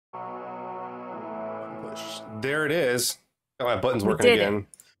There it is. Got my buttons We working did again. it.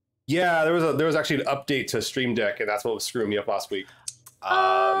 Yeah, there was actually an update to Stream Deck, and that's what was screwing me up last week.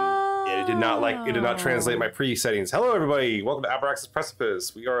 Yeah, it did not translate my pre-settings. Hello, everybody. Welcome to Abraxas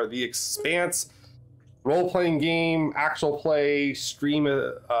Precipice. We are the Expanse role-playing game, actual play stream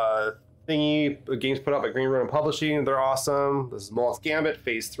thingy. The game's put out by Green Room Publishing. They're awesome. This is Moloch Gambit,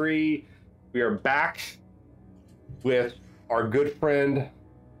 Phase 3. We are back with our good friend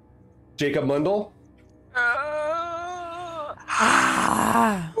Jacob Mundell.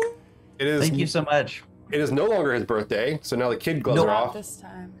 It is. Thank you so much. It is no longer his birthday, so now the kid gloves are Not off. this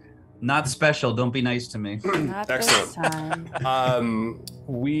time. Not special. Don't be nice to me. Not Excellent. this time.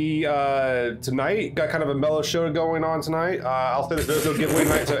 We tonight got kind of a mellow show going on tonight. I'll say that there's no giveaway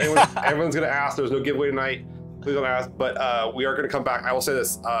tonight, so everyone's gonna ask. There's no giveaway tonight. Please don't ask. But we are gonna come back. I will say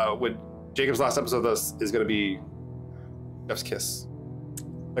this: with Jacob's last episode of this is gonna be Chef's Kiss.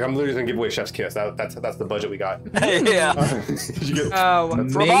 Like I'm literally gonna give away Chef's Kiss. That's the budget we got. Yeah.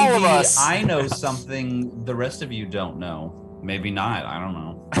 Maybe all of us. I know something the rest of you don't know. Maybe not. I don't know.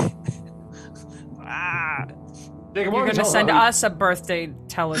 Jacob, You're going to send us a birthday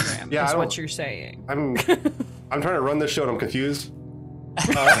telegram, Yeah, is what you're saying. I'm trying to run this show and I'm confused.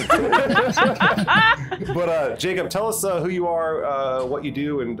 But Jacob, tell us who you are, what you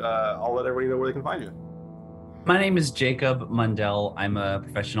do, and I'll let everybody know where they can find you. My name is Jacob Mundell. I'm a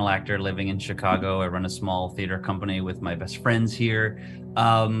professional actor living in Chicago. I run a small theater company with my best friends here.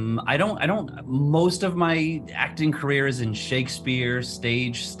 Most of my acting career is in Shakespeare,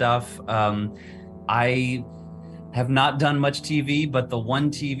 stage stuff. I have not done much TV, but the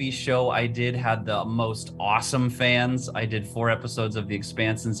one TV show I did had the most awesome fans. I did 4 episodes of The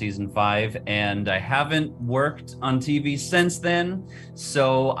Expanse in season 5, and I haven't worked on TV since then.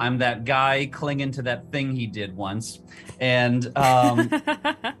 So I'm that guy clinging to that thing he did once. And,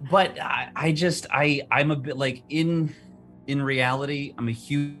 but I'm a bit like in reality, I'm a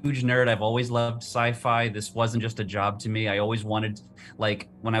huge nerd. I've always loved sci-fi. This wasn't just a job to me. I always wanted, like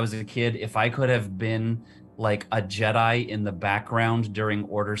when I was a kid, if I could have been like a Jedi in the background during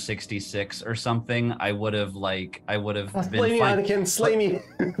Order 66 or something, I would have been Slay me, Anakin, slay me.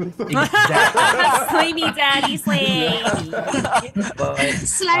 Exactly. Slay me, daddy, slay. But,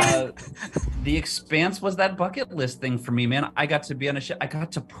 The Expanse was that bucket list thing for me, man. I got to be on a ship. I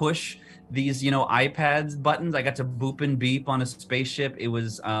got to push these, iPads buttons. I got to boop and beep on a spaceship. It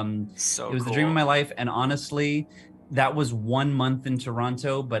was the dream of my life. And honestly, that was 1 month in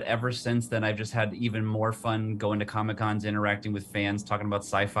Toronto, but ever since then, I've just had even more fun going to Comic-Cons, interacting with fans, talking about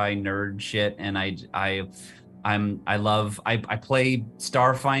sci-fi nerd shit. And I play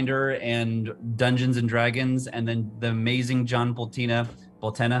Starfinder and Dungeons and Dragons, and then the amazing John Boltina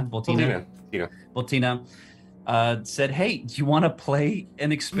said, "Hey, do you want to play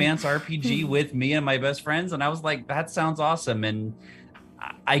an Expanse RPG with me and my best friends?" And I was like, "That sounds awesome." And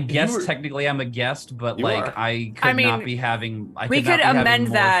I guess technically I'm a guest, but like I could not be having. We could amend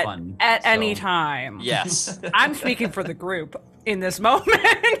that fun, at any time. Yes. I'm speaking for the group in this moment.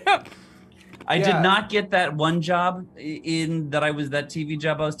 I did not get that one job that TV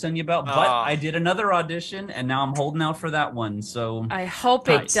job I was telling you about, but I did another audition and now I'm holding out for that one. So I hope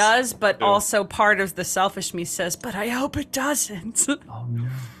it does, but also part of the selfish me says, but I hope it doesn't. Oh no.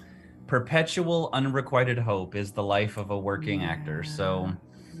 Perpetual unrequited hope is the life of a working actor. So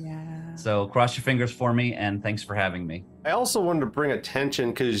cross your fingers for me, and thanks for having me. I also wanted to bring attention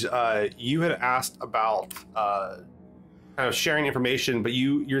because you had asked about kind of sharing information, but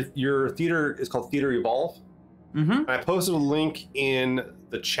your theater is called Theater Evolve. Mm-hmm. And I posted a link in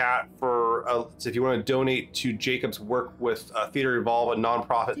the chat for so if you want to donate to Jacob's work with Theater Evolve, a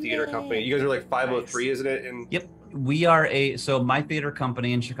nonprofit theater company. You guys are like 503, isn't it? And yep. We are my theater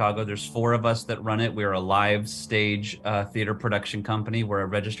company in Chicago, there's 4 of us that run it. We're a live stage theater production company. We're a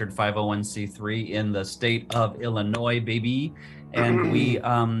registered 501c3 in the state of Illinois, baby. And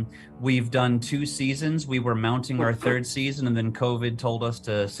we've done 2 seasons. We were mounting our 3rd season, and then COVID told us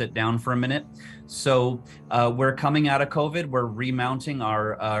to sit down for a minute. So we're coming out of COVID. We're remounting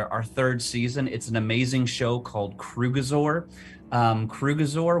our 3rd season. It's an amazing show called Krugazor.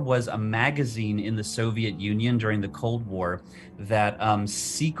 Krugazor was a magazine in the Soviet Union during the Cold War that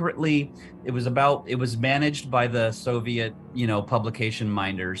secretly it was managed by the Soviet publication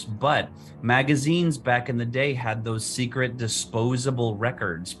minders, but magazines back in the day had those secret disposable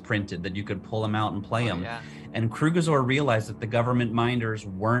records printed that you could pull them out and play them. Yeah. And Krugazor realized that the government minders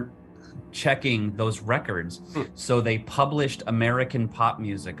weren't checking those records, so they published American pop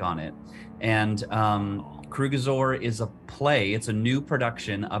music on it. And Krugazor is a play. It's a new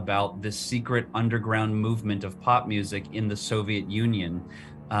production about this secret underground movement of pop music in the Soviet Union.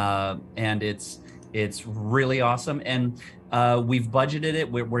 And It's really awesome. And we've budgeted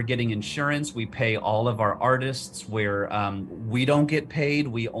it. We're getting insurance. We pay all of our artists where we don't get paid.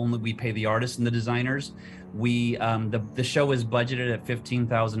 We pay the artists and the designers. The show is budgeted at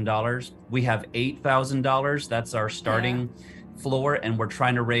 $15,000. We have $8,000. That's our starting floor. And we're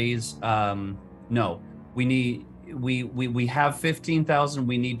trying to raise, we have 15,000,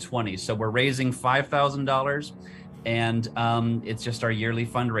 we need 20. So we're raising $5,000 and it's just our yearly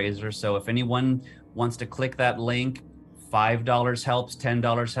fundraiser. So if anyone wants to click that link, $5 helps,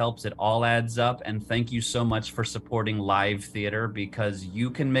 $10 helps, it all adds up. And thank you so much for supporting live theater, because you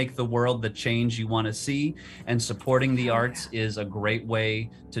can make the world the change you want to see, and supporting the arts is a great way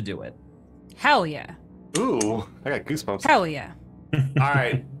to do it. Hell yeah. Ooh, I got goosebumps. Hell yeah. All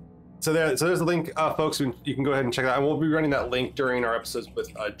right. So there's the link, folks. You can go ahead and check that out. And we'll be running that link during our episodes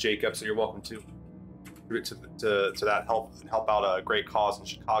with Jacob, so you're welcome to that help out a great cause in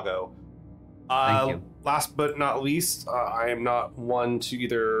Chicago. Thank you. Last but not least, I am not one to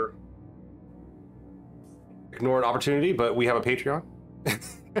either ignore an opportunity, but we have a Patreon.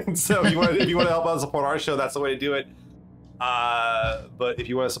 And so if you want to help out support our show, that's the way to do it. But if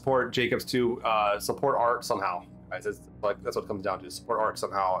you want to support Jacob's too, support art somehow. Guys, that's what it comes down to. Support art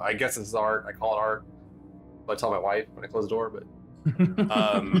somehow. I guess this is art. I call it art. I tell my wife when I close the door, but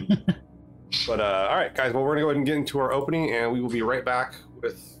all right, guys. Well, we're gonna go ahead and get into our opening, and we will be right back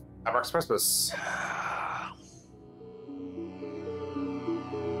with Abraxas Precipice.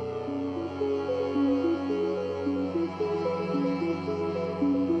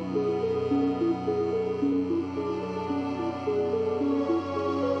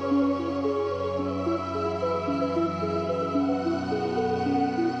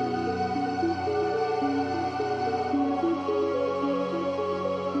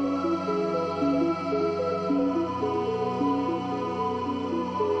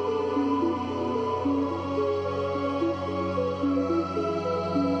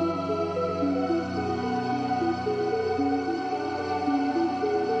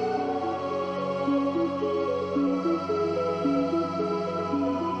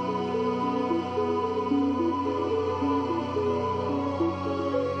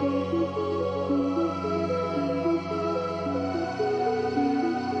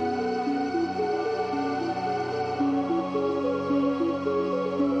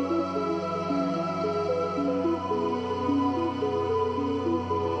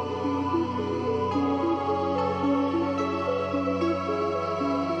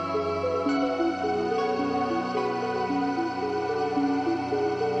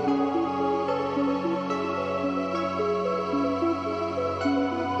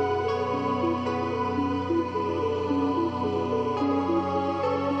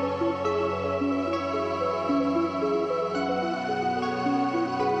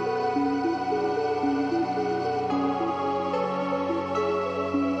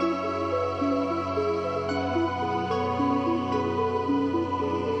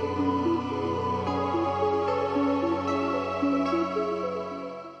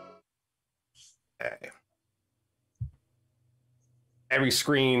 Every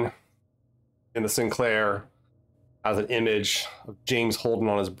screen in the Sinclair has an image of James Holden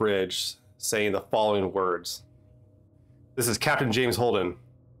on his bridge saying the following words. This is Captain James Holden.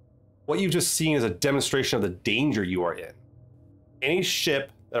 What you've just seen is a demonstration of the danger you are in. Any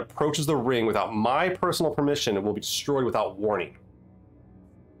ship that approaches the ring without my personal permission will be destroyed without warning.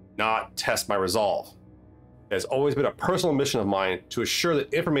 Not test my resolve. It has always been a personal mission of mine to assure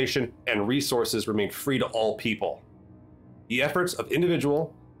that information and resources remain free to all people. The efforts of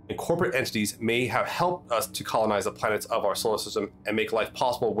individual and corporate entities may have helped us to colonize the planets of our solar system and make life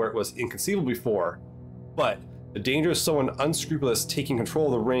possible where it was inconceivable before, but the danger of someone unscrupulous taking control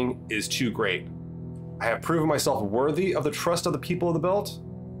of the ring is too great. I have proven myself worthy of the trust of the people of the Belt.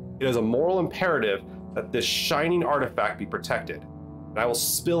 It is a moral imperative that this shining artifact be protected, and I will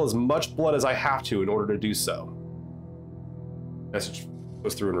spill as much blood as I have to in order to do so. The message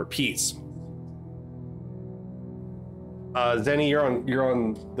goes through and repeats. Zenny, you're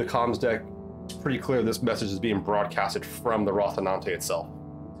on the comms deck. It's pretty clear this message is being broadcasted from the Rothanante itself.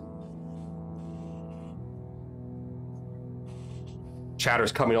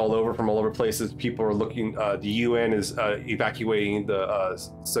 Chatter's coming all over from all over places. People are looking. The UN is evacuating the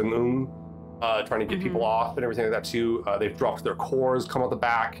Sanung, trying to get people off and everything like that too. They've dropped their cores, come out the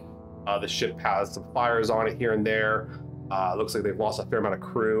back. The ship has some fires on it here and there. Looks like they've lost a fair amount of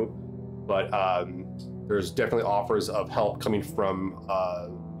crew, but there's definitely offers of help coming from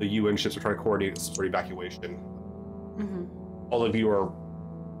the UN ships are trying to coordinate for evacuation. All of you are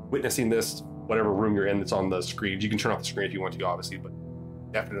witnessing this, whatever room you're in that's on the screen. You can turn off the screen if you want to, obviously, but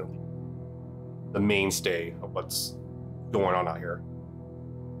definitely mainstay of what's going on out here.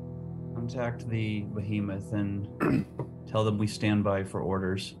 Contact the behemoth and tell them we stand by for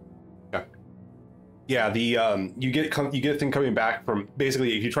orders. Yeah, the you get a thing coming back from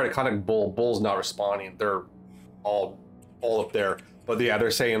basically if you try to contact Bull's not responding. They're all up there, but yeah,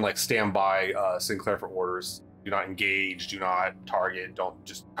 they're saying like stand by Sinclair for orders. Do not engage. Do not target. Don't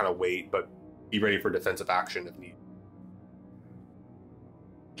just kind of wait, but be ready for defensive action if needed.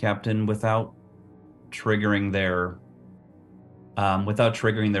 Captain, without triggering their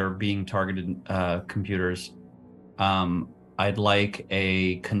being targeted computers, I'd like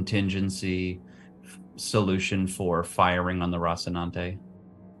a contingency solution for firing on the Rocinante.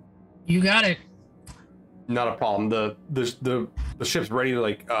 You got it. Not a problem. The ship's ready to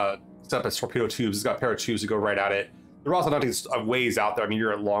like set up its torpedo tubes. It's got a pair of tubes to go right at it. The Rocinante's a ways out there. I mean,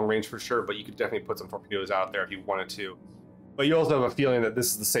 you're at long range for sure, but you could definitely put some torpedoes out there if you wanted to. But you also have a feeling that this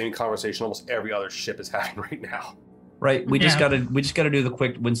is the same conversation almost every other ship is having right now. Right. We just gotta do the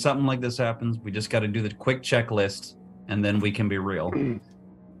quick when something like this happens. We just gotta do the quick checklist, and then we can be real.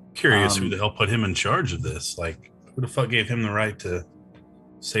 Curious who the hell put him in charge of this? Like, who the fuck gave him the right to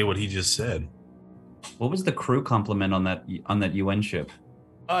say what he just said? What was the crew complement on that UN ship?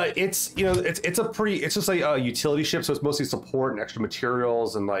 It's just like a utility ship, so it's mostly support and extra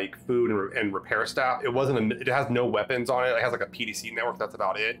materials and like food and repair staff. It has no weapons on it. It has like a PDC network. That's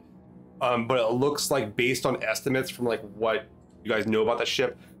about it. But it looks like based on estimates from like what you guys know about the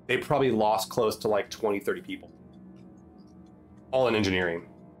ship, they probably lost close to like 20-30 people, all in engineering.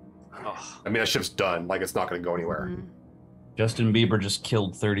 I mean, that ship's done. Like, it's not going to go anywhere. Mm-hmm. Justin Bieber just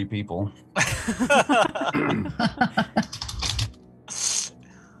killed 30 people.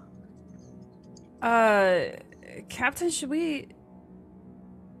 Captain, should we...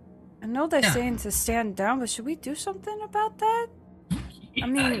 I know they're saying to stand down, but should we do something about that? I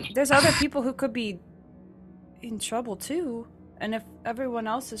mean, there's other people who could be in trouble too. And if everyone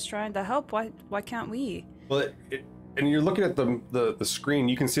else is trying to help, why can't we? Well, and you're looking at the screen,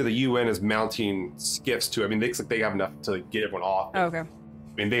 you can see the UN is mounting skiffs too. I mean, they have enough to get everyone off. Oh, okay. I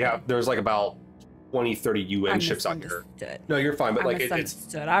mean, there's like about 20-30 UN ships out here. No, you're fine, but like it's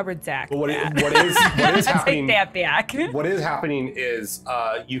I redact. But what that. What is happening? Take that back. What is happening is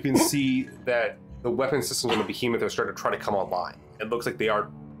you can see that the weapon systems on the Behemoth are starting to try to come online. It looks like they are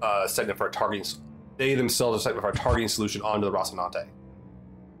setting up for a targeting. They themselves are setting up for a targeting solution onto the Rocinante.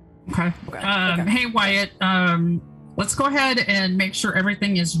 Okay. Hey Wyatt, let's go ahead and make sure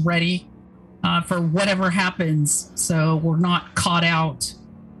everything is ready for whatever happens, so we're not caught out,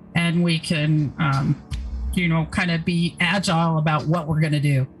 and we can, kind of be agile about what we're going to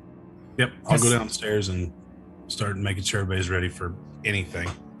do. Yep, I'll go downstairs and start making sure everybody's ready for anything.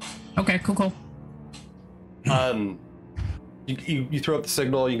 Okay, cool. You throw up the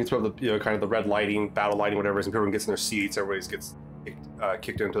signal. You can throw up the kind of the red lighting, battle lighting, whatever it is, and everyone gets in their seats. Everybody gets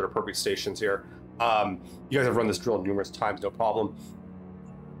kicked into their appropriate stations here. You guys have run this drill numerous times, no problem.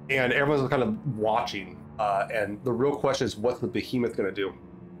 And everyone's kind of watching. And the real question is, what's the Behemoth going to do?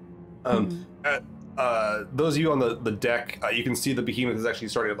 Those of you on the deck, you can see the Behemoth is actually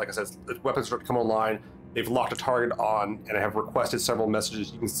starting, like I said, the weapons start to come online. They've locked a target on and have requested several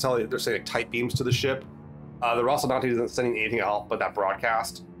messages. You can tell they're sending tight beams to the ship. The Rocinante isn't sending anything out but that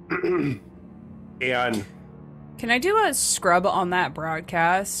broadcast. And can I do a scrub on that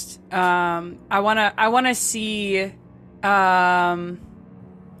broadcast? I wanna see,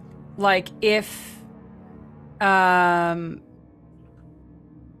 like if, I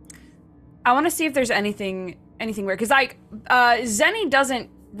want to see if there's anything weird, because like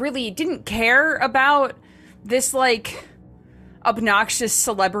Zenny didn't care about this like obnoxious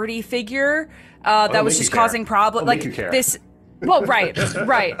celebrity figure that was just causing problems. Like this, well, right,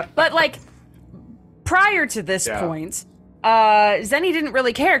 but like prior to this point, Zenny didn't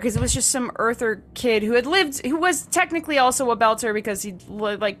really care because it was just some Earther kid who was technically also a Belter because he'd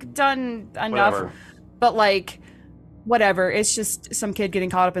like done enough, but like. Whatever, it's just some kid getting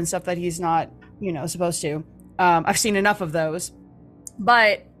caught up in stuff that he's not, supposed to. I've seen enough of those.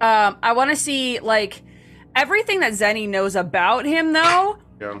 But I want to see, like, everything that Zenny knows about him, though.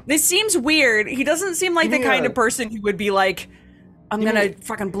 Yeah. This seems weird. He doesn't seem like the kind of person who would be like, I'm going to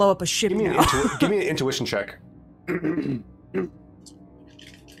fucking blow up a ship now. Give me an intuition check.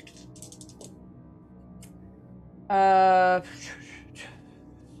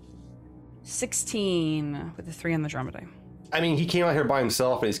 16 with a 3 on the drama die. I mean, he came out here by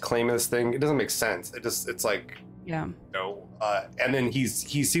himself and he's claiming this thing. It doesn't make sense. It's like, no. And then he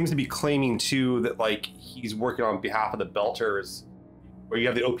seems to be claiming too that like he's working on behalf of the Belters, where you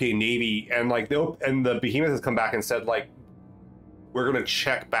have the OPA Navy, and like the Behemoth has come back and said like, we're going to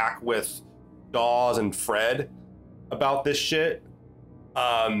check back with Dawes and Fred about this shit.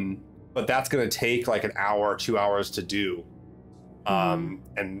 But that's going to take like an hour or 2 hours to do.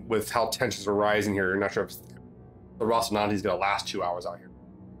 And with how tensions are rising here, you're not sure if the Rocinante is going to last 2 hours out here.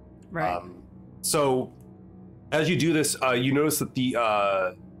 Right. So as you do this, you notice that the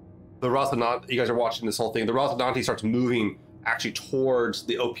Rocinante, you guys are watching this whole thing, the Rocinante starts moving actually towards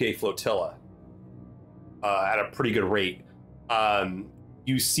the OPA flotilla at a pretty good rate.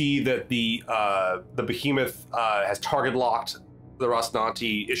 You see that the Behemoth has target locked the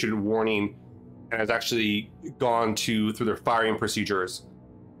Rocinante, issued a warning, and has actually gone through their firing procedures.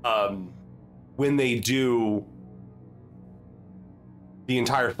 When they do, the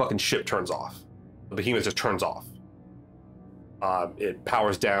entire fucking ship turns off. The Behemoth just turns off. It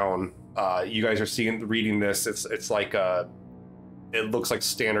powers down. You guys are reading this. It's like it looks like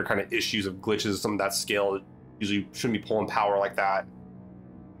standard kind of issues of glitches, some of that scale. It usually shouldn't be pulling power like that.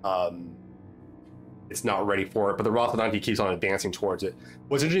 It's not ready for it, but the Rocinante keeps on advancing towards it.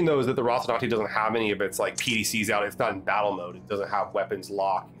 What's interesting though is that the Rocinante doesn't have any of its like PDCs out. It's not in battle mode. It doesn't have weapons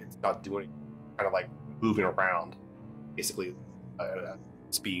locked. It's not doing kind of like moving around, basically at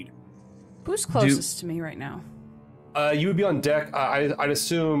speed. Who's closest to me right now? You would be on deck. I'd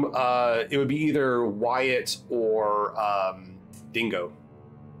assume it would be either Wyatt or Dingo.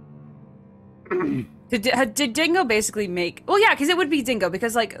 Did Dingo basically make... Well, yeah, because it would be Dingo,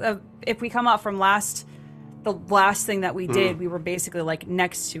 because, like, if we come up from the last thing that we did, we were basically, like,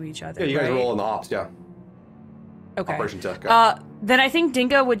 next to each other, Yeah, you guys right? are all in the ops, yeah. Okay. Operation Deck. Then I think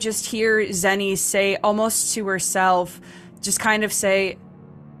Dingo would just hear Zenny say, almost to herself, just kind of say,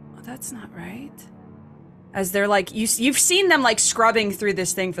 oh, that's not right. As they're, like, you've seen them, like, scrubbing through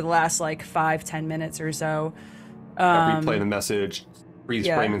this thing for the last, like, 5-10 minutes or so. Replay the message, freeze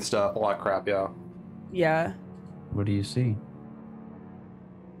frame and stuff, all that crap, yeah. Yeah. What do you see?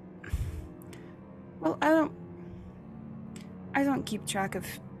 Well, I don't keep track of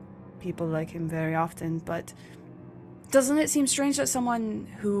people like him very often, but doesn't it seem strange that someone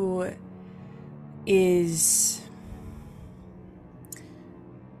who is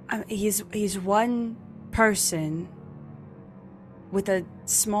he's one person with a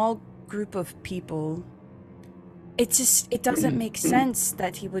small group of people. It doesn't make sense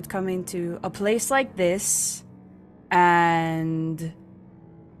that he would come into a place like this and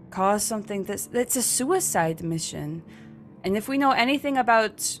cause something that's a suicide mission. And if we know anything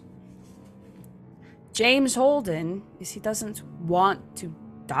about James Holden, is he doesn't want to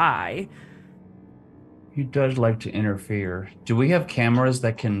die. He does like to interfere. Do we have cameras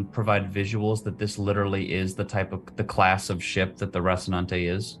that can provide visuals that this literally is the class of ship that the Rocinante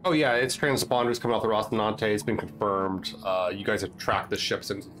is? Oh yeah, it's transponders coming off the Rocinante. It's been confirmed. You guys have tracked the ship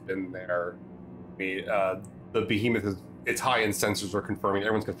since it's been there. The Behemoth its high-end sensors are confirming.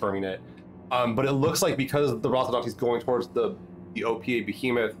 Everyone's confirming it. But it looks like because the Rocinante is going towards the OPA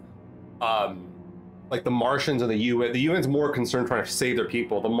Behemoth, like the Martians and the UN's more concerned trying to save their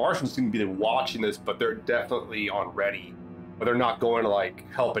people. The Martians seem to be watching this, but they're definitely on ready. But they're not going to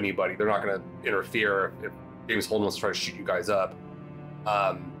like help anybody. They're not going to interfere if James Holden wants to try to shoot you guys up.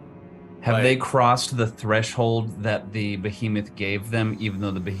 Have they crossed the threshold that the Behemoth gave them, even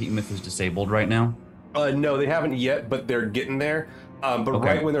though the Behemoth is disabled right now? No, they haven't yet, but they're getting there. But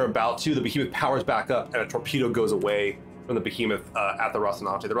right when they're about to, the Behemoth powers back up and a torpedo goes away from the Behemoth at the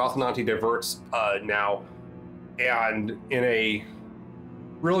Rocinante. The Rocinante diverts now, and in a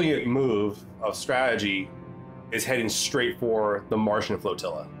brilliant move of strategy, is heading straight for the Martian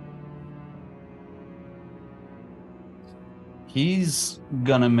flotilla. He's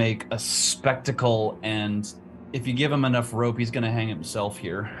gonna make a spectacle, and if you give him enough rope, he's gonna hang himself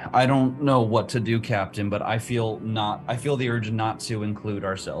here. I don't know what to do, Captain, but I feel the urge not to include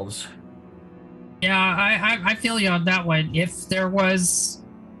ourselves. Yeah, I feel you on that one. If there was,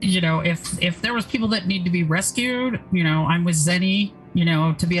 if there was people that need to be rescued, I'm with Zenny,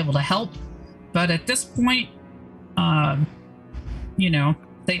 to be able to help. But at this point, they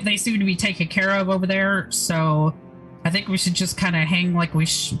seem to be taken care of over there. So I think we should just kind of hang like we're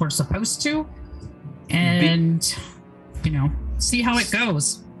supposed to, and see how it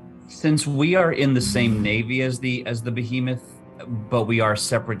goes. Since we are in the same navy as the Behemoth, but we are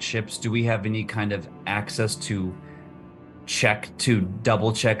separate ships, do we have any kind of access to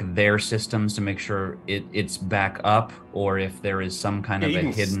double check their systems to make sure it's back up, or if there is some kind of a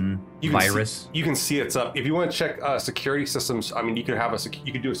hidden virus? You can see it's up. If you want to check security systems, I mean, you could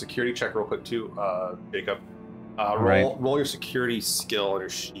do a security check real quick too, Jacob. Roll your security skill on your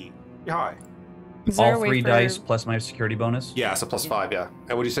sheet. High. All 3 dice plus my security bonus? Yeah, it's a +5, yeah.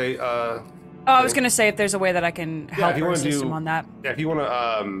 And what'd you say? I was going to say if there's a way that I can help our system on that. Yeah, if you want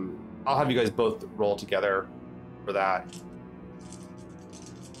to I'll have you guys both roll together for that.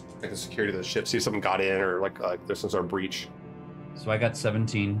 Like the security of the ship, see if something got in or like there's some sort of breach. So I got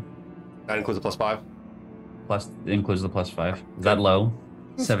 17. That includes a +5? Plus, it includes the +5. Is that low?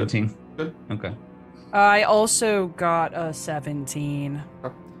 17? Good. Okay. I also got a 17.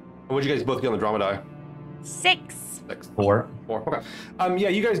 Okay. What'd you guys both get on the drama die? 6. 4. Okay. Yeah,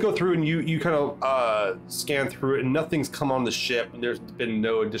 you guys go through and you kind of scan through it, and nothing's come on the ship. And there's been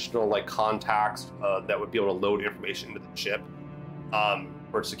no additional like contacts that would be able to load information into the ship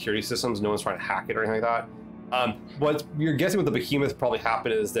for security systems. No one's trying to hack it or anything like that. What you're guessing what the behemoth probably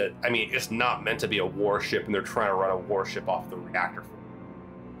happened is that, I mean, it's not meant to be a warship, and they're trying to run a warship off the reactor.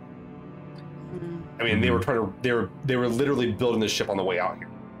 I mean, they were literally building this ship on the way out here,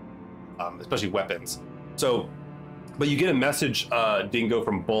 especially weapons. So, but you get a message, Dingo,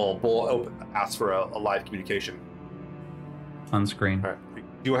 from Bull. Bull asks for a live communication. On screen. All right. Do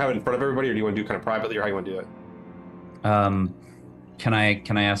you want to have it in front of everybody, or do you want to do kind of privately, or how you want to do it? Can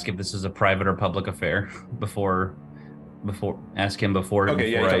I ask if this is a private or public affair before ask him before?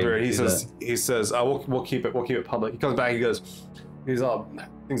 Okay, before yeah, he says we'll keep it public. He comes back, he goes, this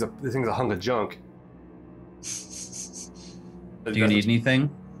thing's a hunk of junk. Do you need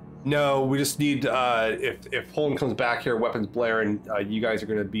anything? No, we just need if Holden comes back here, weapons blare, and you guys are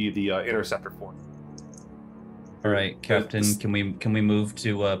going to be the interceptor for it. All right, Captain. Can we move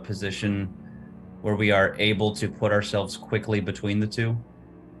to a position where we are able to put ourselves quickly between the two?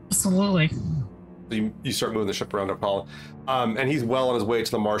 Absolutely. So you start moving the ship around, no problem. And he's well on his way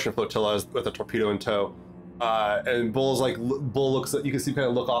to the Martian flotilla with a torpedo in tow. And Bull looks at, you can see kind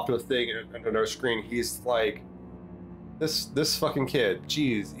of look off to a thing and on our screen. He's like, this fucking kid,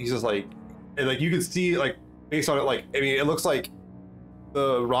 jeez. He's just like, and like you can see like based on it, like, I mean, it looks like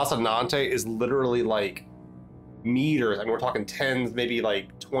the Rocinante is literally like meters. I mean, we're talking tens, maybe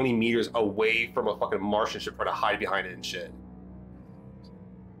like 20 meters away from a fucking Martian ship trying to hide behind it and shit.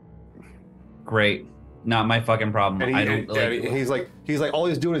 Great. Not my fucking problem. He's like all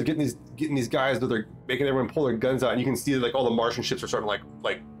he's doing is getting these guys that they're making everyone pull their guns out, and you can see like all the Martian ships are starting to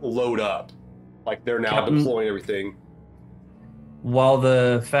like load up, like they're now deploying everything. While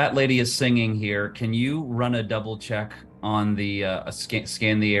the fat lady is singing here, can you run a double check on the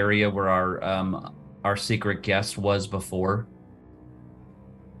scan the area where our secret guest was before?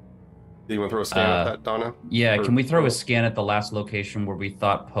 Do you want to throw a scan at that, Donna? Yeah, can we throw a scan at the last location where we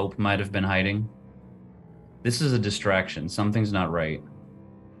thought Pope might have been hiding? This is a distraction. Something's not right.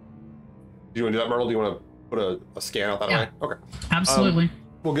 Do you want to do that, Myrtle? Do you want to put a scan out that way? Okay. Absolutely.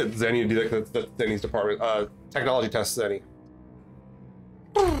 We'll get Zenny to do that. That's Zenny's department. Technology test, Zenny.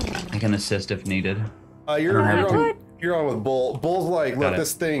 I can assist if needed. You're on with Bull. Bull's like, look, Got it.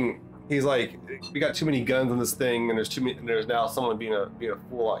 this thing. He's like, we got too many guns on this thing, and there's now someone being a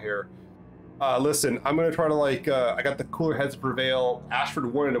fool out here. Listen, I'm gonna try to like, I got the cooler heads to prevail.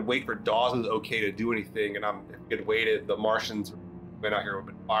 Ashford wanted to wait for Dawson's okay to do anything, and if we had waited, the Martians went out here and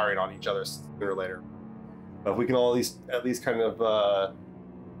been firing on each other sooner or later. But if we can all at least kind of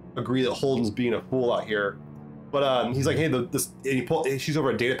agree that Holden's being a fool out here. But he's like, hey, she's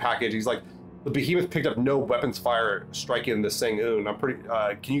over a data package. He's like, the behemoth picked up no weapons fire striking the Sang-un. I'm pretty.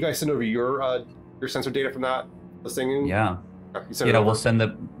 Can you guys send over your sensor data from that, the Sang-un? Yeah. Yeah, we'll send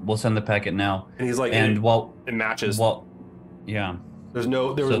the packet now. And he's like, and it matches. Well, yeah. There was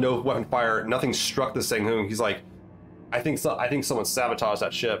no weapon fire. Nothing struck the Sang-un. He's like, I think someone sabotaged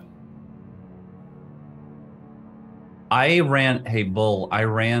that ship. Hey Bull, I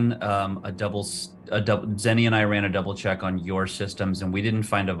ran Zenny and I ran a double check on your systems, and we didn't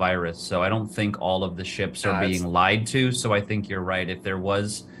find a virus. So I don't think all of the ships are being lied to. So I think you're right. If there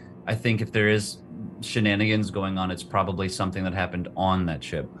is shenanigans going on, it's probably something that happened on that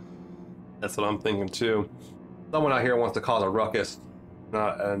ship. That's what I'm thinking too. Someone out here wants to cause a ruckus,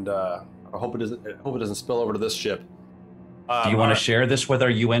 and I hope it doesn't spill over to this ship. Do you want to share this with our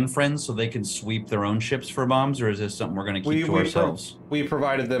UN friends so they can sweep their own ships for bombs, or is this something we're going to keep to ourselves? We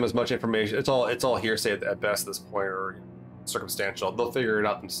provided them as much information. It's all hearsay at best at this point, or circumstantial. They'll figure it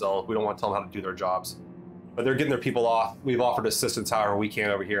out themselves. We don't want to tell them how to do their jobs, but they're getting their people off. We've offered assistance however we can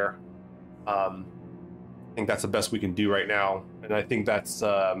over here. I think that's the best we can do right now, and I think that's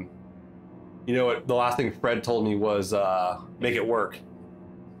you know what, the last thing Fred told me was make it work.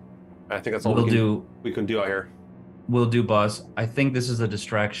 And I think that's all we can do out here. Will do, boss. I think this is a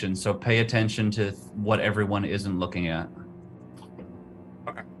distraction, so pay attention to what everyone isn't looking at.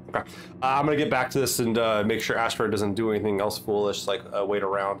 Okay. I'm gonna get back to this and make sure Ashford doesn't do anything else foolish, like wait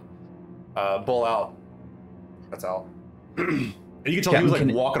around. Bull out. That's out. And you can tell he was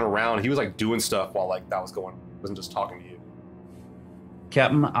like walking around. He was like doing stuff while like that was going on. He wasn't just talking to you.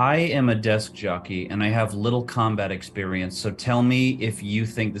 Captain, I am a desk jockey and I have little combat experience, so tell me if you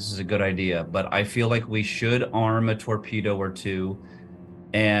think this is a good idea, but I feel like we should arm a torpedo or two,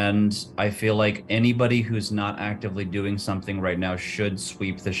 and I feel like anybody who's not actively doing something right now should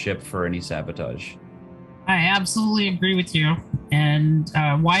sweep the ship for any sabotage. I absolutely agree with you. And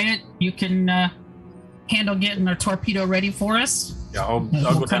Wyatt, you can handle getting our torpedo ready for us. Yeah, I'll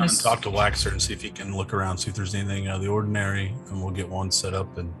go down and talk to Waxer and see if he can look around, see if there's anything out of the ordinary, and we'll get one set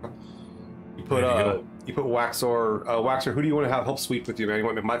up. And you put Waxer. Waxer, who do you want to have help sweep with you, man? You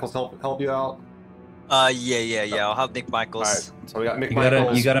want McMichaels help you out? Yeah. I'll have Nick Michaels. Right. So we got Nick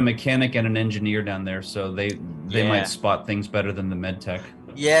Michaels. You got a mechanic and an engineer down there, so they might spot things better than the med tech.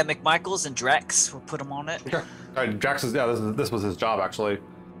 Yeah, McMichaels and Drax. We'll put them on it. Okay. Drax is this was his job actually.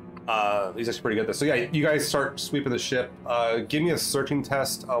 He's actually pretty good at this. So yeah, you guys start sweeping the ship. Give me a searching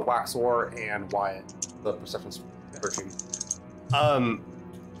test, Waxor and Wyatt. The perception searching.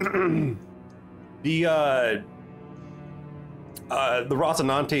 The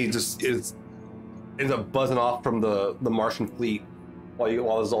Rocinante just ends up buzzing off from the Martian fleet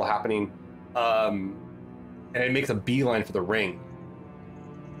while this is all happening, and it makes a beeline for the ring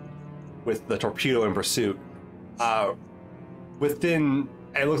with the torpedo in pursuit.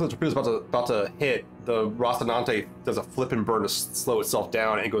 And it looks like the torpedo's about to hit. The Rocinante does a flip and burn to slow itself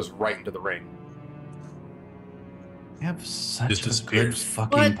down and goes right into the ring. You have such Just a good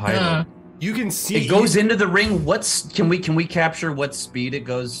fucking pilot. You can see it goes into the ring. Can we capture what speed it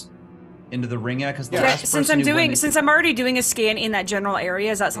goes into the ring at? Because since I'm already doing a scan in that general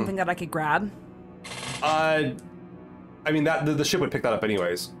area, is that something that I could grab? I mean that the ship would pick that up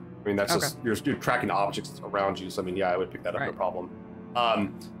anyways. I mean that's just you're tracking objects around you. So I mean yeah, I would pick that up no problem.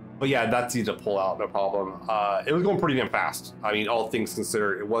 But yeah, that's easy to pull out, no problem. It was going pretty damn fast. I mean, all things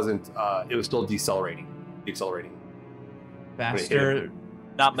considered, it wasn't. It was still decelerating. Faster,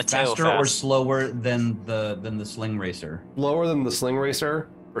 not Mateo faster fast. or slower than the sling racer. Slower than the sling racer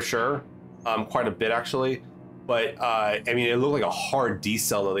for sure, quite a bit actually. But I mean, it looked like a hard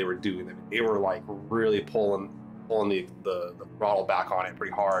decel that they were doing. I mean, they were like really pulling the throttle back on it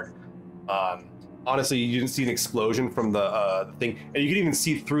pretty hard. Honestly, you didn't see an explosion from the thing, and you can even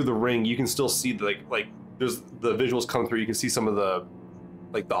see through the ring. You can still see like there's the visuals come through. You can see some of the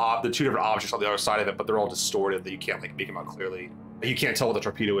two different objects on the other side of it, but they're all distorted that you can't like make them out clearly. You can't tell what the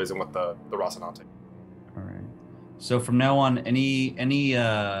torpedo is and what the Rocinante. All right. So from now on, any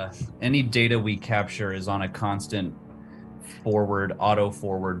data we capture is on a constant auto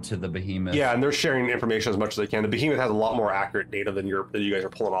forward to the Behemoth. Yeah, and they're sharing information as much as they can. The Behemoth has a lot more accurate data than you guys are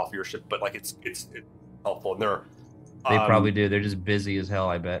pulling off your ship, but like it's helpful. And they probably do. They're just busy as hell,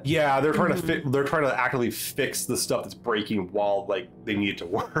 I bet. Yeah, they're trying to actively fix the stuff that's breaking while like they need it to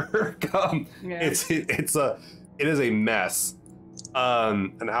work. It is a mess,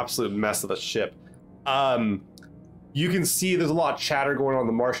 an absolute mess of a ship. You can see there's a lot of chatter going on in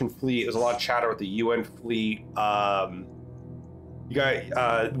the Martian fleet. There's a lot of chatter with the UN fleet. You guys,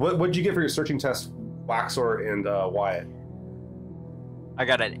 what did you get for your searching test, Waxor and Wyatt? I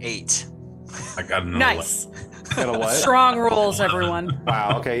got an 8. I got an nice. 11. Got a what? Strong rolls, everyone.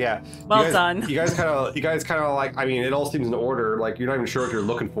 Wow. Okay. Yeah. Well done. You guys kind of like. I mean, it all seems in order. Like you're not even sure what you're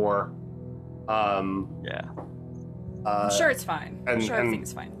looking for. Yeah. I'm sure it's fine. I'm sure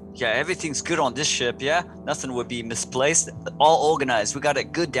everything's fine. Yeah, everything's good on this ship, yeah? Nothing would be misplaced. All organized. We got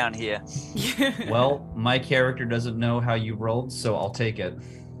it good down here. Well, my character doesn't know how you rolled, so I'll take it.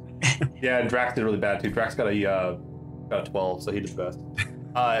 Yeah, and Drax did really bad too. Drax got a 12, so he did the best.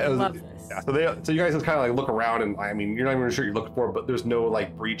 Love this. Yeah, so you guys just kind of like look around, and I mean, you're not even sure what you're looking for, but there's no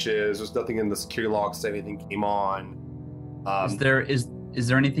like breaches. There's nothing in the security logs saying anything came on. Is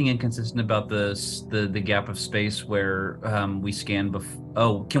there anything inconsistent about the gap of space where we scan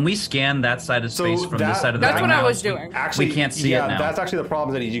can we scan that side of space from this side of the ring? That's what I was doing. Actually, we can't see it now. That's actually the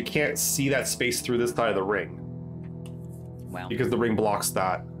problem, that you can't see that space through this side of the ring. Well, because the ring blocks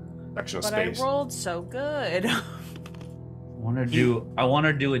that section of space. But I rolled so good. I want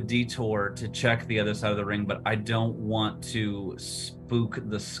to do a detour to check the other side of the ring, but I don't want to spook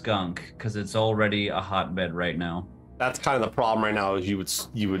the skunk because it's already a hotbed right now. That's kind of the problem right now. Is you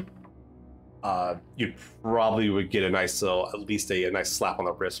probably would get at least a nice slap on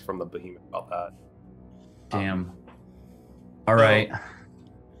the wrist from the Behemoth about that. Damn. All right.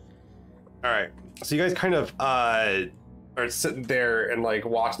 So you guys kind of are sitting there and like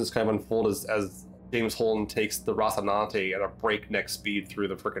watch this kind of unfold as James Holden takes the Rocinante at a breakneck speed through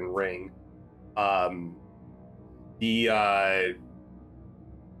the freaking ring. The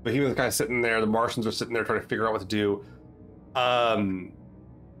Behemoth kind of sitting there. The Martians are sitting there trying to figure out what to do.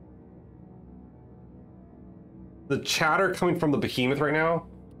 The the chatter coming from the behemoth right now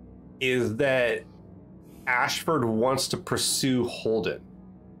is that Ashford wants to pursue Holden.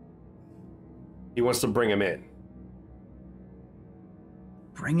 He wants to bring him in.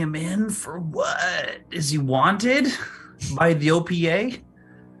 Bring him in for what? Is he wanted by the OPA?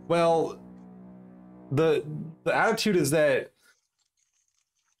 Well, the attitude is that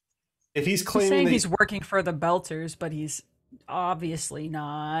if he's claiming saying that he's working for the Belters, but he's obviously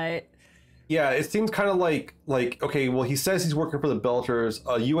not. Yeah, it seems kind of like okay, well, he says he's working for the Belters.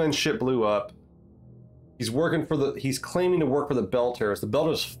 A UN ship blew up. He's claiming to work for the Belters. The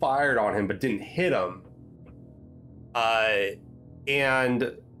Belters fired on him but didn't hit him.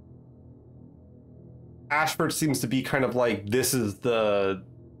 And Ashford seems to be kind of like, this is the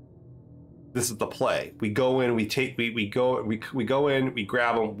play. We go in, we go in, we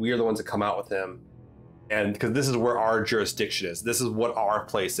grab him. We are the ones that come out with him. And because this is where our jurisdiction is. This is what our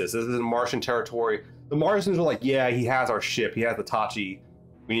place is. This isn't Martian territory. The Martians are like, yeah, he has our ship. He has the Tachi.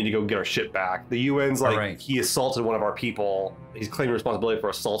 We need to go get our ship back. The UN's like, right. He assaulted one of our people. He's claiming responsibility for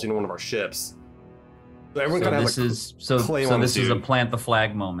assaulting one of our ships. So everyone kind of has this is a plant the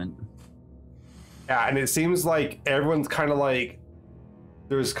flag moment. Yeah, and it seems like everyone's kind of like,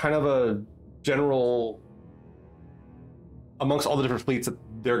 there's kind of a general amongst all the different fleets that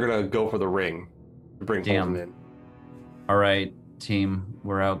they're gonna go for the ring to bring Holden in. All right, team,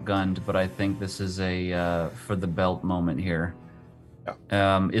 we're outgunned, but I think this is a for the belt moment here.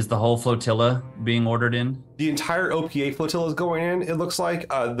 Yeah. Is the whole flotilla being ordered in? The entire OPA flotilla is going in. It looks like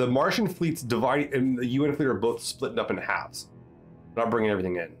the Martian fleet's divided, and the UN fleet are both splitting up in halves. They're not bringing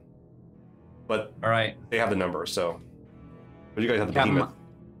everything in, but all right, they have the number. So, but you guys have the behemoth.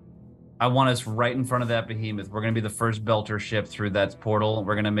 I want us right in front of that behemoth. We're going to be the first Belter ship through that portal.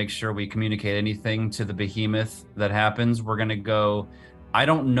 We're going to make sure we communicate anything to the behemoth that happens. We're going to go. I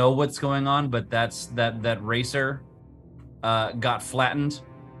don't know what's going on, but that racer got flattened,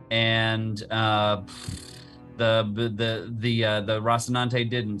 and the Rocinante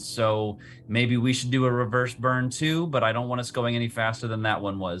didn't. So maybe we should do a reverse burn too. But I don't want us going any faster than that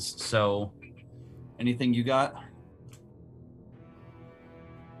one was. So, anything you got?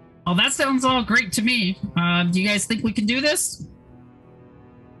 Well, that sounds all great to me. Do you guys think we can do this?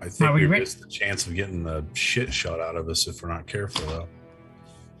 I think we missed the chance of getting the shit shot out of us if we're not careful, though.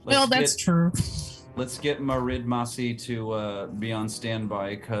 Well, that's true. Let's get Marid Masi to be on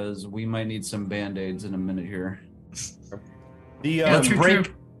standby, because we might need some band-aids in a minute here.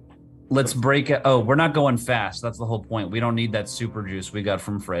 Let's break it. Oh, we're not going fast. That's the whole point. We don't need that super juice we got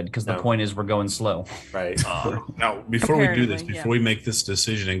from Fred, because the point is we're going slow. Right. Now, before we do this, before we make this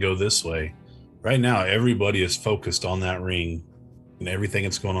decision and go this way, right now, everybody is focused on that ring and everything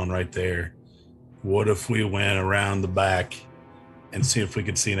that's going on right there. What if we went around the back and see if we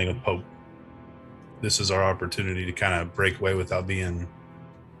could see anything with Pope? This is our opportunity to kind of break away without being,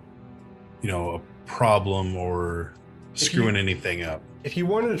 a problem or screwing anything up. If you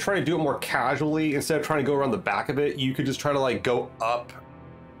wanted to try to do it more casually, instead of trying to go around the back of it, you could just try to like go up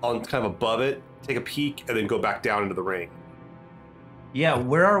on kind of above it, take a peek, and then go back down into the ring. Yeah,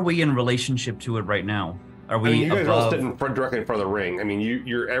 where are we in relationship to it right now? Are we? You guys are all sitting directly in front of the ring. I mean,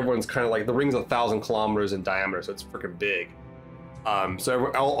 everyone's kind of like, the ring's 1,000 kilometers in diameter, so it's freaking big.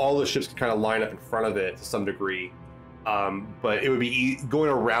 So all the ships can kind of line up in front of it to some degree. But it would be going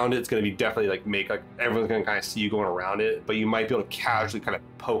around it. It's going to be definitely like everyone's going to kind of see you going around it, but you might be able to casually kind of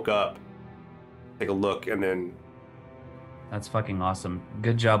poke up, take a look, and then. That's fucking awesome.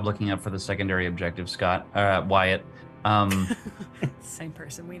 Good job looking up for the secondary objective, Scott. Wyatt. Same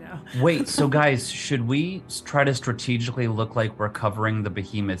person, we know. Wait, so guys, should we try to strategically look like we're covering the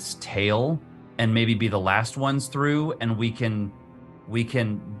behemoth's tail and maybe be the last ones through, and we can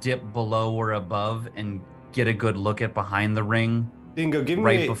dip below or above and get a good look at behind the ring? Dingo, give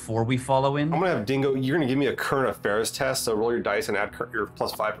me before we follow in. I'm gonna have Dingo. You're gonna give me a current affairs test. So roll your dice and add your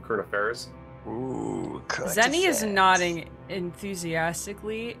 +5 for current affairs. Ooh, Zenny is nodding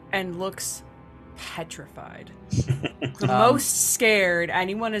enthusiastically and looks petrified. The most scared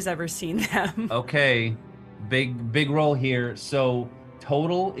anyone has ever seen them. Okay, big roll here. So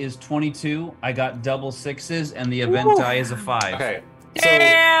total is 22. I got double sixes, and the event die is a 5. Okay.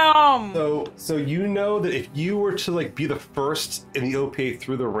 Damn! So you know that if you were to like be the first in the OPA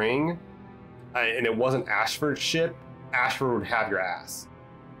through the ring, and it wasn't Ashford's ship, Ashford would have your ass.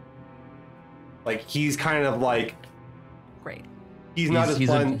 Like, he's kind of like, great. He's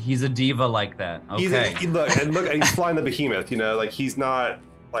a diva like that. Okay. He's flying the behemoth. Like, he's not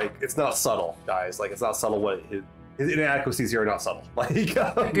like, it's not subtle, guys. Like, it's not subtle what his inadequacies here are not subtle. Like, good.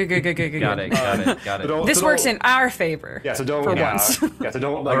 Got it. This works in our favor. Yeah, so don't. For once. Yeah, so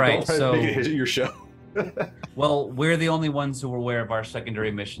don't. All right, don't make it your show. Well, we're the only ones who are aware of our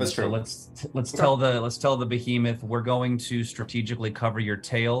secondary mission. That's true. So let's tell the behemoth we're going to strategically cover your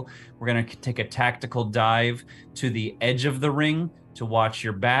tail. We're going to take a tactical dive to the edge of the ring to watch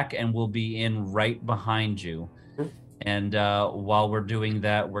your back, and we'll be in right behind you. And while we're doing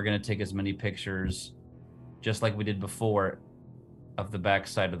that, we're going to take as many pictures, just like we did before, of the back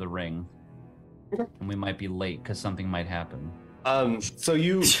side of the ring. And we might be late because something might happen. So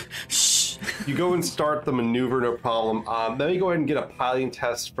you go and start the maneuver, no problem. Let me go ahead and get a piloting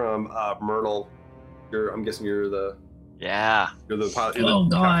test from Myrtle. I'm guessing you're the Yeah. You're the pilot. Oh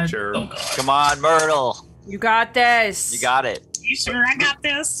God. Come on, Myrtle. You got this. You got it. You sure I got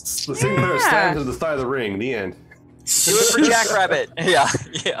this? The Sinclair stands to the side of the ring. The end. Do it for Jackrabbit. Yeah.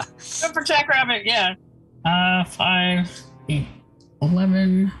 Yeah. Good for Jackrabbit. Yeah. 5, 8,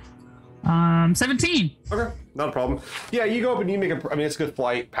 11, 17. Okay, not a problem. Yeah, you go up and you make a. I mean, it's a good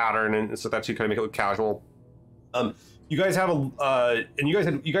flight pattern, and so that you kind of make it look casual. You guys have and you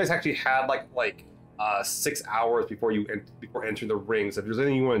guys actually had like 6 hours before entering the ring. So if there's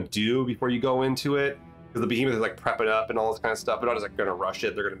anything you want to do before you go into it, because the behemoth is like prepping up and all this kind of stuff, but not just like gonna rush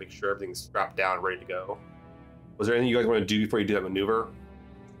it. They're gonna make sure everything's strapped down, and ready to go. Was there anything you guys want to do before you do that maneuver?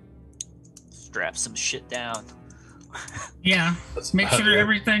 Strap some shit down. Yeah. Let's make sure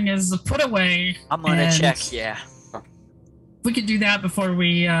everything is put away. I'm gonna check. Yeah. We could do that before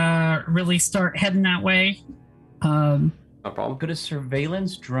we really start heading that way. No problem. Could a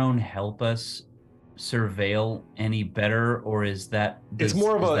surveillance drone help us surveil any better, or is that? It's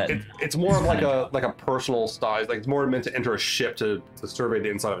more of like a personal size. Like it's more meant to enter a ship to survey the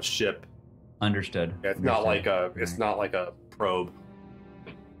inside of a ship. Understood. Yeah, it's not like a probe.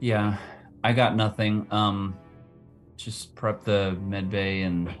 Yeah, I got nothing. Just prep the med bay,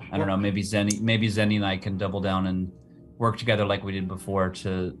 and I don't know. Maybe Zenny and I can double down and work together like we did before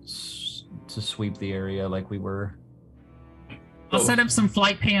to sweep the area like we were. I'll set up some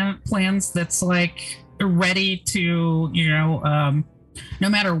flight plans that's like ready to, no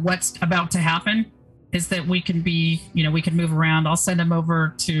matter what's about to happen, is that we can be, we can move around. I'll send them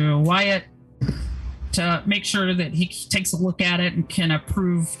over to Wyatt to make sure that he takes a look at it and can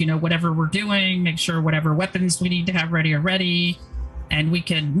approve, whatever we're doing, make sure whatever weapons we need to have ready are ready, and we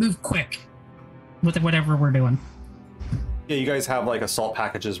can move quick with whatever we're doing. Yeah, you guys have like assault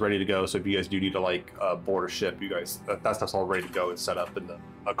packages ready to go. So if you guys do need to like board a ship, you guys that stuff's all ready to go and set up in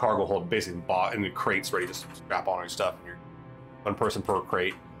a cargo hold, basically bought in the crates ready to strap on your stuff. And you're one person per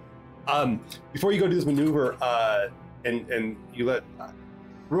crate. Before you go do this maneuver, and you let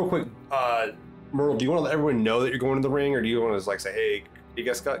real quick, Myrtle, do you want to let everyone know that you're going to the ring, or do you want to like say, hey, you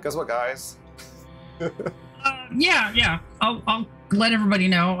guess what, guys? Yeah. I'll let everybody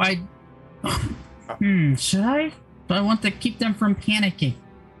know. Should I? Do I want to keep them from panicking?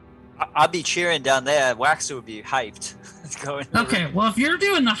 I'll be cheering down there. Waxer would be hyped. Okay, well, if you're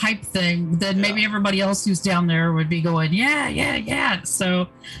doing the hype thing, then maybe everybody else who's down there would be going, yeah. So,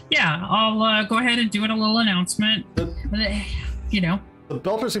 yeah, I'll go ahead and do a little announcement. The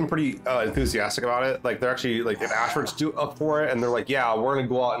Belters seem pretty enthusiastic about it. Like they're actually like if Ashford's up for it, and they're like, yeah, we're gonna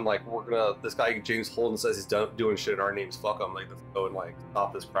go out and like this guy James Holden says he's doing shit in our names. Fuck him. Like let's go and like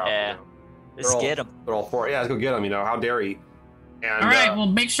stop this crowd. Yeah. Let's get him. They're all for it. Yeah, let's go get him. How dare he? And, all right, well,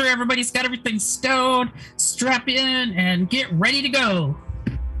 make sure everybody's got everything stowed, strap in, and get ready to go.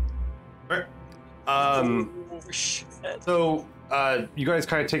 All right. So you guys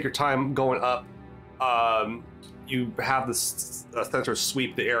kind of take your time going up. You have this sensor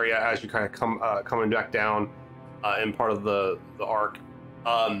sweep the area as you kind of coming back down in part of the arc.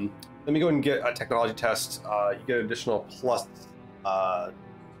 Let me go and get a technology test. You get an additional plus.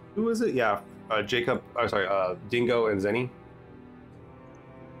 Who is it? Yeah, Jacob. Oh, sorry, Dingo and Zenny.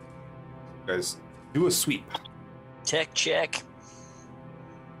 You guys do a sweep. Tech check.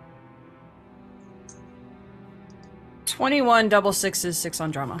 21 double sixes, 6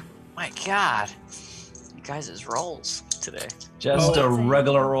 on drama. My God, you guys' rolls today. Just a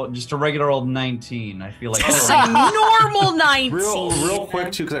regular old 19. I feel like just a normal 19. Real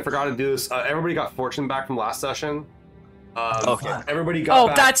quick too, because I forgot to do this. Everybody got fortune back from last session. Okay. Everybody got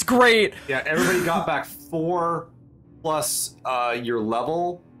back. That's great. Yeah, everybody got back 4 plus your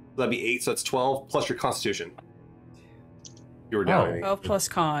level. So that'd be 8, so that's 12 plus your constitution. You were down. 12 plus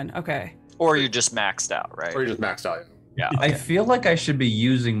con. Okay. Or you're just maxed out, right? Or you're just maxed out. Yeah. I feel like I should be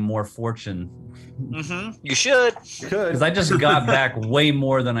using more fortune. Mm-hmm. You should. You could. Because I just got back way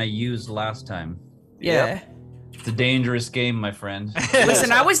more than I used last time. Yeah. Yep. It's a dangerous game, my friend.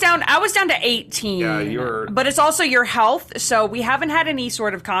 Listen, I was down to 18. Yeah, you're. But it's also your health, so we haven't had any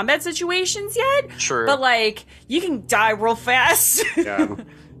sort of combat situations yet. True. But like, you can die real fast. Yeah.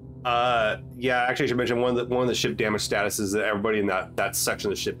 Yeah, actually, I should mention one of the ship damage status is that everybody in that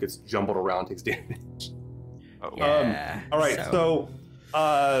section of the ship gets jumbled around, takes damage. Yeah. All right, so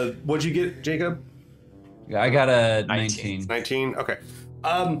what'd you get, Jacob? Yeah, I got a 19. 19. Okay.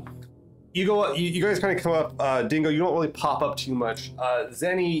 You go. You guys kind of come up. Dingo, you don't really pop up too much.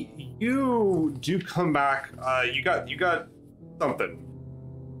 Zenny, you do come back. You got something.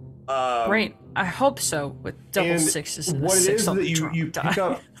 Great. I hope so. With double sixes and what a it six is on that the drop you die. pick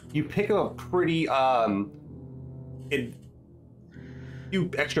up. You pick up pretty few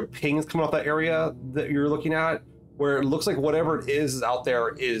extra pings coming off that area that you're looking at, where it looks like whatever it is out there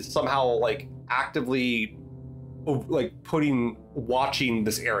is somehow like actively like watching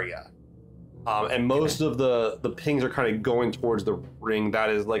this area. And most of the pings are kind of going towards the ring. That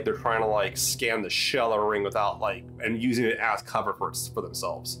is like they're trying to like scan the shell of a ring without like and using it as cover for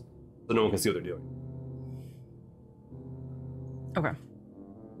themselves, so no one can see what they're doing. Okay.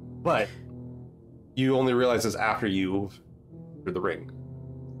 But you only realize this after you entered the ring.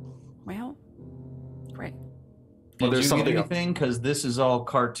 Well, great. Well, Did there's you something get anything? Because this is all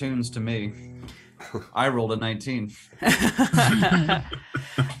cartoons to me. I rolled a 19.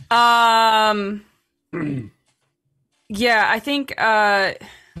 Yeah, I think so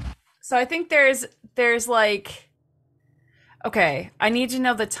I think there's like, okay, I need to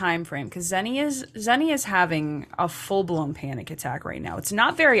know the time frame because Zenny is having a full-blown panic attack right now. It's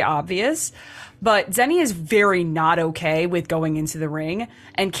not very obvious, but Zenny is very not okay with going into the ring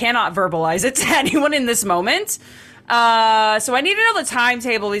and cannot verbalize it to anyone in this moment. So I need to know the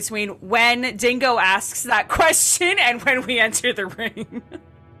timetable between when Dingo asks that question and when we enter the ring.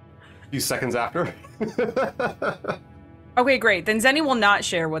 A few seconds after. Okay, great. Then Zenny will not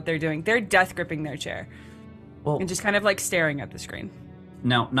share what they're doing. They're death gripping their chair. Well, And just kind of like staring at the screen.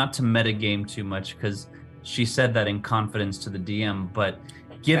 now, not to metagame too much, because she said that in confidence to the DM, but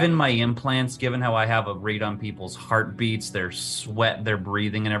given my implants, given how I have a read on people's heartbeats, their sweat, their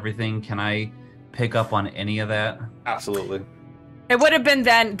breathing and everything, can I pick up on any of that? Absolutely. It would have been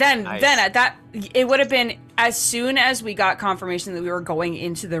then Nice. at that, it would have been as soon as we got confirmation that we were going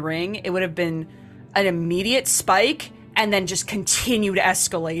into the ring, it would have been an immediate spike and then just continued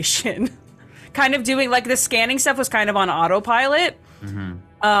escalation. Kind of doing like the scanning stuff was kind of on autopilot. Mm-hmm.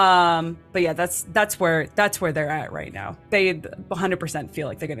 But yeah, that's where they're at right now. They 100% feel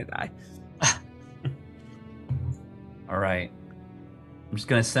like they're gonna die. All right. I'm just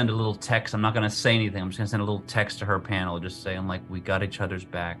going to send a little text. I'm not going to say anything. I'm just going to send a little text to her panel just saying, like, we got each other's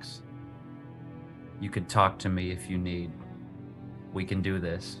backs. You could talk to me if you need. We can do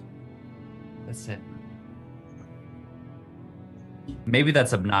this. That's it. Maybe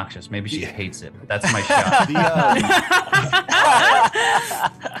that's obnoxious. Maybe she hates it. But that's my shot.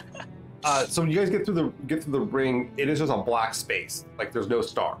 So when you guys get through the ring, it is just a black space. Like there's no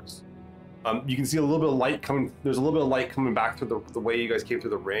stars. You can see a little bit of light coming. There's a little bit of light coming back through the way you guys came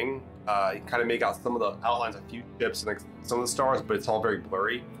through the ring. You can kind of make out some of the outlines of a few ships and like some of the stars, but it's all very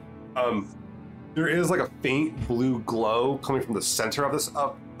blurry. There is like a faint blue glow coming from the center of this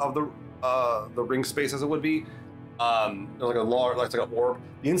of the ring space, as it would be. There's like an orb.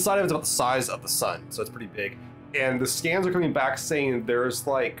 The inside of it's about the size of the sun, so it's pretty big. And the scans are coming back saying there's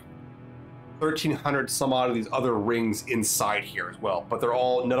like 1,300 some odd of these other rings inside here as well, but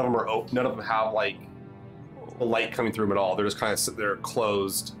none of them are open. None of them have like the light coming through them at all. They're just kind of they're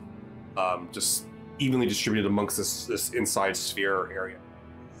closed, just evenly distributed amongst this inside sphere area.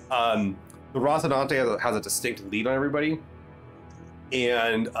 The Rocinante has a distinct lead on everybody,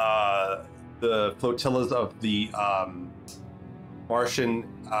 and the flotillas of the Martians,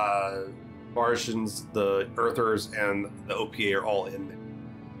 the Earthers, and the OPA are all in there.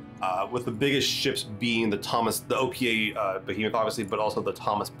 With the biggest ships being the OPA Behemoth, obviously, but also the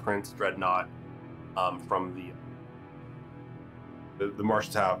Thomas Prince Dreadnought from the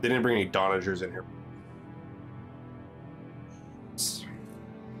Martians have. They didn't bring any Donagers in here.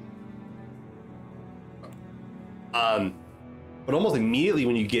 But almost immediately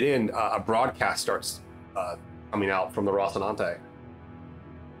when you get in, a broadcast starts coming out from the Rocinante.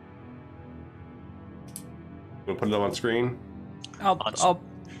 You want to put it up on screen? I'll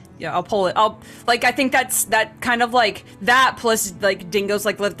pull it. I think that kind of like that plus like Dingo's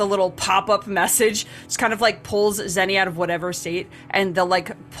like the little pop-up message just kind of like pulls Zenny out of whatever state, and they'll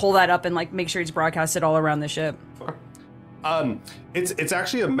like pull that up and like make sure it's broadcasted all around the ship. Okay. It's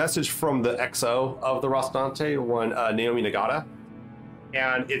actually a message from the XO of the Rocinante, one Naomi Nagata,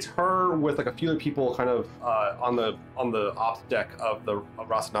 and it's her with like a few other people kind of on the ops deck of the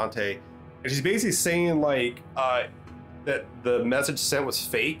Rocinante, and she's basically saying like that the message sent was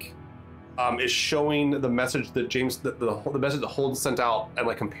fake, is showing the message that the message that Holden sent out, and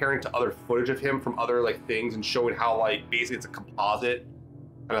like comparing to other footage of him from other like things, and showing how like basically it's a composite,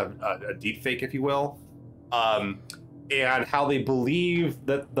 kind of a deep fake, if you will, and how they believe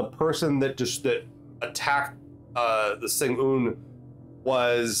that the person that attacked the Sing-Un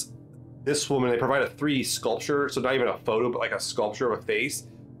was this woman. They provide a 3D sculpture, so not even a photo, but like a sculpture of a face,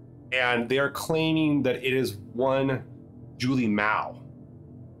 and they are claiming that it is one Julie Mao.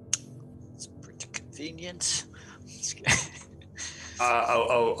 It's pretty convenient.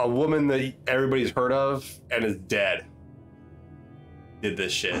 A woman that everybody's heard of and is dead did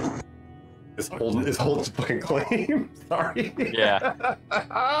this shit. Is Holden's fucking claim. Sorry. Yeah.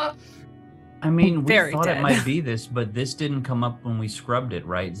 I mean, we Very thought dead. it might be this, but this didn't come up when we scrubbed it,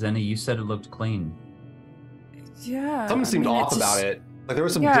 right? Zenny, you said it looked clean. Yeah. Something seemed I mean, off about it. Like there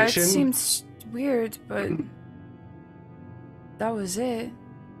was some Yeah, diction. it seems weird, but that was it.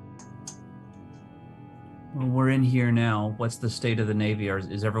 Well, we're in here now. What's the state of the Navy?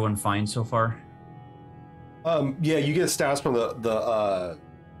 Is everyone fine so far? Yeah, you get stats from the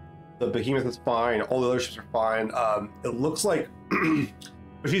Behemoth is fine. All the other ships are fine. It looks like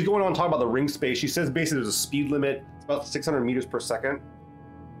she's going on talking about the ring space. She says basically there's a speed limit. It's about 600 meters per second.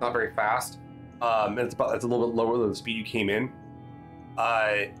 Not very fast. And it's a little bit lower than the speed you came in.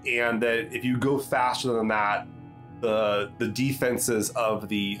 And that if you go faster than that, the defenses of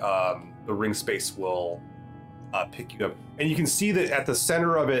the ring space will pick you up. And you can see that at the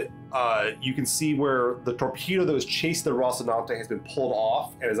center of it, you can see where the torpedo that was chasing the Rocinante has been pulled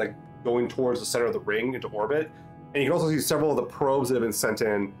off and is like going towards the center of the ring into orbit. And you can also see several of the probes that have been sent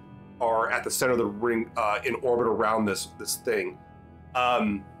in are at the center of the ring in orbit around this thing.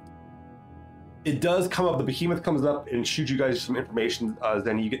 It does come up, the Behemoth comes up and shoots you guys some information.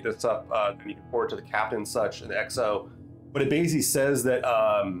 Then you get this up and you can forward to the captain and such and the XO. But it basically says that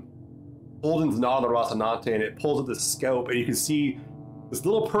Holden's not on the Rocinante, and it pulls up the scope, and you can see this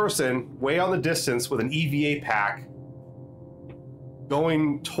little person way on the distance with an EVA pack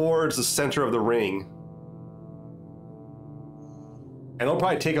going towards the center of the ring. And it'll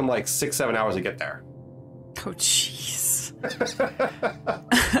probably take him like 6-7 hours to get there. Oh, jeez.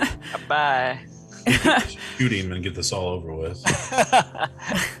 Bye. Shoot him and get this all over with.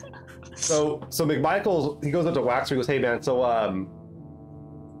 So McMichael, he goes up to Waxer, he goes, hey man, so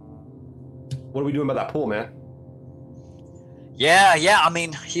what are we doing about that pool, man? Yeah. I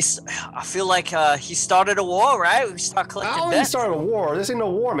mean, I feel like he started a war, right? We start collecting How he bets. started a war? This ain't no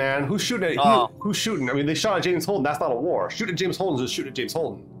war, man. Who's shooting at who's shooting? I mean, they shot at James Holden. That's not a war. Shooting at James Holden is just shooting at James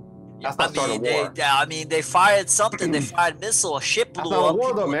Holden. That's not starting a war. They fired something. They fired a missile. A ship blew That's not up. a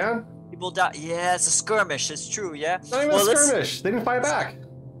war, though, man. People died. Yeah, it's a skirmish. It's true. Yeah. It's not even a skirmish. They didn't fight back.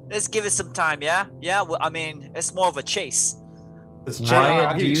 Let's give it some time. Yeah. Yeah. Well, I mean, it's more of a chase. It's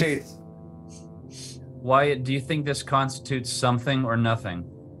Chase. Wyatt, do you think this constitutes something or nothing?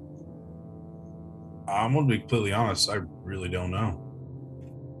 I'm gonna be completely honest. I really don't know.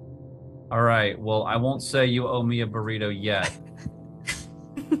 All right. Well, I won't say you owe me a burrito yet,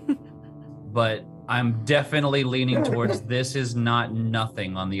 but I'm definitely leaning towards this is not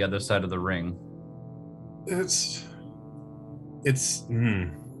nothing on the other side of the ring. It's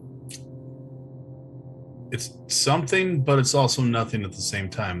something, but it's also nothing at the same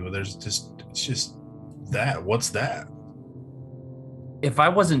time. It's just that. What's that? If I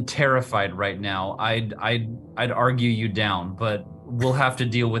wasn't terrified right now, I'd argue you down, but we'll have to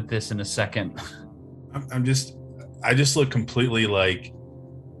deal with this in a second. I just look completely like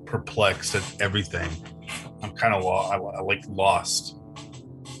perplexed at everything. I'm kind of lost.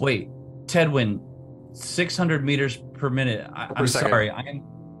 Wait, Tedwin, 600 meters per minute. I'm sorry.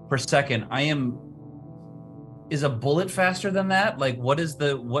 Per second. Is a bullet faster than that? Like, what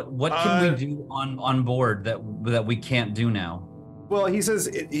can we do on board that we can't do now? Well, he says,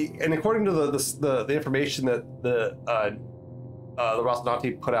 and according to the information that the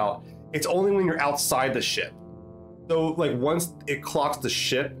Rocinante put out, it's only when you're outside the ship. So, like, once it clocks the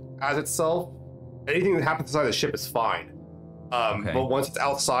ship as itself, anything that happens inside the ship is fine. Okay. But once it's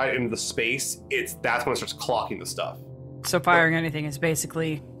outside into the space, that's when it starts clocking the stuff. So firing anything is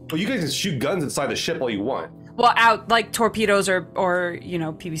basically. Well, you guys can shoot guns inside the ship all you want. Well, out like torpedoes or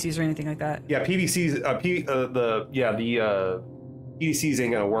PVCs or anything like that. Yeah, PVCs. The PVCs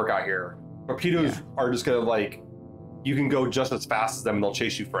ain't gonna work out here. Torpedoes are just gonna you can go just as fast as them, and they'll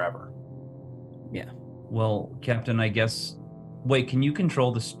chase you forever. Yeah. Well, Captain, I guess. Wait, can you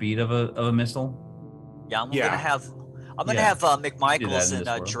control the speed of a missile? Yeah, I'm gonna have McMichaels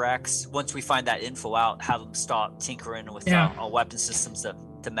and Drax, once we find that info out, have them start tinkering with our weapon systems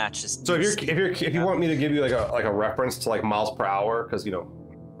to match this. So if you want me to give you like a reference to like miles per hour, because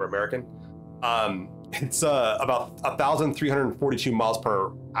we're American, It's about 1,342 miles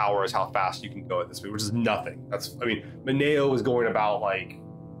per hour is how fast you can go at this speed, which is nothing. Mineo was going about like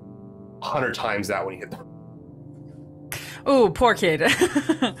 100 times that when he hit the. Ooh, poor kid.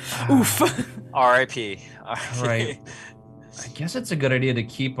 Oof. R.I.P. Right. I guess it's a good idea to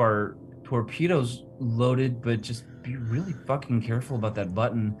keep our torpedoes loaded, but just be really fucking careful about that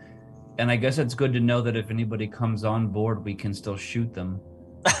button. And I guess it's good to know that if anybody comes on board, we can still shoot them.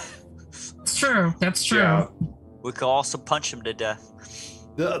 That's true. That's true. Yeah. We could also punch him to death.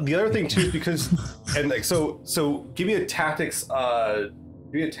 The other thing too is because so give me a tactics roll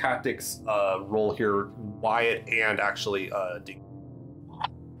here, Wyatt, and actually Dingo.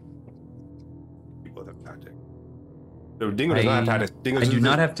 Both have tactics. No, Dingo does not have tactics. I do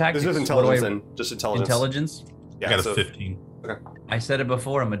not have tactics. There's intelligence and just intelligence. Intelligence? Yeah, I got a 15. Okay. I said it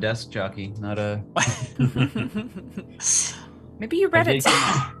before, I'm a desk jockey, not a... Maybe you read it.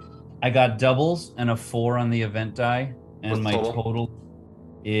 I got doubles and a 4 on the event die, and What's my total? total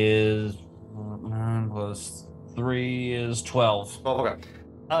is 9 plus 3 is 12. 12, okay.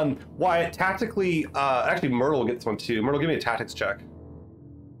 Wyatt, tactically, actually Myrtle will get this one too. Myrtle, give me a tactics check.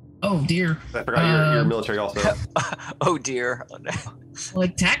 Oh dear. I forgot you're military also. Oh dear. Oh, no.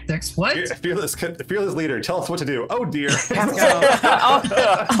 Like tactics? What? Fearless leader, tell us what to do. Oh dear. Bother.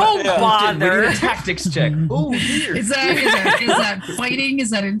 We need a tactics check. Oh dear. Is that fighting? Is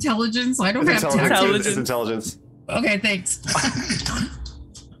that intelligence? I don't have tactics. It's intelligence. Okay, thanks.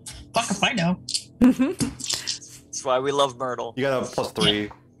 Fuck if I know. That's why we love Myrtle. You got a +3,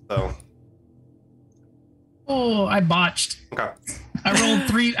 so. Oh, I botched. Okay.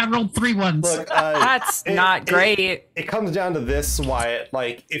 I rolled 3 ones. Look, that's not great. It comes down to this, Wyatt.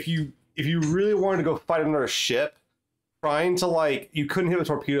 Like, if you really wanted to go fight another ship, trying to you couldn't hit with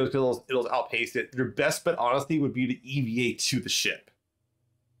torpedoes because it'll outpace it. Your best bet, honestly, would be to EVA to the ship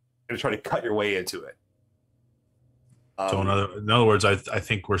and try to cut your way into it. So in other words, I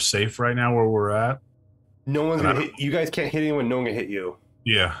think we're safe right now where we're at. No one's gonna hit you. Guys can't hit anyone. No one can hit you.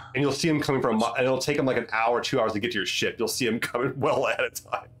 Yeah. And you'll see him coming from, and it'll take him like an hour, 2 hours to get to your ship. You'll see him coming well ahead of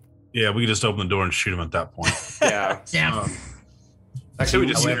time. Yeah, we can just open the door and shoot him at that point. Yeah. Yeah. Actually,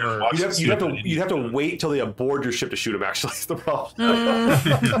 we just you'd have to wait till they aboard your ship to shoot him. Actually, is the problem.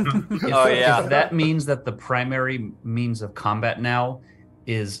 Oh yeah. That means that the primary means of combat now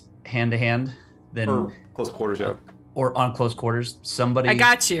is hand to hand. Then or close quarters, yeah. Or on close quarters. I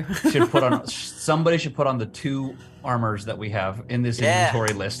got you. Somebody should put on the 2 armors that we have in this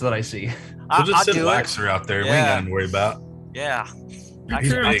inventory list that I see. We'll just send Waxer out there. Yeah. We ain't got to worry about. Yeah.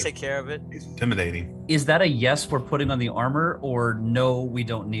 I'll take care of it. It's intimidating. Is that a yes we're putting on the armor, or no, we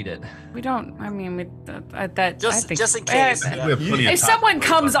don't need it? We don't. I mean, just in case. If someone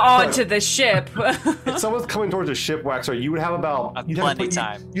comes onto the ship, if someone's coming towards the ship, Waxer, you would have about plenty of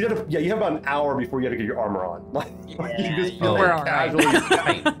time. You have about an hour before you have to get your armor on. we're all right.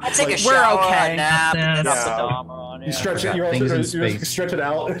 I take a shower, okay. a nap, and then I'll put the armor on. You stretch it. You stretch it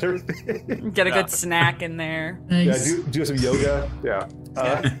out. Get a good snack in there. Nice. Yeah, do some yoga. Yeah.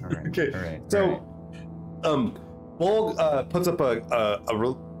 Okay. All right. So, Bull puts up a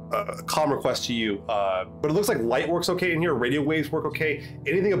comm request to you, but it looks like light works okay in here. Radio waves work okay.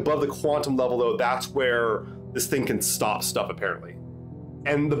 Anything above the quantum level, though, that's where this thing can stop stuff apparently.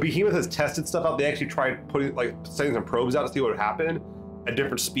 And the Behemoth has tested stuff out. They actually tried sending some probes out to see what would happen at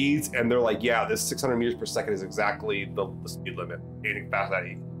different speeds, and they're like, yeah, this 600 meters per second is exactly the speed limit. Anything past that,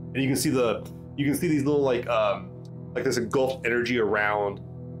 and you can see these little like this engulfed energy around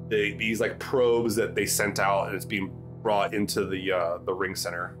these probes that they sent out, and it's being brought into the ring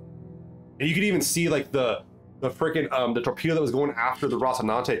center. And you can even see the freaking the torpedo that was going after the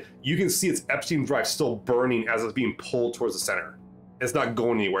Rocinante. You can see its Epstein drive still burning as it's being pulled towards the center. It's not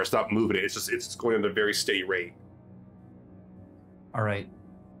going anywhere. It's not moving it. It's just going at a very steady rate. All right,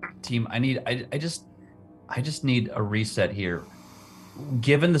 team. I just need a reset here.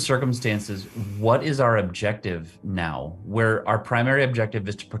 Given the circumstances, what is our objective now? Where our primary objective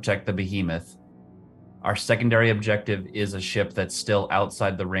is to protect the Behemoth. Our secondary objective is a ship that's still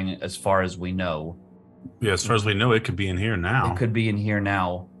outside the ring as far as we know. Yeah, as far as we know, it could be in here now. It could be in here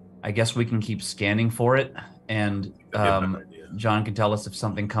now. I guess we can keep scanning for it, and John can tell us if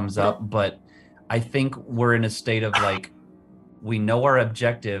something comes up, but I think we're in a state of we know our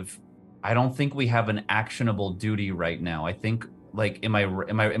objective. I don't think we have an actionable duty right now. I think am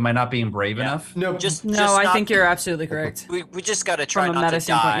I not being brave enough? No, I think you're absolutely correct. We just got to try From a not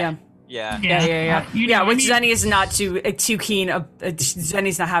medicine to point, die. yeah. Yeah. Zenny is not too keen.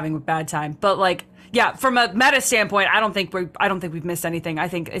 Zenny's not having a bad time, but yeah, from a meta standpoint, I don't think we've missed anything. I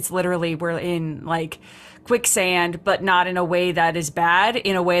think it's literally we're in like quicksand, but not in a way that is bad,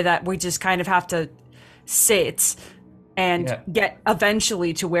 in a way that we just kind of have to sit and get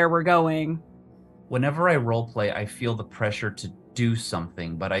eventually to where we're going. Whenever I roleplay, I feel the pressure to do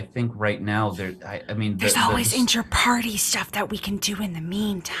something, but I think right now there's always inter-party stuff that we can do in the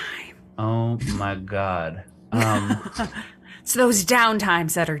meantime. Oh my god. It's those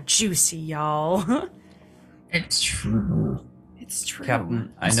downtimes that are juicy, y'all. It's true. It's true.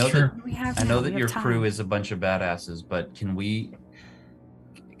 Captain, I know that your crew is a bunch of badasses, but can we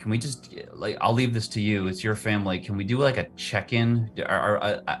just, like, I'll leave this to you. It's your family. Can we do like a check-in?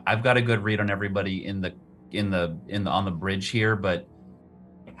 I've got a good read on everybody on the bridge here, but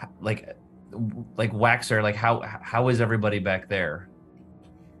like Waxer, like how is everybody back there?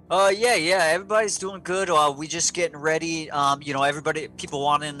 Yeah, everybody's doing good. We just getting ready. People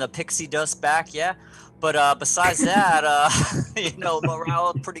wanting the pixie dust back, yeah. But besides that,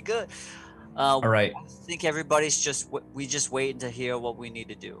 morale is pretty good. All right. I think everybody's just waiting to hear what we need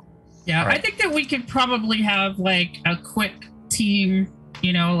to do. Yeah, right. I think that we could probably have like a quick team,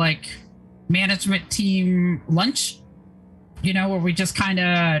 like management team lunch, where we just kind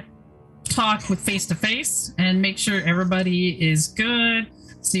of talk with face to face and make sure everybody is good.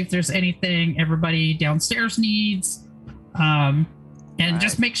 See if there's anything everybody downstairs needs, and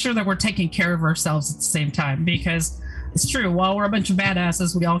just make sure that we're taking care of ourselves at the same time, because it's true, while we're a bunch of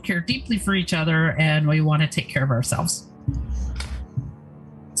badasses, we all care deeply for each other and we want to take care of ourselves.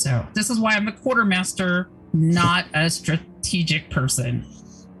 So this is why I'm the quartermaster, not a strategic person.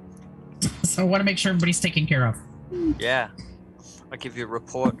 So I want to make sure everybody's taken care of. Yeah, I'll give you a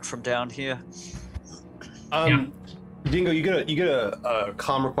report from down here. Dingo, you get a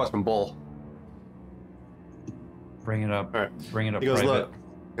comm request from Bull. Bring it up. All right. Bring it up. He goes, private. look.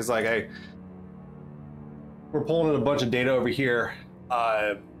 It's like, hey, we're pulling in a bunch of data over here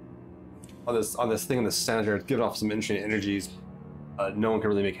on this thing in the center. It's giving off some interesting energies. No one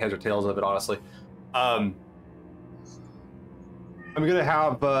can really make heads or tails of it, honestly. I'm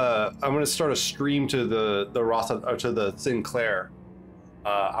gonna start a stream to the Rasa, or to the Sinclair.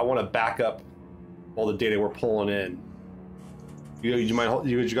 I want to back up all the data we're pulling in. You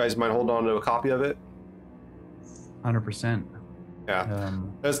guys mind holding on to a copy of it? 100%. Yeah.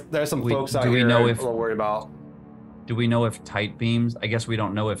 There's some folks out here I'm a little worried about. Do we know if tight beams? I guess we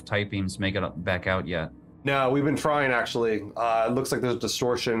don't know if tight beams make it back out yet. No, we've been trying actually. It looks like there's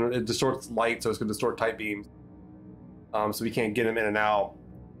distortion. It distorts light, so it's going to distort tight beams. So we can't get them in and out.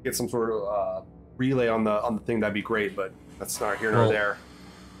 Get some sort of relay on the thing. That'd be great, but that's not here nor there.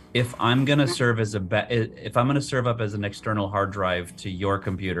 If I'm gonna serve as if I'm gonna serve up as an external hard drive to your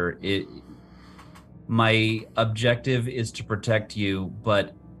computer, my objective is to protect you.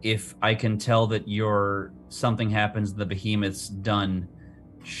 But if I can tell that something happens, the behemoth's done,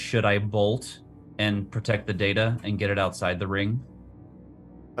 should I bolt and protect the data and get it outside the ring?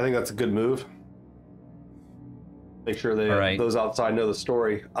 I think that's a good move. Make sure those outside know the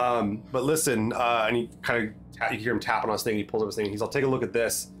story. But listen, and he kind of, you hear him tapping on his thing. He pulls up his thing. He's, I'll take a look at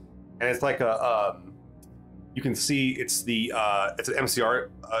this. And it's like you can see it's it's an MCR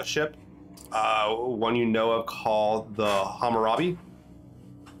ship, one you know of called the Hammurabi.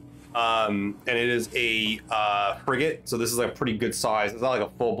 And it is a frigate, so this is like a pretty good size. It's not like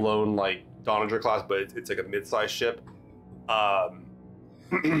a full-blown like Donnager class, but it's like a mid-sized ship. And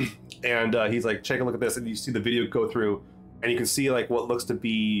he's like, take a look at this, and you see the video go through, and you can see like what looks to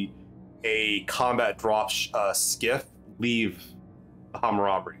be a combat drop skiff leave the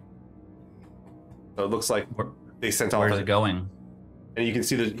Hammurabi. So it looks like they sent off. Where's it going? And you can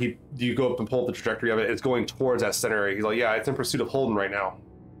see that you go up and pull up the trajectory of it. It's going towards that center area. He's like, yeah, it's in pursuit of Holden right now.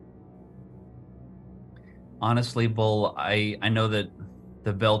 Honestly, Bull, I know that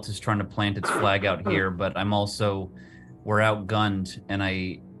the belt is trying to plant its flag out here, but we're outgunned, and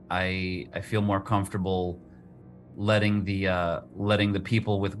I feel more comfortable letting the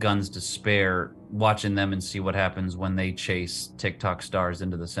people with guns to spare, watching them and see what happens when they chase TikTok stars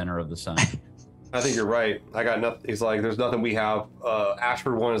into the center of the sun. I think you're right. I got nothing. He's like, there's nothing we have.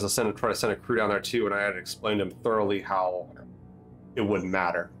 Ashford wanted us to try to send a crew down there too, and I had to explain to him thoroughly how it wouldn't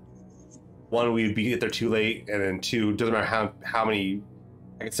matter. One, we'd get there too late, and then two, doesn't matter how many.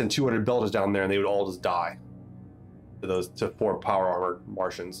 I could send 200 belters down there, and they would all just die to 4 power armored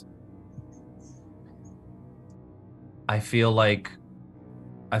Martians. I feel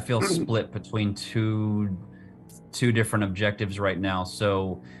split between two different objectives right now,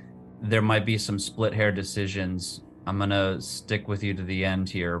 so there might be some split hair decisions. I'm gonna stick with you to the end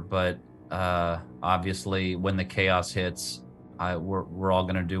here, but obviously when the chaos hits, we're all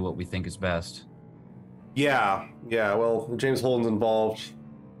gonna do what we think is best. Yeah. Well, James Holden's involved.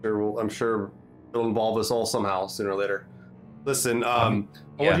 I'm sure it'll involve us all somehow sooner or later. Listen, I want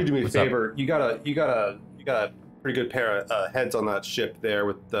you to do me a favor. You got a pretty good pair of heads on that ship there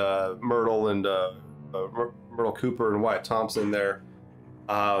with Myrtle and Myrtle Cooper and Wyatt Thompson there.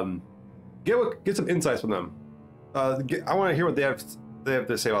 Get some insights from them. I want to hear what they have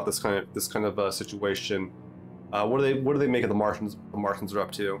to say about this kind of situation. What do they make of the Martians? The Martians are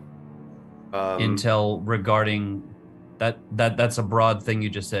up to. Intel regarding that's a broad thing you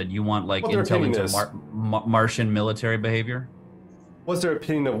just said. You want like intel into Martian military behavior? What's their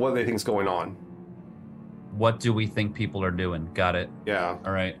opinion of what they think is going on? What do we think people are doing? Got it. Yeah.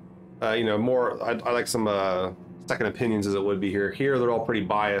 All right. More. I like some second opinions as it would be here. Here they're all pretty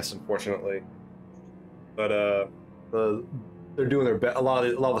biased, unfortunately. But they're doing their best. A lot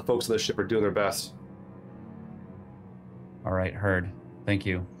of the folks on the ship are doing their best. All right, heard. Thank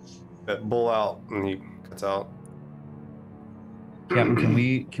you. That bull out, and he cuts out. Captain,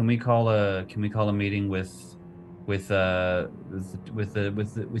 can we call a meeting with you,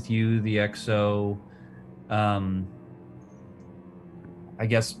 the XO, I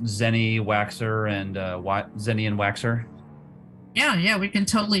guess Zenny, Waxer, and Zenny and Waxer? Yeah, we can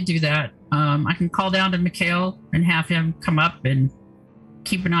totally do that. I can call down to Mikhail and have him come up and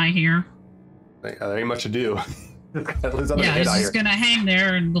keep an eye here. There ain't much to do. Yeah, he's just gonna hang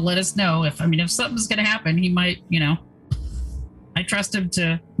there and let us know if something's gonna happen. He might, I trust him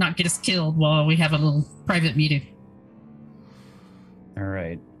to not get us killed while we have a little private meeting. All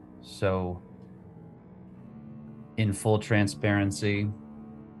right. So, in full transparency,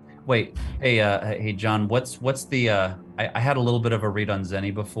 wait, hey, John, what's the? I had a little bit of a read on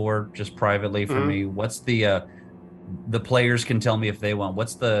Zenny before, just privately for me. What's the players can tell me if they want.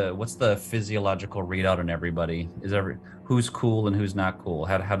 What's the physiological readout on everybody? Who's cool and who's not cool?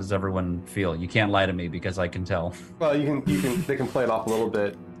 How does everyone feel? You can't lie to me because I can tell. Well, they can play it off a little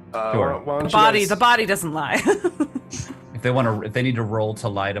bit. Sure. The body doesn't lie. If they need to roll to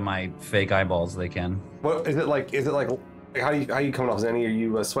lie to my fake eyeballs, they can. What is it like? How you coming off, Zenny? Are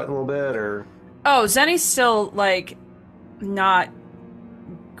you sweating a little bit or? Oh, Zenny's still like not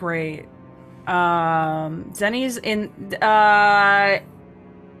great. Zenny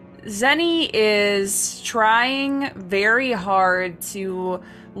is trying very hard to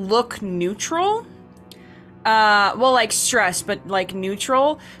look neutral. Well, like stressed, but like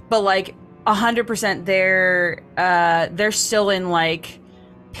neutral, but like 100% they're still in like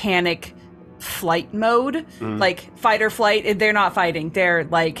panic flight mode, like fight or flight. They're not fighting. They're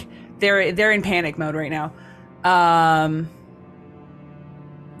in panic mode right now.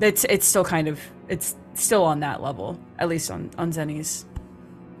 It's still it's still on that level, at least on Zenny's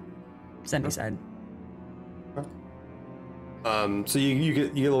side. So you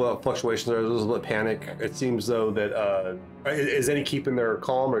get a little fluctuations there. There's a little panic. It seems though that is Zenny keeping their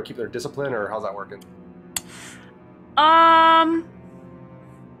calm or keeping their discipline, or how's that working?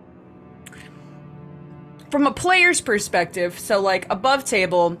 From a player's perspective, so like above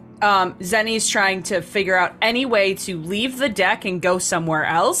table, Zenny's trying to figure out any way to leave the deck and go somewhere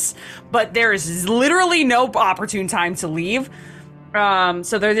else, but there is literally no opportune time to leave.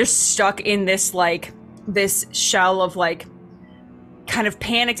 So they're just stuck in this shell of like kind of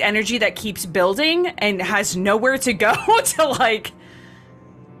panicked energy that keeps building and has nowhere to go to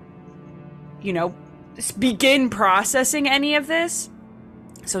begin processing any of this.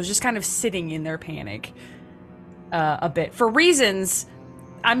 So it's just kind of sitting in their panic a bit for reasons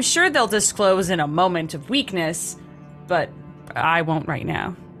I'm sure they'll disclose in a moment of weakness, but I won't right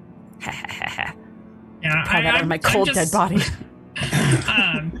now. Yeah, Pry that out of my cold, dead body.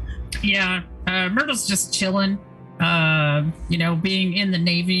 Myrtle's just chilling. Being in the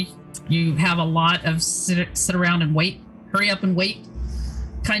Navy, you have a lot of sit around and wait, hurry up and wait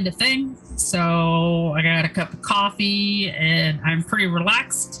kind of thing. So I got a cup of coffee and I'm pretty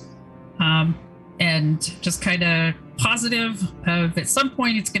relaxed. And just kind of positive of at some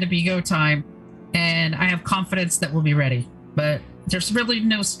point it's going to be go time, and I have confidence that we'll be ready. But there's really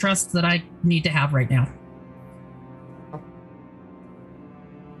no stress that I need to have right now.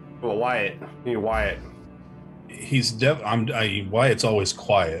 Well, Wyatt. Wyatt's always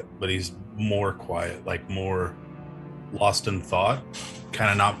quiet, but he's more quiet, like more lost in thought, kind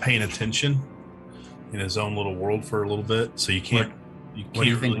of not paying attention in his own little world for a little bit. So you can't. What do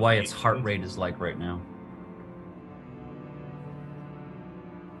you think Wyatt's heart rate is like right now?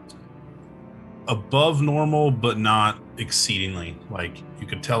 Above normal, but not exceedingly. Like you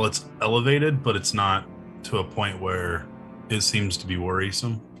could tell it's elevated, but it's not to a point where it seems to be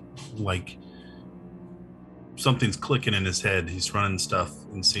worrisome. Like something's clicking in his head. He's running stuff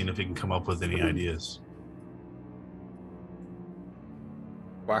and seeing if he can come up with any ideas.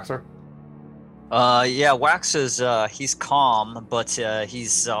 Waxer? Yeah, Wax is he's calm, but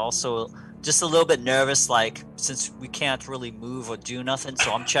he's also just a little bit nervous. Like since we can't really move or do nothing,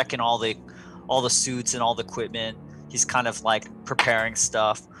 so I'm checking all the suits and all the equipment. He's kind of like preparing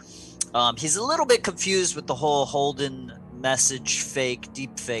stuff. He's a little bit confused with the whole Holden message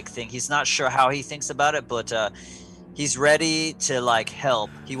deep fake thing. He's not sure how he thinks about it, but he's ready to like help.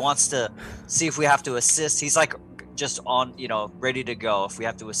 He wants to see if we have to assist. He's like just on, ready to go if we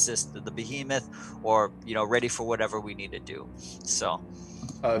have to assist the behemoth or, ready for whatever we need to do. So.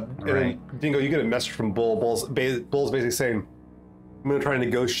 Right. Dingo, you get a message from Bull. Bull's basically saying, I'm going to try and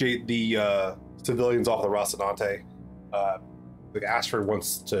negotiate the civilians off the Rocinante. Like Ashford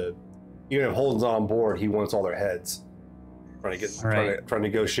wants to, even if Holden's not on board, he wants all their heads. Trying to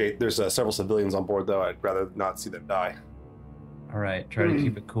negotiate. There's several civilians on board, though. I'd rather not see them die. All right, try to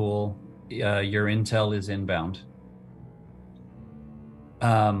keep it cool. Your intel is inbound.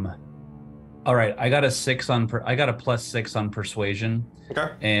 All right, I got a +6 on persuasion.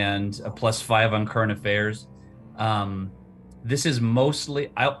 Okay. And a +5 on current affairs. This is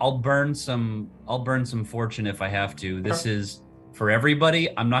mostly I'll burn some fortune if I have to. Okay. This is for everybody.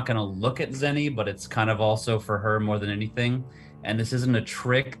 I'm not going to look at Zenny, but it's kind of also for her more than anything. And this isn't a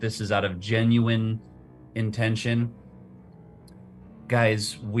trick. This is out of genuine intention.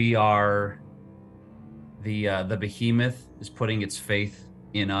 Guys, we are the behemoth is putting its faith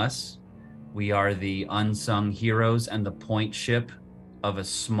in us. We are the unsung heroes and the point ship of a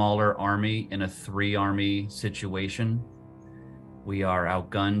smaller army in a 3-army situation. We are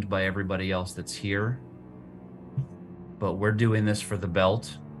outgunned by everybody else that's here. But we're doing this for the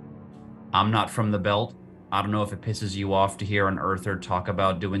belt. I'm not from the belt. I don't know if it pisses you off to hear an Earther talk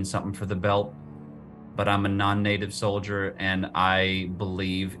about doing something for the belt, but I'm a non-native soldier and I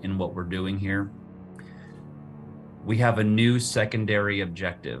believe in what we're doing here. We have a new secondary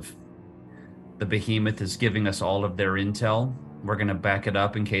objective. The behemoth is giving us all of their intel. We're going to back it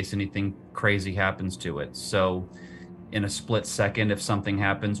up in case anything crazy happens to it. So in a split second, if something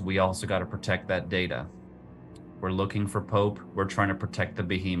happens, we also got to protect that data. We're looking for Pope. We're trying to protect the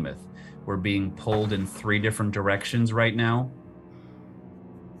behemoth. We're being pulled in 3 different directions right now.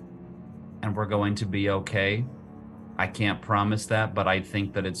 And we're going to be okay. I can't promise that, but I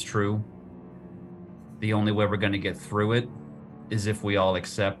think that it's true. The only way we're going to get through it is if we all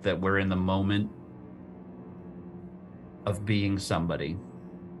accept that we're in the moment of being somebody.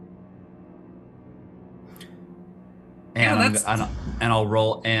 And I'll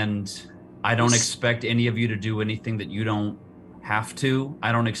roll, and I don't expect any of you to do anything that you don't have to.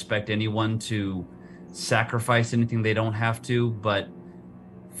 I don't expect anyone to sacrifice anything they don't have to, but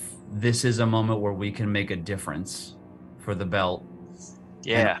this is a moment where we can make a difference for the belt.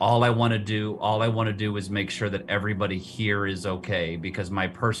 Yeah. And all I want to do is make sure that everybody here is okay, because my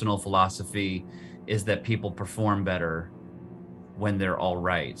personal philosophy is that people perform better when they're all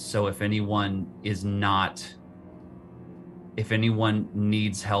right. So if anyone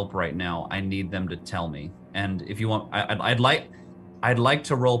needs help right now, I need them to tell me. And if you want, I'd like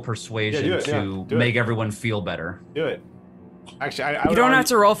to roll persuasion to make everyone feel better. Do it. Actually, you don't have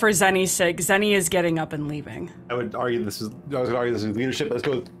to roll for Zenny's sake. Zenny is getting up and leaving. I was going to argue this is leadership. Let's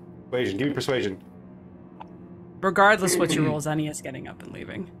go with persuasion. Give me persuasion. Regardless what you roll, Zenny is getting up and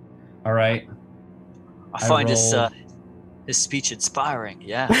leaving. All right. I find his speech inspiring.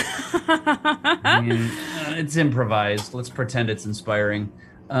 Yeah. I mean, it's improvised. Let's pretend it's inspiring.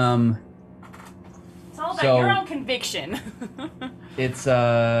 It's all about your own conviction. It's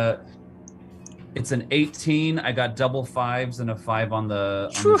an 18. I got double 5s and a 5 on the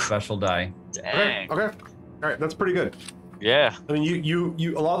special die. Dang. Okay. All right, that's pretty good. Yeah. I mean,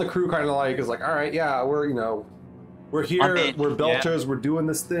 you a lot of the crew kind of is like, all right, yeah, we're here, we're Belchers, we're doing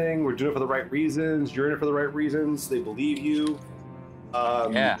this thing, we're doing it for the right reasons, you're in it for the right reasons, they believe you.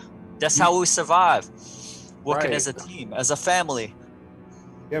 Yeah, that's how we survive. Working as a team, as a family.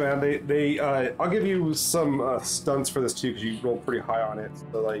 Yeah, man, I'll give you some stunts for this too, because you rolled pretty high on it.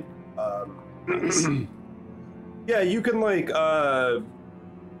 So yeah, you can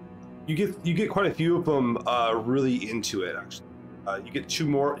you get quite a few of them really into it, actually. You get 2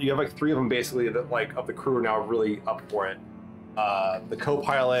 more. You have 3 of them basically that of the crew are now really up for it. The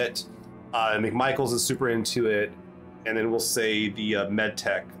co-pilot, McMichaels is super into it, and then we'll say the med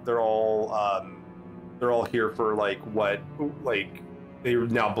tech. They're all here for they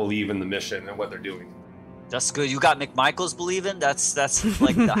now believe in the mission and what they're doing. That's good. You got McMichaels believing. That's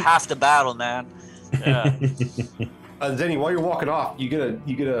like half the battle, man. Yeah. Zenny, while you're walking off, you get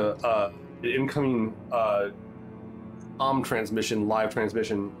a incoming live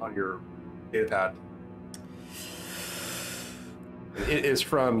transmission on your data pad. It is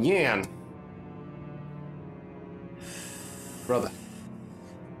from Yan. Brother.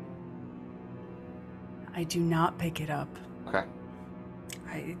 I do not pick it up. Okay.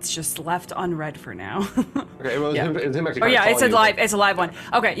 It's just left unread for now. Okay, well, yeah. it's him actually. Oh yeah, it's a live one.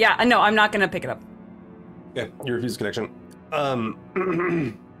 Okay, yeah, no, I'm not gonna pick it up. Yeah, you refuse connection.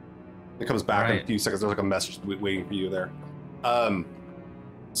 It comes back in a few seconds. There's like a message waiting for you there.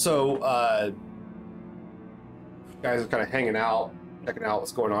 So guys are kind of hanging out, checking out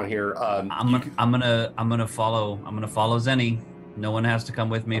what's going on here. I'm gonna follow Zenny. No one has to come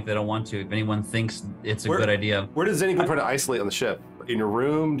with me if they don't want to. If anyone thinks it's a good idea. Where does Zenny go try to isolate on the ship? In your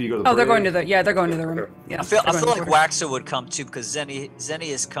room? Do you go to the they're going to the they're going to the room. Okay. Yeah. I feel like Waxer would come too, because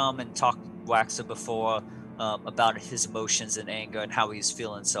Zenny has come and talked to Waxer before about his emotions and anger and how he's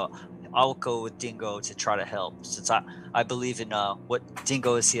feeling. So I'll go with Dingo to try to help, since I believe in what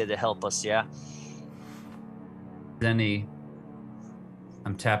Dingo is here to help us. Yeah. Zenny,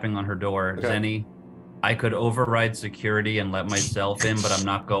 I'm tapping on her door. Okay. Zenny, I could override security and let myself in, but I'm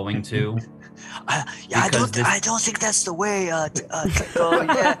not going to. I don't think that's the way. Dingo,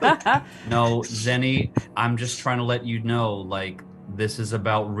 yeah. No, Zenny, I'm just trying to let you know, like, this is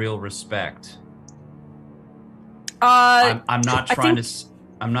about real respect. I'm not trying to.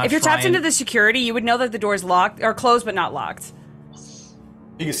 I'm not. If you're tapped into the security, you would know that the door's locked or closed, but not locked.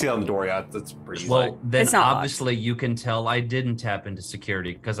 You can see on the door, yeah. That's pretty easy. Well, then It's not obviously you can tell I didn't tap into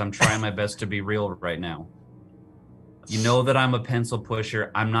security because I'm trying my best to be real right now. You know that I'm a pencil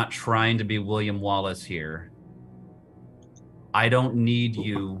pusher. I'm not trying to be William Wallace here. I don't need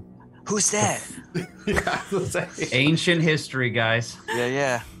you. Who's that? Ancient history, guys.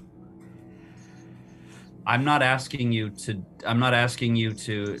 Yeah. I'm not asking you to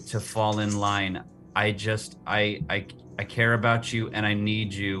fall in line. I care about you and I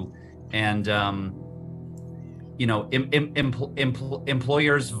need you, and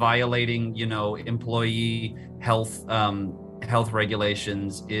employers violating employee health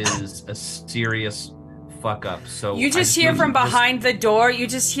regulations is a serious fuck up. So you just hear from behind the door. You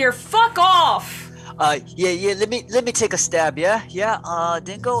just hear "fuck off." Yeah. Let me take a stab. Yeah.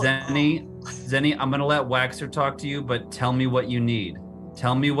 Dingo. Zenny, I'm gonna let Waxer talk to you, but tell me what you need.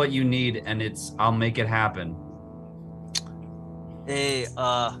 Tell me what you need, and I'll make it happen. Hey, hey,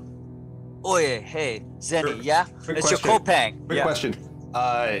 Zenny, yeah? It's your Kopang. Quick question.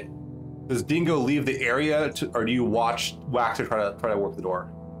 Does Dingo leave the area, or do you watch Waxer try to work the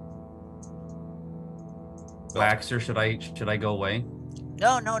door? Waxer, should I go away?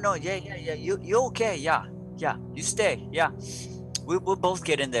 No. Yeah. You okay? Yeah. You stay. Yeah. We'll both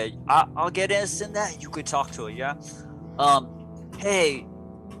get in there. I'll get us in there. You could talk to her. Yeah. Hey,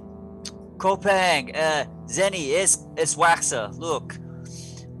 Kopang, Zenny, it's Waxer. Look,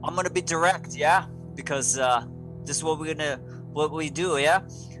 I'm gonna be direct, yeah, because this is what we do, yeah.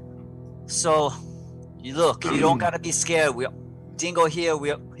 So, you don't gotta be scared. Dingo here.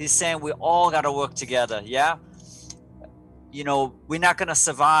 He's saying we all gotta work together, yeah. We're not gonna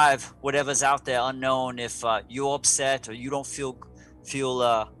survive whatever's out there unknown if you're upset or you don't feel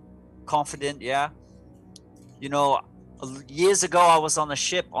confident, yeah. Years ago I was on a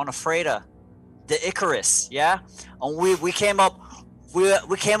ship, on a freighter, the Icarus, yeah, and we came up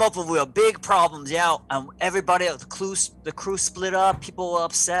with big problems, yeah, and everybody, the crew split up, people were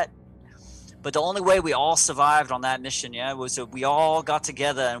upset, but the only way we all survived on that mission, yeah, was that we all got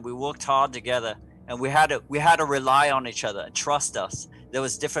together and we worked hard together, and we had to rely on each other and trust us. There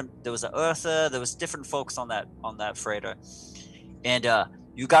was an Earther, there was different folks on that freighter, and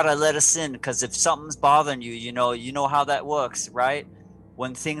you gotta let us in, because if something's bothering you, you know how that works, right?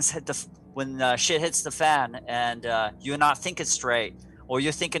 When things when shit hits the fan and you're not thinking straight, or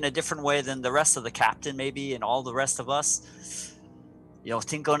you're thinking a different way than the rest of the captain, maybe, and all the rest of us,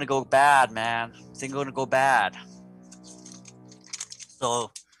 things gonna go bad, man. Things gonna go bad.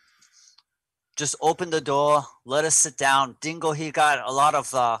 So just open the door, let us sit down. Dingo, he got a lot of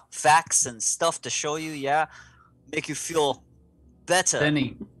facts and stuff to show you, yeah, make you feel better.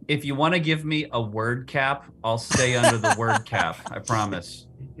 Zenny, if you want to give me a word cap, I'll stay under the word cap. I promise.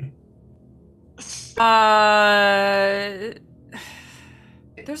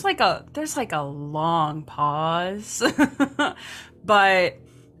 There's like a long pause, but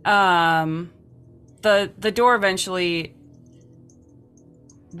the door eventually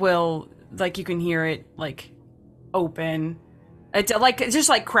will, like, you can hear it like open. It just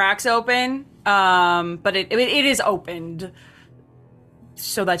like cracks open, but it is opened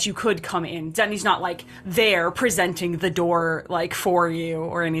so that you could come in. Denny's not like there presenting the door like for you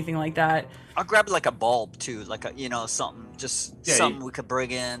or anything like that. I'll grab like a bulb too, like a something, just something we could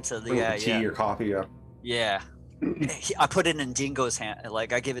bring into the tea or coffee, yeah. Yeah. I put it in Dingo's hand.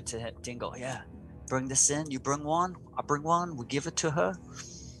 Like, I give it to him. Dingo, yeah. Bring this in. You bring one. I bring one. We give it to her.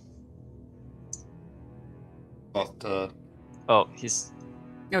 Oh, he's...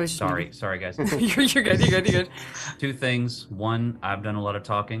 Oh, sorry, guys. You're good. 2 things. 1, I've done a lot of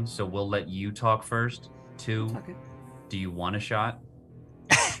talking, so we'll let you talk first. 2, Okay. do you want a shot?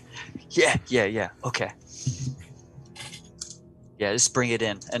 Yeah. Okay. Yeah, just bring it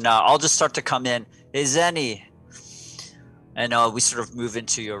in. And I'll just start to come in. Hey, Zenny. And we sort of move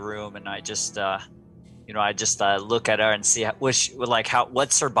into your room, and I just, look at her and see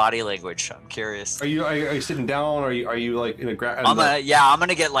what's her body language. I'm curious. Are you sitting down? Are you like in a I'm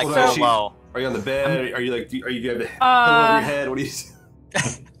gonna get like low. Are you on the bed? Are you have the pillow over your head? What do you?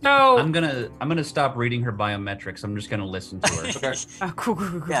 No. I'm gonna stop reading her biometrics. I'm just gonna listen to her. Okay.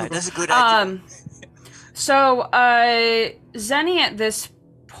 Cool. Yeah, that's a good idea. So, Zenny at this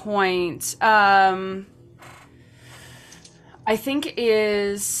point, I think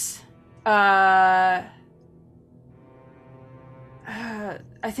is, I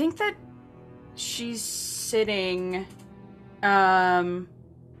think that she's sitting, not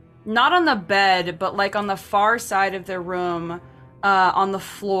on the bed, but like on the far side of the room, on the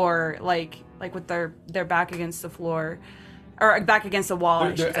floor, like with their back against the floor. Or back against the wall.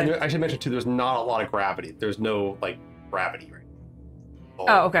 And I should mention too, there's not a lot of gravity. There's no like gravity right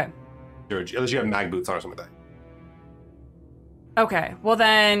now. Oh, okay. Unless you have mag boots on or something like that. Okay. Well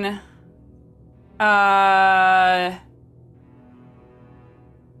then,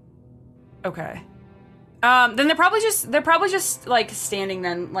 okay. Then they're probably just like standing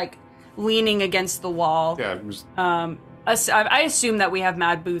then, like leaning against the wall. Yeah. I assume that we have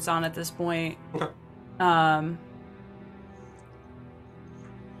mad boots on at this point. Okay.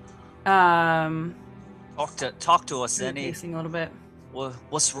 Talk to us, Zenny. Pacing a little bit.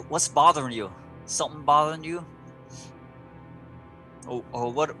 What's bothering you? Something bothering you?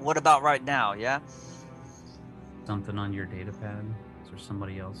 Or what about right now? Yeah. Something on your data pad? Is there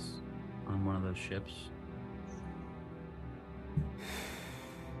somebody else on one of those ships?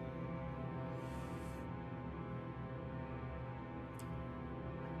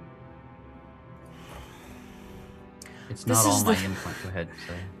 It's not all my input. Go ahead.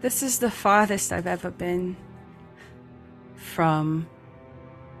 Sorry. This is the farthest I've ever been from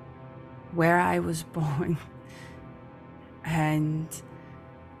where I was born. And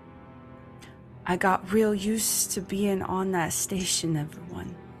I got real used to being on that station,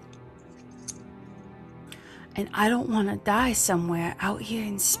 everyone. And I don't want to die somewhere out here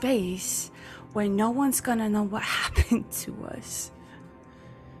in space where no one's gonna know what happened to us.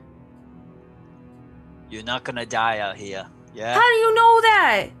 You're not gonna die out here. Yeah. How do you know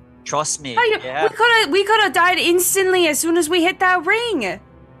that? Trust me. Yeah. We could have died instantly as soon as we hit that ring.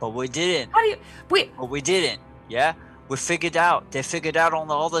 But we didn't. But we didn't. Yeah. We figured out. They figured out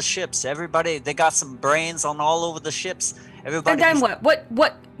on all the ships. Everybody, they got some brains on all over the ships. Everybody. And then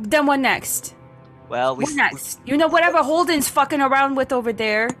what? Then what next? Well, what next? You know, whatever Holden's fucking around with over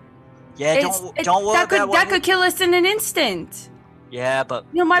there. Yeah. Don't worry about that could kill us in an instant. Yeah, but...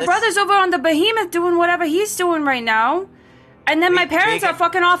 You know, my brother's over on the Behemoth doing whatever he's doing right now. And then my parents are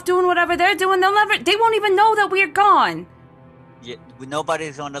fucking off doing whatever they're doing. They won't even know that we're gone. Yeah,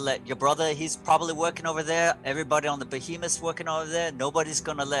 nobody's gonna let... Your brother, he's probably working over there. Everybody on the Behemoth's working over there. Nobody's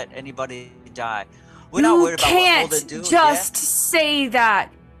gonna let anybody die. We're not worried about what Holden do. You can't just say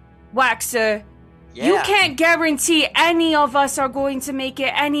that, Waxer. Yeah. You can't guarantee any of us are going to make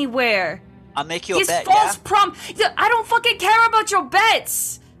it anywhere. I'll make you a bet, false I don't fucking care about your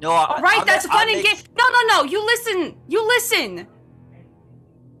bets. No, alright, that's fun and game. No, you listen.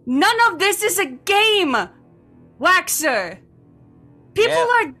 None of this is a game, Waxer. People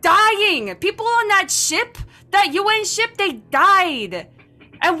are dying. People on that ship, that UN ship, they died.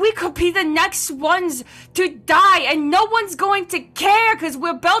 And we could be the next ones to die, and no one's going to care because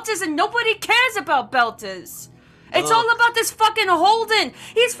we're Belters and nobody cares about Belters. It's all about this fucking Holden.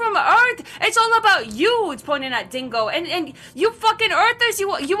 He's from Earth. It's all about you. It's pointing at Dingo. And you fucking Earthers,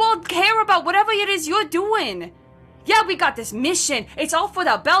 you all care about whatever it is you're doing. Yeah, we got this mission. It's all for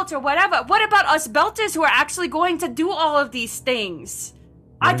the belt or whatever. What about us Belters who are actually going to do all of these things?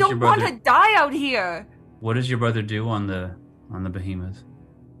 I don't want to die out here. What does your brother do on the Behemoth?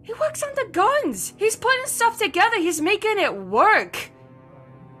 He works on the guns. He's putting stuff together. He's making it work.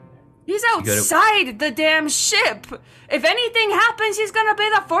 He's outside the damn ship. If anything happens, he's gonna be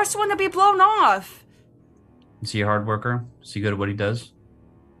the first one to be blown off. Is he a hard worker? Is he good at what he does?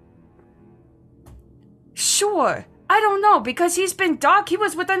 Sure. I don't know, because he's been Doc. He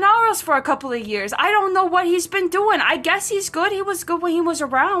was with the Naros for a couple of years. I don't know what he's been doing. I guess he's good. He was good when he was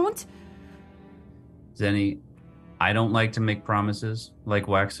around. Zenny, I don't like to make promises like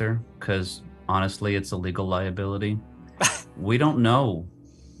Waxer, because honestly, it's a legal liability. We don't know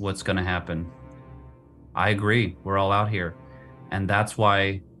what's going to happen. I agree. We're all out here. And that's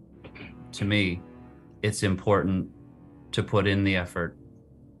why, to me, it's important to put in the effort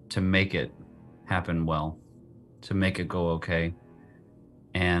to make it happen well, to make it go okay.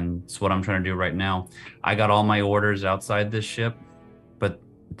 And it's what I'm trying to do right now. I got all my orders outside this ship, but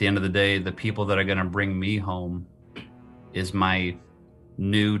at the end of the day, the people that are going to bring me home is my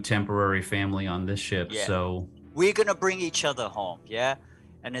new temporary family on this ship. Yeah. So we're going to bring each other home, yeah?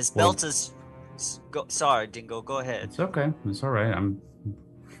 And as belt is... Sorry, Dingo, go ahead. It's okay. It's all right.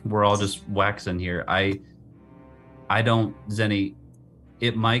 We're all just waxing here. I don't, Zenny,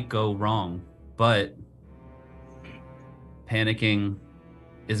 it might go wrong, but panicking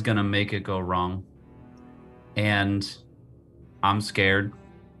is going to make it go wrong. And I'm scared.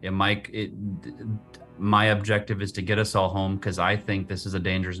 My objective is to get us all home, because I think this is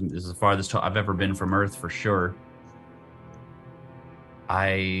this is the farthest I've ever been from Earth for sure.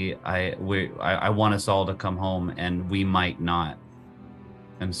 I want us all to come home, and we might not.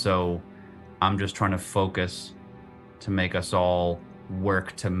 And so I'm just trying to focus to make us all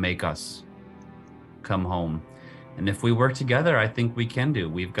work to make us come home. And if we work together, I think we can do.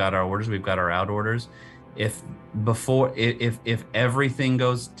 We've got our orders, we've got our out orders. If everything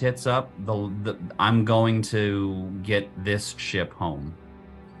goes tits up, I'm going to get this ship home.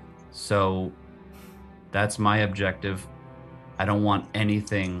 So that's my objective. I don't want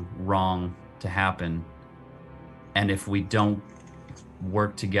anything wrong to happen. And if we don't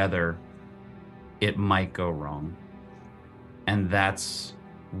work together, it might go wrong. And that's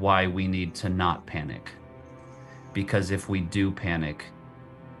why we need to not panic. Because if we do panic,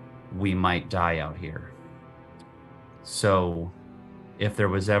 we might die out here. So if there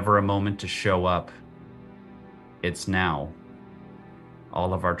was ever a moment to show up, it's now.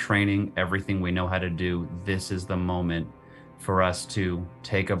 All of our training, everything we know how to do, this is the moment for us to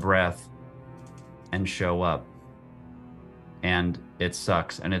take a breath and show up. And it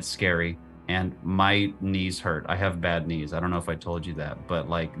sucks and it's scary. And my knees hurt. I have bad knees. I don't know if I told you that, but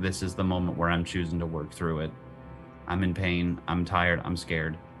like, this is the moment where I'm choosing to work through it. I'm in pain. I'm tired. I'm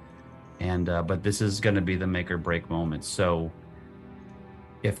scared. And, but this is going to be the make or break moment. So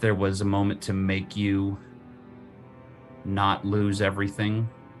if there was a moment to make you not lose everything,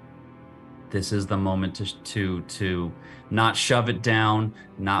 this is the moment to not shove it down,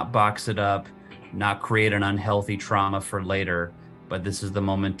 not box it up, not create an unhealthy trauma for later, but this is the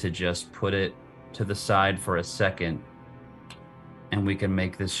moment to just put it to the side for a second, and we can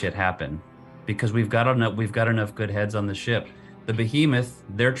make this shit happen. Because we've got enough good heads on the ship. The Behemoth,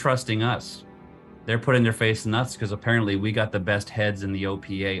 they're trusting us. They're putting their faith in us because apparently we got the best heads in the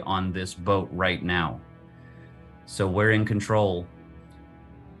OPA on this boat right now. So we're in control.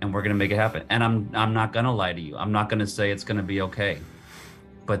 And we're going to make it happen. And I'm not going to lie to you. I'm not going to say it's going to be okay.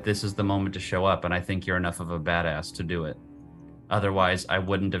 But this is the moment to show up, and I think you're enough of a badass to do it. Otherwise, I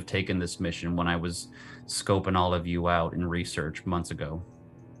wouldn't have taken this mission when I was scoping all of you out in research months ago.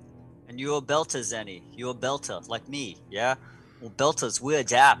 And you're a belter, Zenny. You're a belter, like me, yeah? Well, belters, we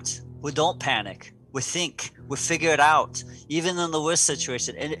adapt. We don't panic. We think. We figure it out. Even in the worst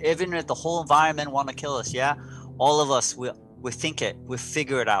situation, and even if the whole environment want to kill us, yeah? All of us, we think it, we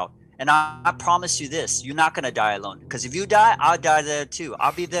figure it out. And I promise you this, you're not going to die alone. Because if you die, I'll die there too.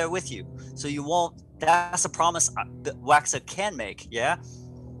 I'll be there with you. So you won't, that's a promise that Waxer can make, yeah?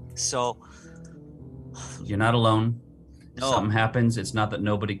 So. You're not alone. No. If something happens, it's not that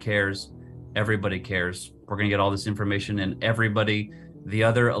nobody cares. Everybody cares. We're going to get all this information, and everybody, the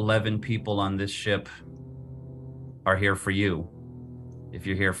other 11 people on this ship are here for you, if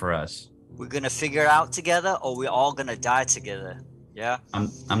you're here for us. We're going to figure it out together, or we're all going to die together. Yeah.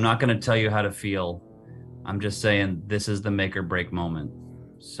 I'm not going to tell you how to feel. I'm just saying this is the make or break moment.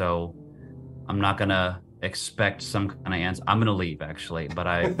 So I'm not going to expect some kind of answer. I'm going to leave, actually, but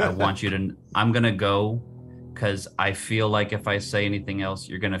I want you to, I'm going to go because I feel like if I say anything else,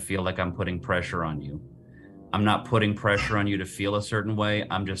 you're going to feel like I'm putting pressure on you. I'm not putting pressure on you to feel a certain way.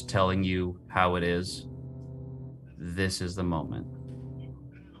 I'm just telling you how it is. This is the moment.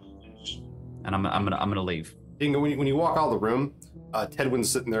 And I'm gonna leave. Dingo, when you walk out of the room, Tedwin's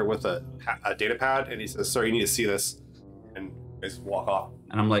sitting there with a data pad, and he says, "Sir, you need to see this," and I just walk off.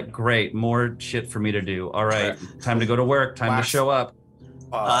 And I'm like, "Great, more shit for me to do. All right, time to go to work. Time to show up.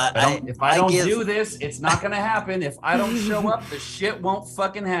 If I don't do this, it's not gonna happen. If I don't show up, the shit won't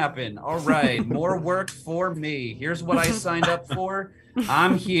fucking happen. All right, more work for me. Here's what I signed up for.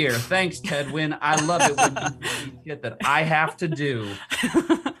 I'm here. Thanks, Tedwin. I love it when you do shit that I have to do."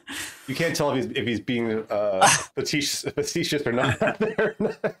 You can't tell if he's being facetious or not.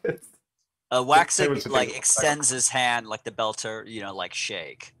 Waxer like extends his hand like the bell to like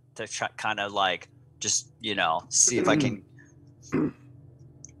shake to try, kind of like just see if I can.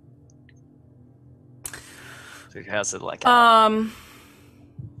 So he has it like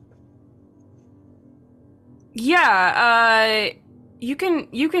yeah, you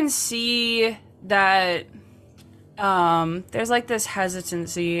can see that there's like this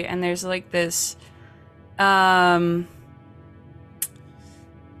hesitancy and there's like this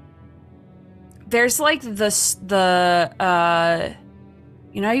there's like the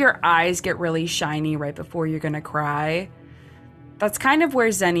your eyes get really shiny right before you're gonna cry. That's kind of where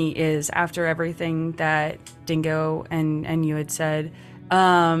Zenny is after everything that Dingo and you had said.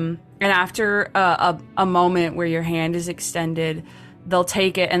 And after a moment where your hand is extended, they'll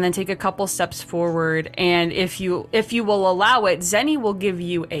take it and then take a couple steps forward. And if you will allow it, Zenny will give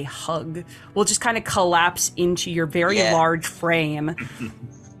you a hug. Will just kind of collapse into your very large frame.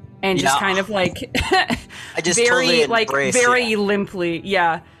 And just kind of like I just very totally very limply,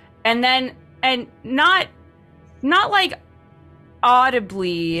 and then not like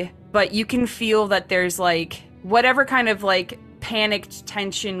audibly, but you can feel that there's like whatever kind of like panicked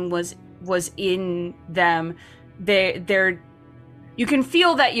tension was in them. They're you can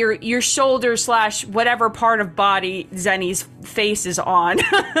feel that your shoulder / whatever part of body Zenny's face is on,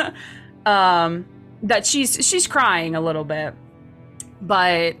 that she's crying a little bit,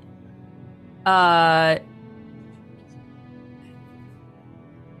 but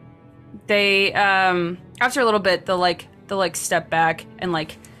they after a little bit they'll step back and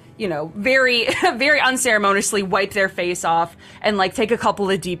very very unceremoniously wipe their face off and take a couple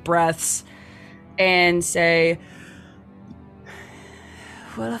of deep breaths and say,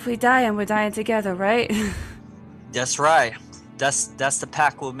 well, if we die and we're dying together, right? That's right. That's the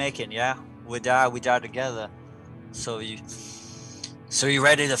pact we're making, yeah? We die together. So you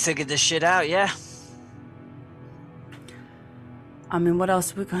ready to figure this shit out, yeah? I mean, what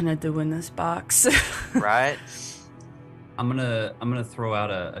else are we gonna do in this box? Right? I'm gonna throw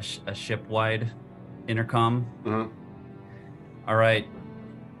out a ship-wide intercom. Mm-hmm. All right,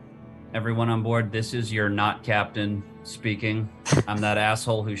 everyone on board, this is your not captain speaking. I'm that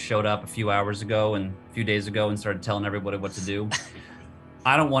asshole who showed up a few hours ago and a few days ago and started telling everybody what to do.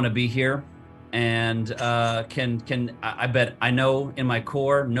 I don't want to be here, and I bet I know in my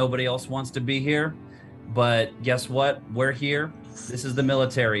core nobody else wants to be here, but guess what? We're here. This is the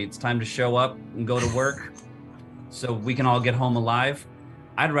military. It's time to show up and go to work so we can all get home alive.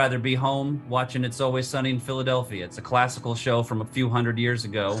 I'd rather be home watching It's Always Sunny in Philadelphia. It's a classical show from a few hundred years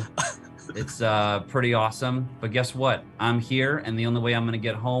ago. It's pretty awesome. But guess what? I'm here, and the only way I'm going to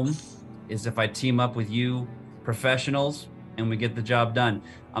get home is if I team up with you professionals and we get the job done.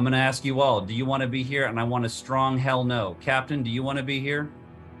 I'm going to ask you all, do you want to be here? And I want a strong hell no. Captain, do you want to be here?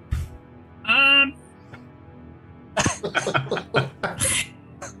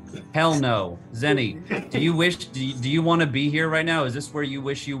 Hell no. Zenny, do you want to be here right now? Is this where you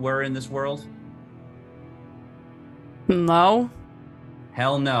wish you were in this world? No.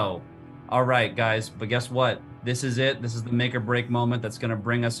 Hell no. All right, guys, but guess what? This is it. This is the make or break moment that's going to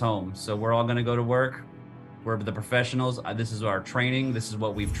bring us home. So we're all going to go to work. We're the professionals. This is our training. This is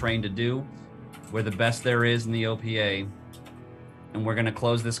what we've trained to do. We're the best there is in the OPA. And we're going to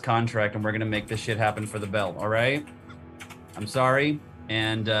close this contract and we're going to make this shit happen for the belt, all right? I'm sorry.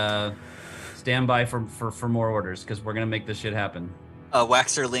 And stand by for more orders because we're going to make this shit happen.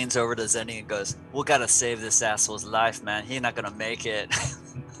 Waxer leans over to Zenny and goes, we got to save this asshole's life, man. He's not going to make it.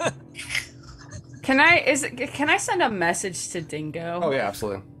 Can I send a message to Dingo? Oh yeah,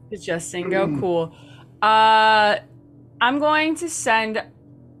 absolutely. It's just Dingo. Cool. I'm going to send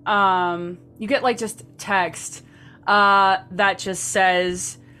you get just text that just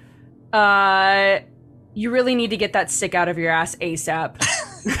says you really need to get that stick out of your ass ASAP.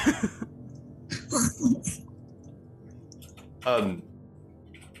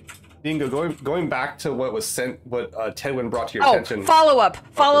 Dingo, going back to what was sent, what Tedwin brought to your attention. Follow up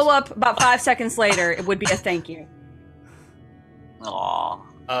about 5 seconds later. It would be a thank you.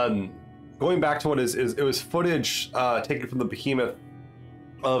 Aww. Going back to what it was footage taken from the behemoth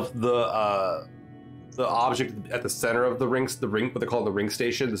of the object at the center of the ring, what they call the ring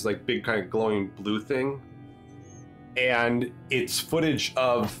station, this big kind of glowing blue thing. And it's footage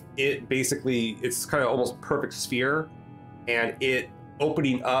of it basically, it's kind of almost perfect sphere, and it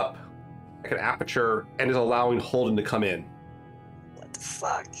opening up like an aperture and is allowing Holden to come in. What the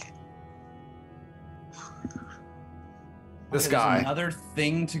fuck? This guy. Another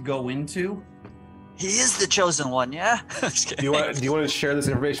thing to go into? He is the chosen one, yeah? Do you want to share this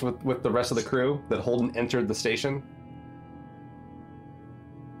information with the rest of the crew that Holden entered the station?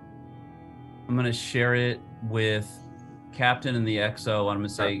 I'm gonna share it with Captain and the XO. I'm gonna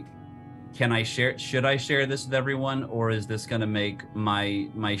say, can I share? Should I share this with everyone, or is this gonna make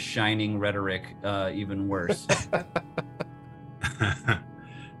my shining rhetoric even worse?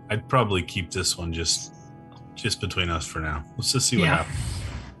 I'd probably keep this one just between us for now. Let's just see what happens.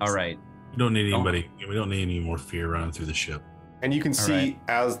 All right. We don't need anybody. We don't need any more fear running through the ship. And you can see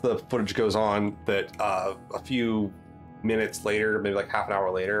as the footage goes on that a few minutes later, maybe like half an hour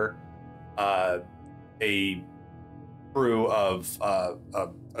later, a crew of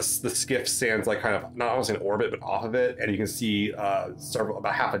the skiff stands like kind of not almost in orbit but off of it, and you can see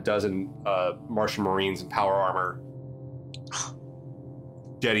about half a dozen Martian Marines in power armor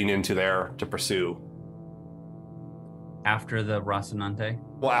jetting into there to pursue. After the Rocinante?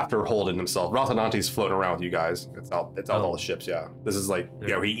 Well, after Holden himself. Rocinante's floating around with you guys. It's out all the ships, yeah. This is like,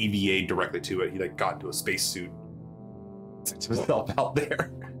 he EVA'd directly to it. He like got into a spacesuit. Sent himself out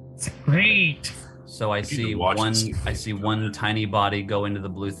there. Great. So I see one tiny body go into the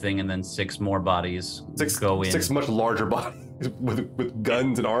blue thing, and then 6 more bodies go in. 6 much larger bodies with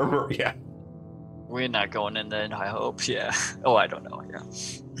guns and armor, yeah. We're not going in then, I hope, yeah. Oh, I don't know, yeah.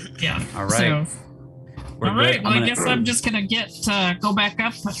 Yeah. All right. All right. Well, I guess I'm just gonna go back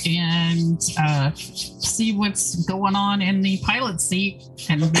up and see what's going on in the pilot seat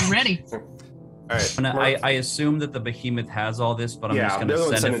and be ready. All right. I assume that the behemoth has all this, but I'm just gonna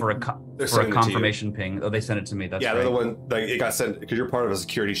send it for a confirmation ping. Oh, they sent it to me. That's they're the one. Like it got sent because you're part of a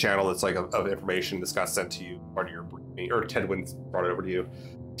security channel that's like of information that's got sent to you. Part of your briefing, or Tedwin's brought it over to you.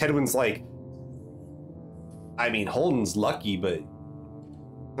 Tedwin's like, I mean, Holden's lucky, but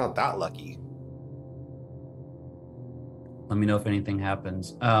not that lucky. Let me know if anything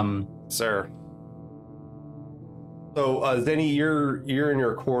happens. Sir. So, Zenny, you're in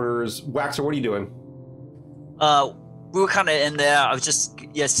your quarters. Waxer, what are you doing? We were kind of in there. I was just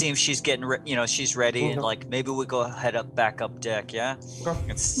seeing if she's getting, she's ready, and like maybe we go back up deck, yeah. Okay.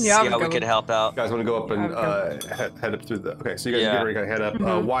 Let's see how we could help out. You guys want to go up and head up through the? Okay, so you guys get ready to head up.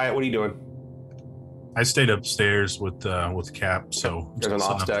 Wyatt, what are you doing? I stayed upstairs with Cap, so there's an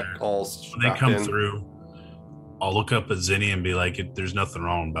ops deck all when they come through. I'll look up at Zenny and be like, there's nothing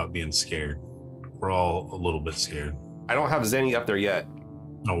wrong about being scared. We're all a little bit scared. I don't have Zenny up there yet.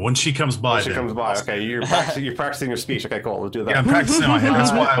 No, when she comes by. Okay, you're practicing your speech. Okay, cool. Let's do that. Yeah, I'm practicing my head.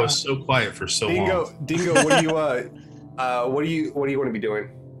 That's why I was so quiet for so long. Dingo, what do you want to be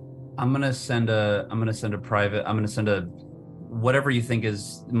doing? I'm gonna send a whatever you think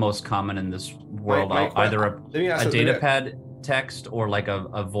is most common in this world. Either a data pad text or like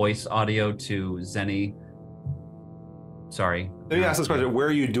a voice audio to Zenny. Sorry. Let me ask this question. Where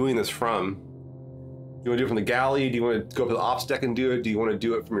are you doing this from? Do you want to do it from the galley? Do you want to go up to the ops deck and do it? Do you want to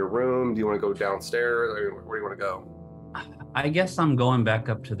do it from your room? Do you want to go downstairs? Where do you want to go? I guess I'm going back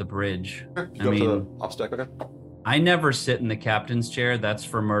up to the bridge. Okay. Go up to the ops deck, okay? I never sit in the captain's chair. That's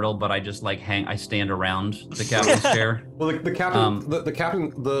for Myrtle, but I just like I stand around the captain's chair. Well, the captain,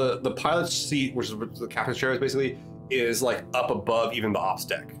 the pilot's seat, which is the captain's chair, is like up above even the ops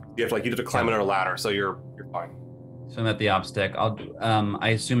deck. You have to climb under a ladder, so you're fine. So I'm at the ops deck. I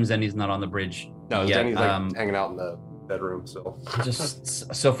assume Zenny's not on the bridge. No, yet. Zenny's hanging out in the bedroom still.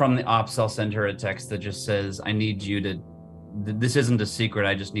 So from the ops, I'll send her a text that just says, "I need you to. This isn't a secret.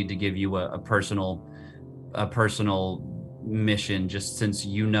 I just need to give you a personal mission. Just since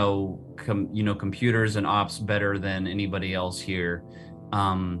you know computers and ops better than anybody else here.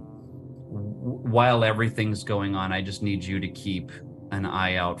 While everything's going on, I just need you to keep an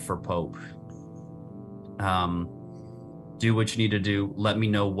eye out for Pope. Do what you need to do. Let me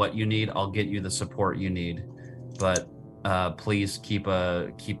know what you need. I'll get you the support you need. But please keep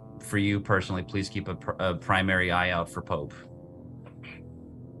for you personally, please keep a primary eye out for Pope."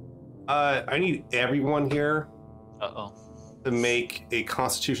 I need everyone here to make a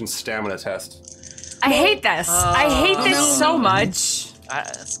Constitution stamina test. I hate this. I hate this so much.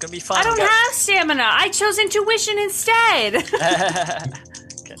 It's gonna be fun. I don't have stamina. I chose intuition instead.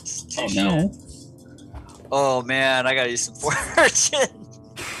 Oh no. Oh man, I gotta use some fortune.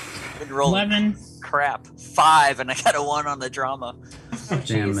 Been rolling 11. Crap. 5, and I got a 1 on the drama.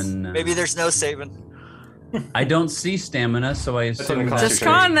 Stamina. Maybe there's no saving. I don't see stamina, so I assume just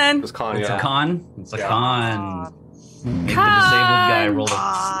con then. It's con. It's a con. It's a con. Make Con. the disabled guy roll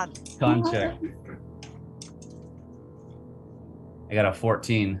a con check. I got a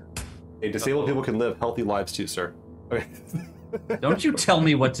 14. Hey, disabled people can live healthy lives too, sir. Okay. Don't you tell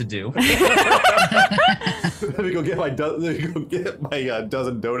me what to do. Let me go get my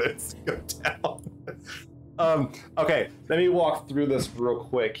dozen donuts. Go down. Okay, let me walk through this real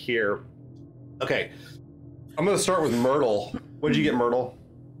quick here. Okay, I'm gonna start with Myrtle. What did you get, Myrtle?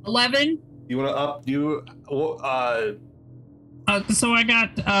 11. You want to up? So I got,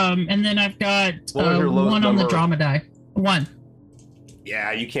 and then I've got What was your lowest one on the number? drama die. 1.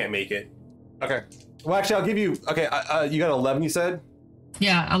 Yeah, you can't make it. Okay. Well, actually, I'll give you. Okay, you got 11. You said.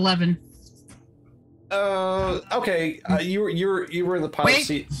 Yeah, 11. Okay. You were in the pilot Wait.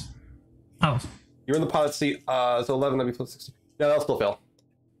 seat. Oh. You're in the pilot seat. So 11. That'd be plus 16. No, that'll still fail.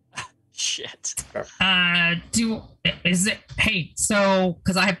 Shit. Hey, so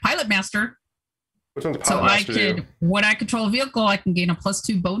because I have pilot master, Which one's pilot so master do? when I control a vehicle, I can gain a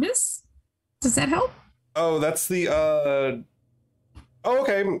 +2 bonus. Does that help? Oh, that's the. Oh,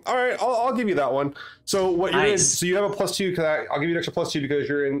 okay. All right. I'll give you that one. So what you're in? Nice. So you have a +2 because I'll give you an extra +2 because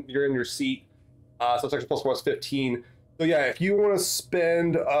you're in your seat. So it's extra +4 is 15. So yeah, if you want to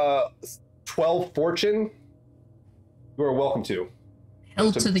spend 12 fortune, you are welcome to. Hell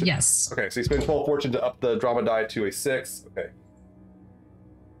to the yes. Okay, so you spend 12 fortune to up the drama die to a 6. Okay.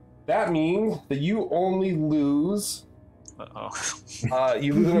 That means that you only lose. Uh-oh.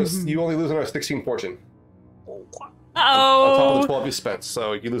 You only lose another 16 fortune. On top Oh, of the 12 you spent,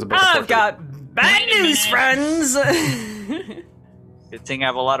 so you lose a bunch of I've fortune. got bad news, friends. Good thing I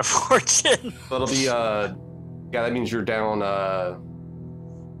have a lot of fortune. So it'll be yeah, that means you're down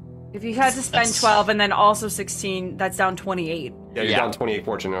If you had to spend 12 and then also 16, that's down 28. yeah, you're down 28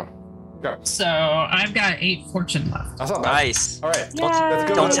 fortune now. Okay. So I've got 8 fortune left. That's not bad. Nice. All right. Yeah. Let's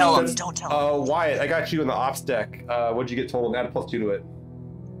go. Don't tell him. Let's- Don't tell him. Wyatt, I got you in the ops deck. What'd you get total? And add a +2 to it.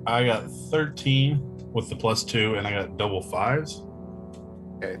 I got 13 with the +2, and I got double 5s.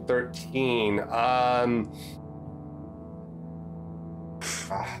 Okay, 13.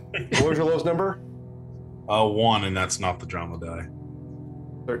 What was your lowest number? 1, and that's not the drama die.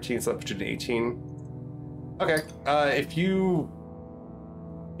 13, so that puts you to 18. Okay. If you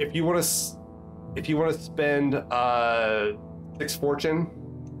want to spend 6 fortune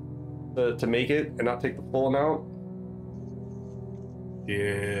to make it and not take the full amount.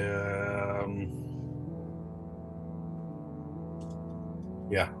 Yeah.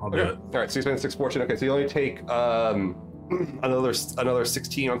 Yeah, I'll do Okay. it. All right. So you spend 6 fortune. Okay. So you only take another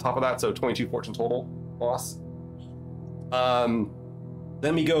 16 on top of that, so 22 fortune total loss.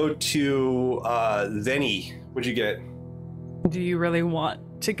 Then we go to Zenny. What'd you get? Do you really want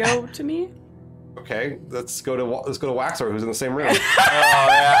to go to me? Okay, let's go to Waxer, who's in the same room. Oh,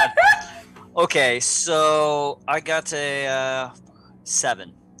 man. Okay, so I got a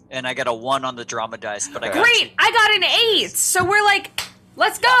 7, and I got a 1 on the drama dice, but I got Great! I got an 8! So we're like,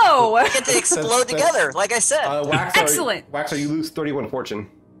 let's go! We get to explode together, like I said. Waxer, Excellent. Waxer, you lose 31 fortune.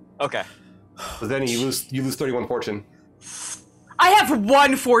 Okay. So Zenny, you lose 31 fortune. I have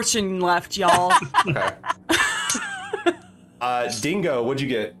 1 fortune left, y'all. Okay. Dingo, what'd you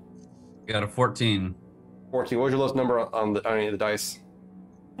get? Got a 14. 14. What was your lowest number on any of the dice?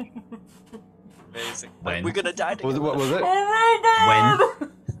 Amazing. When? We're gonna die together. What was it? When?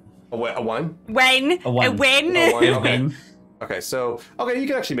 A 1? When? A one. A win? A 1? It Okay. win. Okay, so you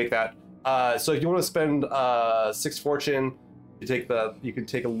can actually make that. So if you want to spend 6 fortune, you can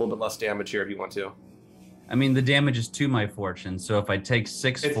take a little bit less damage here if you want to. I mean, the damage is to my fortune, so if I take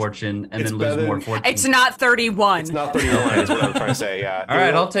 6 fortune and it's then lose better more than- fortune. It's not 31. It's not 31 is what I'm trying to say. Yeah. All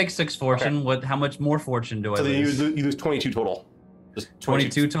right, I'll take 6 fortune. Okay. What? How much more fortune do I So then lose? you lose 22 total. Just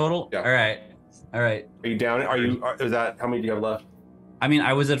 22 total. Yeah. All right. Are you down? Is that how many do you have left? I mean,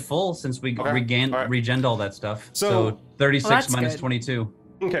 I was at full since we Okay. All right. regened all that stuff. So- 36 Well, that's minus good. 22.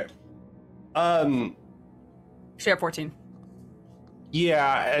 Okay. Share 14.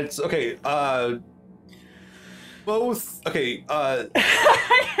 Yeah, it's okay. Both. Okay.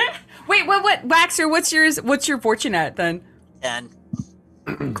 Wait, what? Waxer, what's your fortune at then? 10.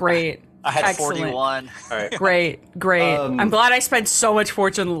 Great. I had Excellent. 41. All right. Great. Um, I'm glad I spent so much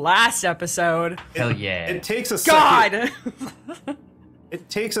fortune last episode. Hell yeah. It takes a second. God! It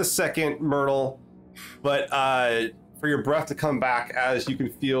takes a second, Myrtle, but for your breath to come back as you can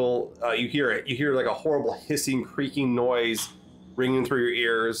feel, you hear it. You hear like a horrible hissing, creaking noise ringing through your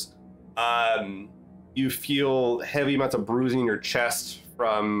ears. You feel heavy amounts of bruising in your chest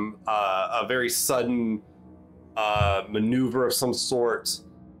from a very sudden maneuver of some sort.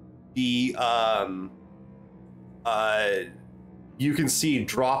 You can see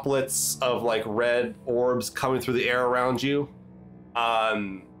droplets of like red orbs coming through the air around you.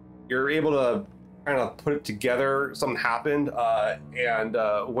 You're able to kind of put it together. Something happened. And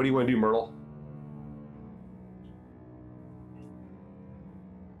what do you want to do, Myrtle?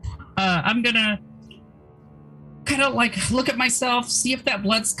 I'm gonna kind of like look at myself, see if that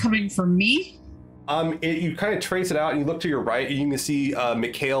blood's coming from me, You kind of trace it out, and you look to your right, and you can see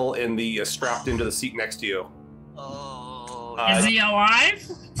Mikhail in the strapped into the seat next to you. Oh. Is he alive?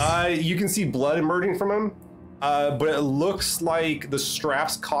 You can see blood emerging from him, but it looks like the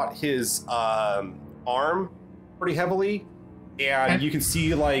straps caught his arm pretty heavily, and you can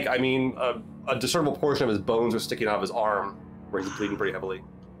see, like, I mean, a discernible portion of his bones are sticking out of his arm, where he's bleeding pretty heavily.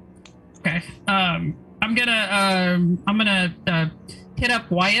 Okay. I'm gonna hit up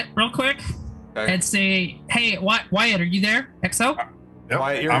Wyatt real quick. Okay. And say, hey, Wyatt, are you there? XO? Yep,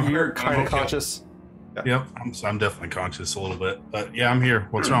 Wyatt, you're kind of conscious. Yep, I'm definitely conscious a little bit. But yeah, I'm here.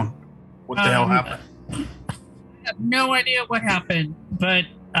 What's wrong? What the hell happened? I have no idea what happened, but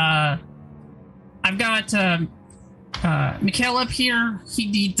I've got Mikhail up here.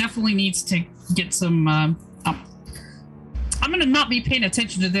 He definitely needs to get some... I'm going to not be paying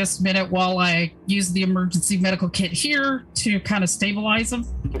attention to this minute while I use the emergency medical kit here to kind of stabilize him.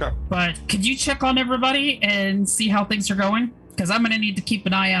 Okay. But could you check on everybody and see how things are going? Because I'm going to need to keep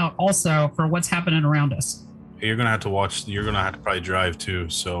an eye out also for what's happening around us. You're going to have to watch. You're going to have to probably drive too.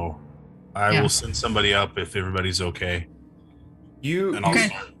 So I will send somebody up if everybody's okay. You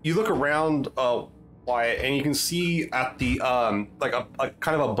look around, Wyatt, and you can see at the like a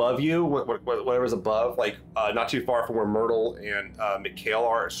kind of above you, whatever's above, like not too far from where Myrtle and Mikhail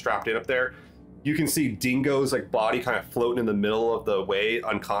are strapped in up there. You can see Dingo's like body kind of floating in the middle of the way,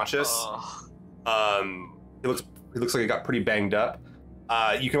 unconscious. It looks like it got pretty banged up.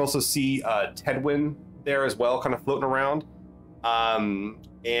 You can also see Tedwin there as well, kind of floating around.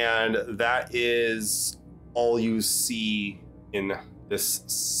 And that is all you see in this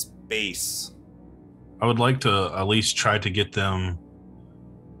space. I would like to at least try to get them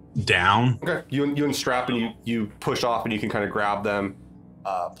down. Okay, you unstrap and you push off, and you can kind of grab them,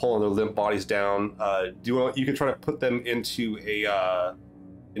 pulling their limp bodies down. You can try to put them into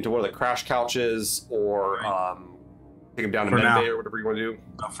into one of the crash couches, or take them down to med bay or whatever you want to do.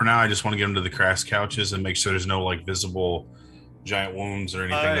 For now, I just want to get them to the crash couches and make sure there's no like visible giant wounds or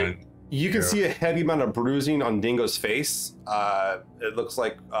anything. You can see a heavy amount of bruising on Dingo's face. It looks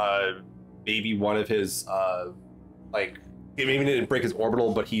like maybe one of his like, it maybe didn't break his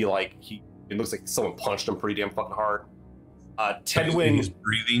orbital, but it looks like someone punched him pretty damn fucking hard. Tedwin, he's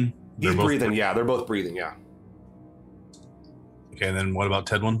breathing. He's breathing. Yeah, they're both breathing. Yeah. Okay, and then what about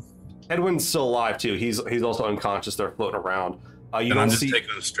Tedwin? Tedwin's still alive too. He's also unconscious. They're floating around. I'm just taking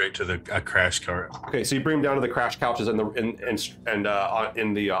them straight to the crash cart. Okay, so you bring them down to the crash couches in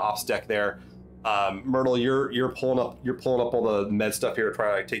the ops deck there. Myrtle, you're pulling up all the med stuff here to try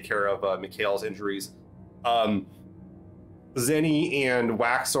to like, take care of Mikhail's injuries. Zenny and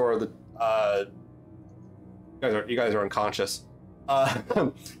Wax are the you guys are unconscious.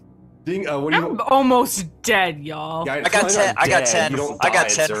 Ding, what I'm almost dead, y'all. I got 10. I got 10. I got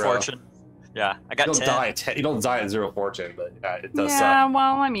 10 fortune. Yeah, I got 10. You don't die at 0 fortune, but it does suck. Yeah,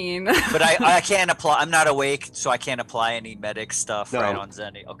 well, I mean. But I can't apply. I'm not awake, so I can't apply any medic stuff right on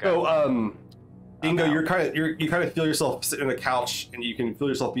Zenny. Okay. So, Dingo, you kind of feel yourself sitting on the couch, and you can feel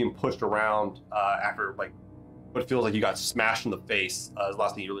yourself being pushed around after like what feels like you got smashed in the face. Is the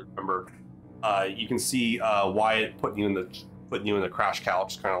last thing you really remember. You can see Wyatt putting you in the crash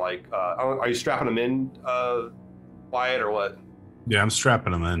couch, kind of like. Are you strapping him in, Wyatt, or what? Yeah, I'm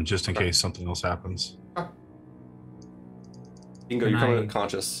strapping him in just in case something else happens. Dingo, you're coming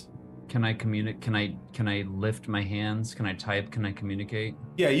unconscious. Can I communicate? Can I lift my hands? Can I type? Can I communicate?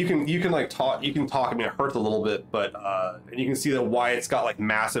 Yeah, you can like talk. You can talk. I mean, it hurts a little bit, but and you can see that Wyatt's got like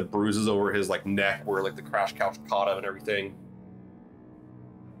massive bruises over his like neck where like the crash couch caught him and everything.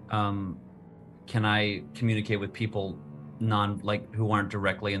 Can I communicate with people who aren't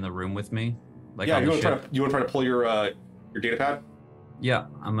directly in the room with me? Like, yeah, you want to try to pull your data pad? Yeah,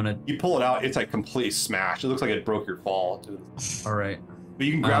 I'm gonna. You pull it out. It's like completely smashed. It looks like it broke your fall. All right. But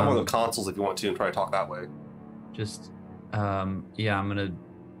you can grab one of the consoles if you want to and try to talk that way. Just, yeah, I'm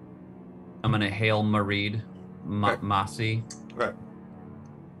gonna hail Mareed, Masi. Okay.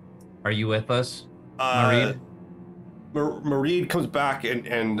 Are you with us, Mareed? Mareed comes back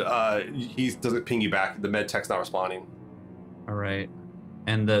and he doesn't ping you back. The med tech's not responding. All right.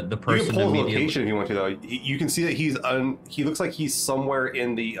 And the person you can pull the location if you want to, though. You can see that he looks like he's somewhere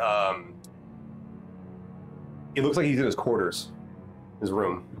in the it looks like he's in his quarters, his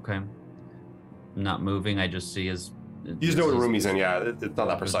room. Okay. Not moving. I just see his. You just know what room he's in. Yeah, it's not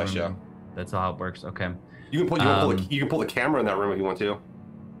that precise. Yeah. That's how it works. Okay. You can pull the camera in that room if you want to.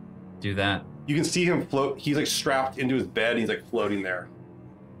 Do that. You can see him float. He's like strapped into his bed. He's like floating there.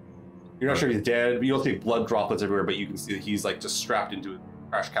 You're not sure if he's dead. You don't see blood droplets everywhere, but you can see that he's like just strapped into a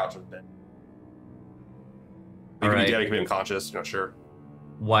crash couch with bed. He could be dead. He could be unconscious. You're not sure.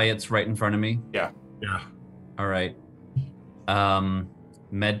 Wyatt's right in front of me. Yeah. Yeah. All right.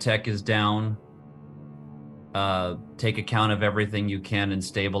 Medtech is down. Take account of everything you can and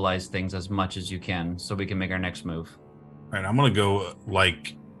stabilize things as much as you can so we can make our next move. All right, I'm gonna go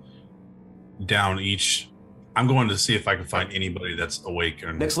like down each. I'm going to see if I can find anybody that's awake.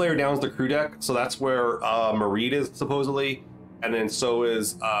 Or Next layer down is the crew deck, so that's where Mareed is supposedly, and then so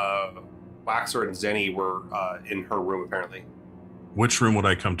is Waxer and Zenny were in her room apparently. Which room would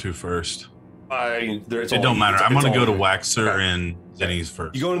I come to first? It don't matter. I'm gonna go to Waxer and Zenny's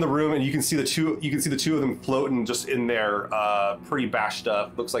first. You go into the room and you can see the two. You can see the two of them floating just in there, pretty bashed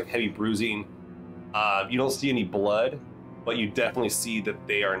up. Looks like heavy bruising. You don't see any blood, but you definitely see that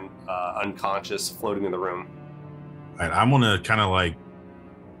they are unconscious, floating in the room. All right, I'm gonna kind of like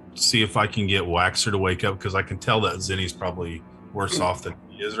see if I can get Waxer to wake up because I can tell that Zenny's probably worse off than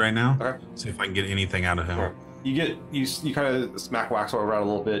he is right now. Okay. See if I can get anything out of him. Okay. You kind of smack Waxer around a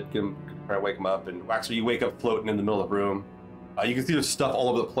little bit, try to wake him up, and Waxer, you wake up floating in the middle of the room. You can see there's stuff all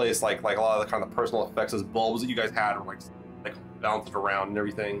over the place, like a lot of the kind of personal effects, as bulbs that you guys had, are like bounced around and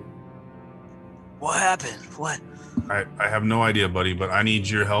everything. What happened? What? I have no idea, buddy, but I need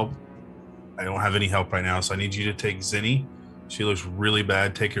your help. I don't have any help right now, so I need you to take Zenny. She looks really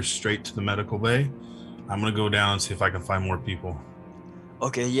bad. Take her straight to the medical bay. I'm gonna go down and see if I can find more people.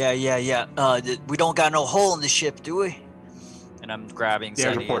 Okay, yeah. We don't got no hole in the ship, do we? And I'm grabbing The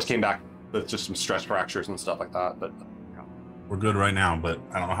Zenny. reports came back with just some stress fractures and stuff like that, but we're good right now, but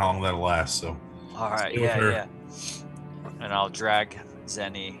I don't know how long that'll last. So. All right, yeah. And I'll drag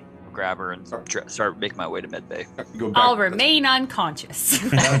Zenny, grab her, and start making my way to medbay. I'll remain unconscious.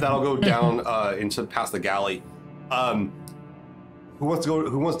 That'll go down into past the galley. Who wants to go?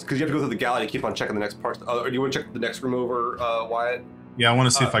 Because you have to go through the galley to keep on checking the next parts. Or do you want to check the next room over, Wyatt? Yeah, I want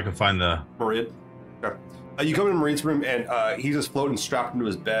to see if I can find the Mareed. Okay. You come in Mareed's room and he's just floating strapped into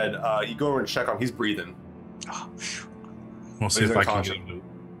his bed. You go over and check on him. He's breathing. Oh, we'll see if I can get him.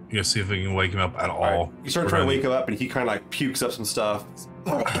 See if we can wake him up at all. Right. You start trying to wake him up, and he kind of like pukes up some stuff.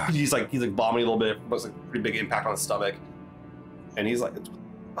 he's like vomiting a little bit. Looks like a pretty big impact on his stomach, and he's like,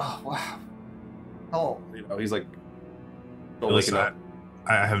 "Oh wow, oh," he's like, waking up.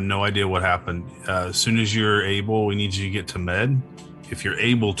 I have no idea what happened. As soon as you're able, we need you to get to med. If you're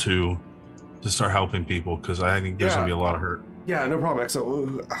able to start helping people, because I think there's gonna be a lot of hurt. Yeah, no problem.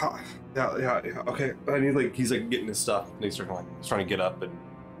 So, yeah, okay. And he's like getting his stuff, and he's trying to get up and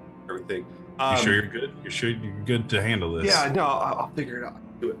everything. You sure you're good? You sure you're good to handle this? Yeah, no, I'll figure it out.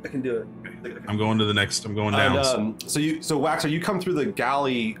 I can do it. I'm going to the next. I'm going down. So Waxer, you come through the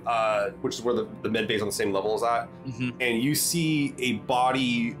galley, which is where the med bay is on the same level as that, and you see a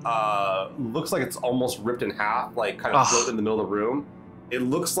body. Looks like it's almost ripped in half, like kind of floating in the middle of the room. It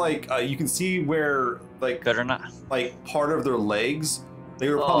looks like you can see where better not, like part of their legs. They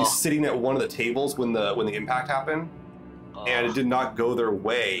were probably sitting at one of the tables when the impact happened, and it did not go their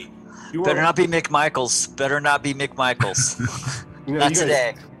way. Better not be Mick Michaels. Better not be Mick Michaels. Not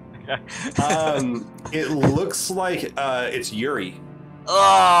today. It looks like it's Yuri.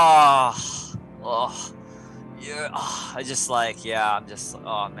 Yeah. I'm just.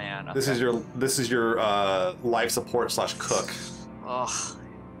 Oh man. Okay. This is your life support / cook.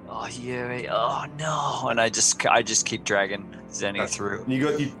 Yuri. Oh no. And I just keep dragging Zenny through. You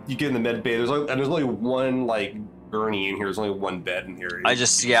get in the med bay. There's only one gurney in here. There's only one bed in here. I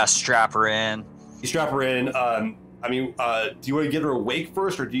just strap her in. You strap her in. Do you want to get her awake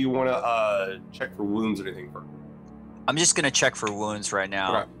first, or do you want to check for wounds or anything first? I'm just gonna check for wounds right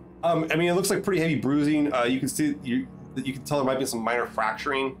now. Okay. It looks like pretty heavy bruising. You can see you can tell there might be some minor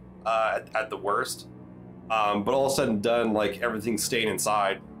fracturing at the worst. But all said and done, everything's staying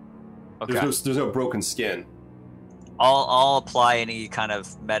inside. Okay. There's no broken skin. I'll apply any kind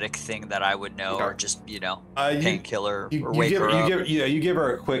of medic thing that I would know, or just painkiller or wake her up. You give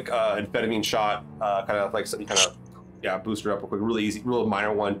her a quick amphetamine shot, boost her up real quick, really easy, real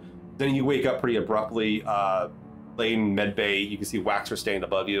minor one. Then you wake up pretty abruptly, laying in med bay. You can see Waxer standing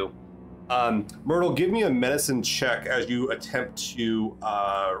above you. Myrtle, give me a medicine check as you attempt to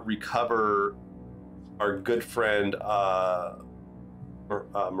recover our good friend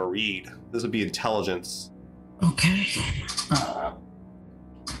Mareed. This would be intelligence. Okay.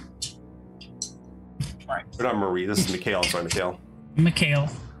 Or not Marie, this is Mikhail. I'm sorry, Mikhail. Mikhail.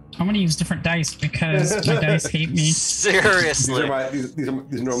 I'm going to use different dice because my dice hate me. Seriously. These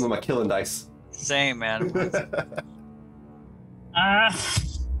are normally my killing dice. Same, man. 5.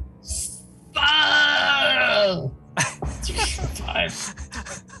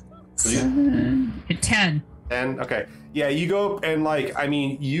 10. 10. Okay. Yeah, you go up and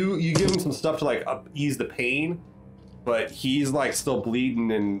you give him some stuff to ease the pain, but he's like still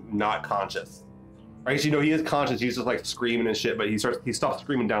bleeding and not conscious. Right? So, he is conscious. He's just like screaming and shit, but he stops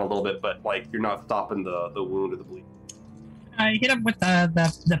screaming down a little bit, but like you're not stopping the wound or the bleed. You hit him with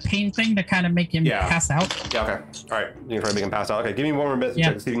the pain thing to kind of make him pass out. Yeah, okay. All right, you can try to make him pass out. Okay, give me one more minute to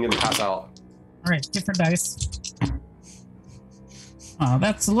check to see if you can get him pass out. All right, different dice.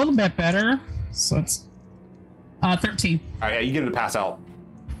 That's a little bit better. So it's 13. All right, yeah, you get him to pass out.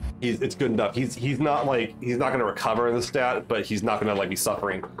 It's good enough. He's not going to recover in the stat, but he's not going to like be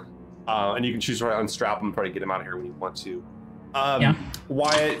suffering. And you can choose to unstrap him and try to get him out of here when you want to.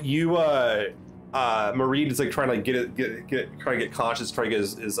 Wyatt, you Marie is like trying to get conscious, try to get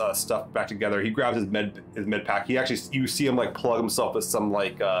his stuff back together. He grabs his med pack. You see him like plug himself with some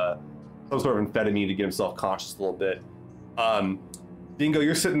sort of amphetamine to get himself conscious a little bit. Dingo,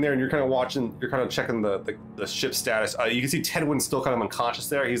 you're sitting there and you're kind of watching. You're kind of checking the ship status. You can see Tedwin's still kind of unconscious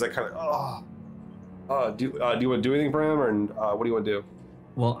there. He's like kind of do you want to do anything for him, or what do you want to do?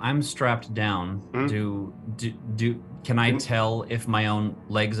 Well, I'm strapped down. Mm-hmm. Can I tell if my own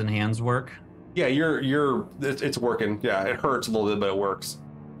legs and hands work? Yeah, it's working. Yeah, it hurts a little bit, but it works.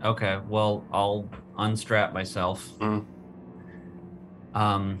 Okay, well, I'll unstrap myself.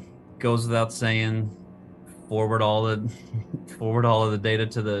 Goes without saying, forward all of the data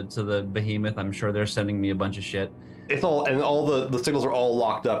to the behemoth. I'm sure they're sending me a bunch of shit. It's all the signals are all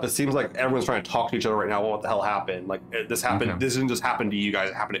locked up. It seems like everyone's trying to talk to each other right now. What the hell happened? Like this happened. Okay. This didn't just happen to you guys.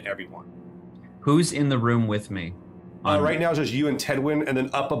 It happened to everyone. Who's in the room with me? Right now, it's just you and Tedwin, and then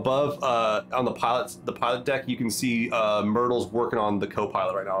up above on the pilot deck, you can see Myrtle's working on the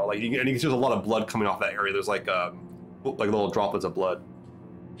co-pilot right now. And you can see there's a lot of blood coming off that area. There's like little droplets of blood.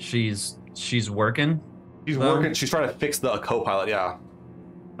 She's working. She's working. She's trying to fix the co-pilot. Yeah.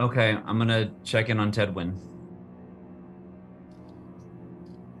 Okay, I'm gonna check in on Tedwin.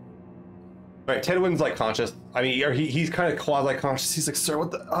 All right, Tedwin's like conscious. I mean, he's kind of quasi-conscious. He's like, "Sir,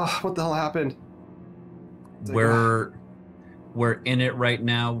 what the hell happened?" We're in it right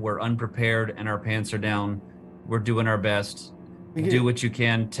now. We're unprepared and our pants are down. We're doing our best. Do what you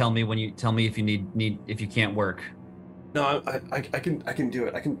can. Tell me if you need if you can't work. No, I can do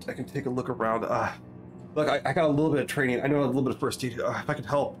it. I can take a look around. Look, I got a little bit of training. I know a little bit of first aid. If I could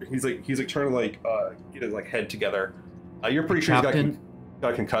help. He's like trying to get his head together. You're pretty sure he's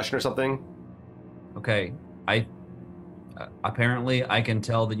got a concussion or something. Okay, apparently I can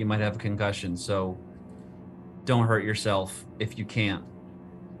tell that you might have a concussion, so don't hurt yourself if you can't.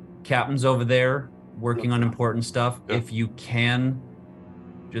 Captain's over there working on important stuff. Yep. If you can,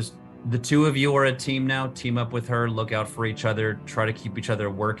 just the two of you are a team now. Team up with her. Look out for each other. Try to keep each other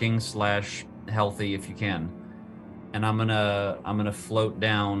working / healthy if you can. And I'm gonna float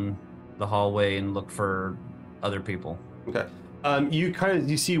down the hallway and look for other people. Okay.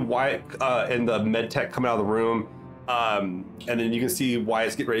 You see Wyatt and the med tech come out of the room. And then you can see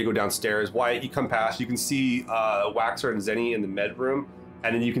Wyatt's getting ready to go downstairs. Wyatt, you come past, you can see Waxer and Zenny in the med room,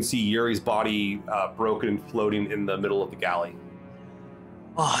 and then you can see Yuri's body broken and floating in the middle of the galley.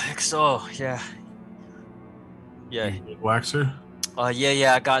 Oh, XO, yeah. Yeah. Waxer?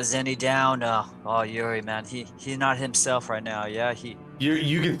 Yeah, I got Zenny down. Yuri, man, he's not himself right now. Yeah,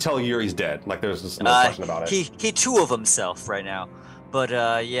 You can tell Yuri's dead. Like there's just no question about it. He two of himself right now. But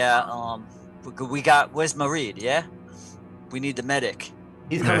where's Marid? Yeah, we need the medic.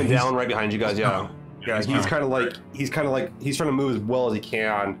 He's coming down right behind you guys. Yeah, he's kind of like he's trying to move as well as he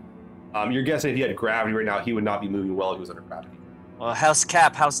can. You're guessing if he had gravity right now, he would not be moving well if he was under gravity. Well, how's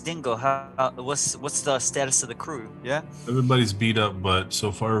Cap? How's Dingo? What's the status of the crew? Yeah, everybody's beat up, but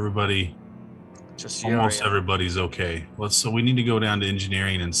so far everybody's okay. So we need to go down to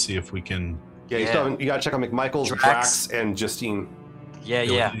engineering and see if we can. Yeah, you gotta check on McMichaels, Drax, and Justine. Yeah. We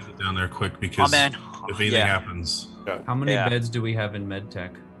need to get down there quick because if anything happens. Yeah. How many beds do we have in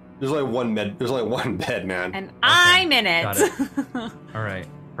MedTech? There's only one bed, man. And I'm in it. Got it. All right.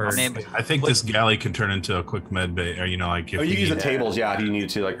 I think this galley can turn into a quick med bay, or if you use the tables, if you need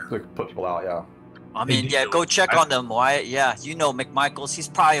to put people out, yeah. I mean, go check on them, Wyatt. Yeah, McMichaels, he's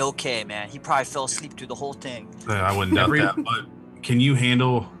probably okay, man. He probably fell asleep through the whole thing. I wouldn't doubt that, but can you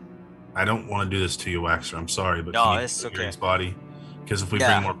handle? I don't want to do this to you, Waxer. I'm sorry, but no, it's okay. His body, because if we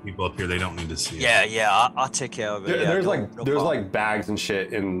bring more people up here, they don't need to see it. Yeah, I'll take care of it. There's like bags and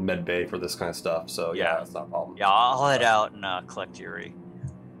shit in med bay for this kind of stuff, so it's not a problem. Yeah, I'll head out and collect Yuri.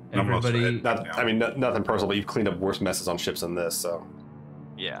 Everybody, nothing personal, but you've cleaned up worse messes on ships than this, so.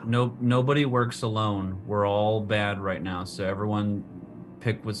 Yeah. Nobody works alone. We're all bad right now, so everyone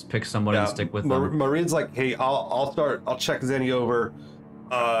pick someone and stick with them. Marine's like, hey, I'll check Zenny over.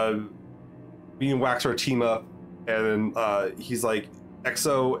 Me and Waxer team up, and then he's like,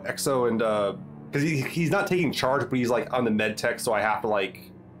 Exo and because he's not taking charge, but he's like on the med tech, so I have to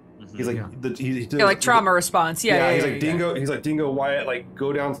like. He's like trauma response. Yeah. He's like Dingo. He's like Dingo. Wyatt, like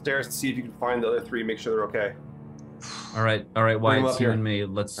go downstairs and see if you can find the other three. Make sure they're okay. All right. Wyatt, it's you and me.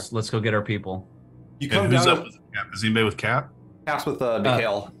 Let's go get our people. You come who's down. Up with Cap? Is anybody with Cap? Cap's with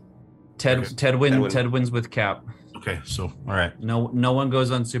Mikhail. Ted wins with Cap. Okay, so all right. No one goes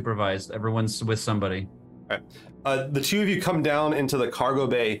unsupervised. Everyone's with somebody. All right. The two of you come down into the cargo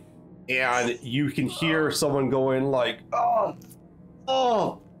bay, and you can hear someone going like,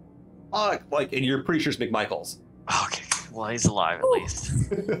 like, and you're pretty sure it's McMichaels. Okay, well he's alive at least.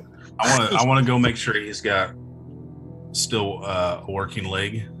 I want to go make sure he's got still a working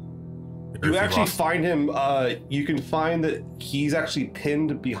leg. You actually find him. You can find that he's actually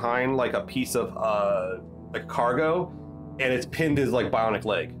pinned behind like a piece of like cargo, and it's pinned his like bionic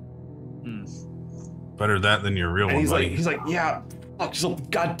leg. Better that than your real and one, buddy. He's like, yeah, fuck, so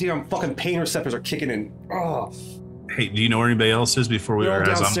goddamn fucking pain receptors are kicking in. Oh. Hey, do you know where anybody else is before we are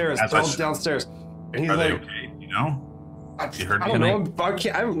downstairs? Downstairs. And he's are like, they okay? You know? I don't know.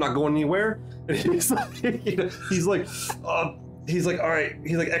 I'm not going anywhere. And he's like, he's like, all right.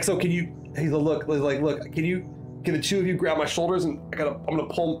 He's like, Exo, can you? He's like, look, can the two of you grab my shoulders and I'm gonna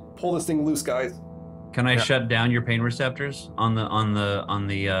pull this thing loose, guys. Can I shut down your pain receptors on the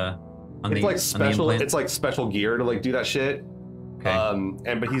implant? It's like special gear to like do that shit.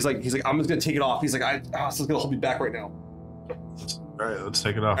 Okay. But he's like, I'm just gonna take it off. He's like, this is gonna hold me back right now. All right, let's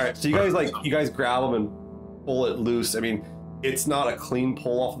take it off. All right, so you guys grab him and pull it loose. I mean, it's not a clean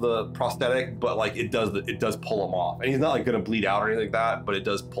pull off the prosthetic, but like it does pull him off, and he's not like gonna bleed out or anything like that, but it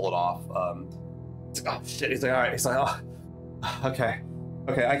does pull it off. It's like, oh shit. He's like, all right. He's like, oh, okay.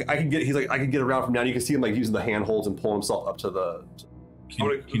 I can get. He's like, I can get around from now. You can see him like using the handholds and pulling himself up to the. Can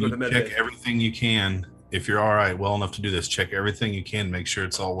you check everything you can? If you're all right, well enough to do this, check everything you can. Make sure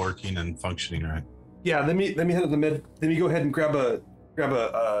it's all working and functioning right. Yeah. Let me head to the med. Let me go ahead and grab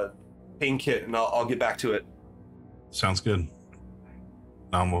a pain kit, and I'll get back to it. Sounds good.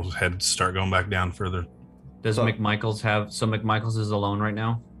 Now we'll start going back down further. Does McMichaels have? So McMichaels is alone right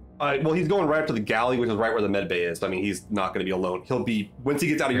now. Well, he's going right up to the galley, which is right where the med bay is. I mean, he's not going to be alone. He'll be once he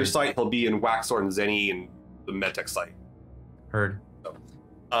gets out of your sight. He'll be in Waxor and Zenny and the medtech site. Heard. So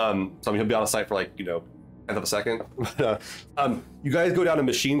I mean, he'll be out of sight for like tenth of a second. You guys go down to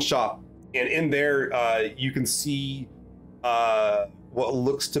machine shop, and in there you can see what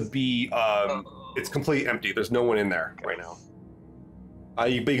looks to be it's completely empty. There's no one in there right now.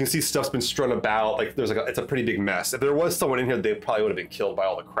 But you can see stuff's been strewn about. Like it's a pretty big mess. If there was someone in here, they probably would have been killed by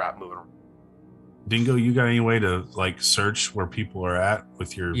all the crap moving around. Dingo, you got any way to like search where people are at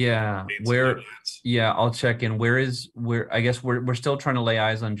with your? Yeah, I'll check in. I guess we're still trying to lay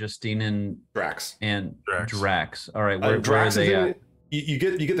eyes on Justine and Drax. Drax. All right, where are they at? You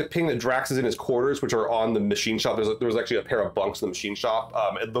get the ping that Drax is in his quarters, which are on the machine shop. There's actually a pair of bunks in the machine shop.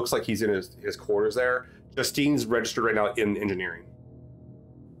 It looks like he's in his quarters there. Justine's registered right now in engineering.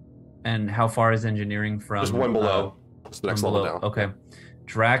 And how far is engineering from? Just one below. Just the next level down. Okay.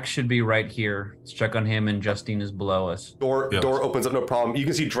 Drax should be right here. Let's check on him, and Justine is below us. Door opens up, no problem. You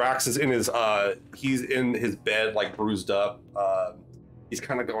can see Drax is in his he's in his bed, like bruised up. He's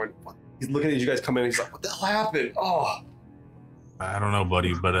kind of going. He's looking at you guys come in. He's like, "What the hell happened?" Oh, I don't know,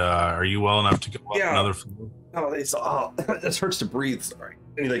 buddy, but are you well enough to go up another floor? Oh, it just hurts to breathe. Sorry.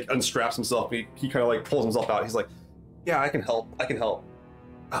 And he like unstraps himself. He kind of like pulls himself out. He's like, "Yeah, I can help.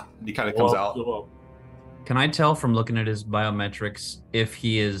 And he kind of comes out. Can I tell from looking at his biometrics if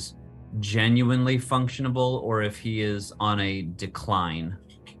he is genuinely functionable or if he is on a decline?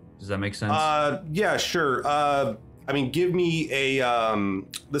 Does that make sense? Yeah, sure. I mean, give me a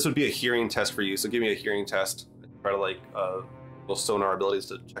this would be a hearing test for you. So give me a hearing test. Try to like little sonar abilities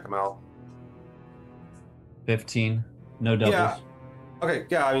to check him out. 15. No doubles. Yeah. Okay.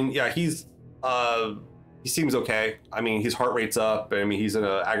 Yeah. I mean, yeah. He seems okay. I mean, his heart rate's up. I mean, he's in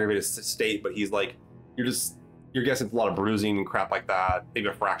an aggravated state, but he's like, you're guessing it's a lot of bruising and crap like that. Maybe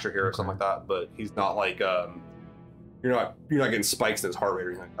a fracture here or something like that. But he's not like you're not getting spikes in his heart rate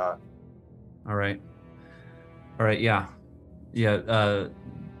or anything like that. All right. Yeah.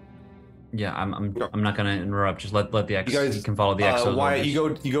 I'm not gonna interrupt. Just let the X. You guys can follow the X. Wyatt, you go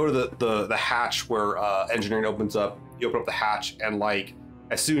to the hatch where engineering opens up. You open up the hatch, and like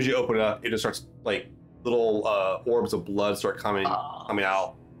as soon as you open it up, it just starts like little orbs of blood start coming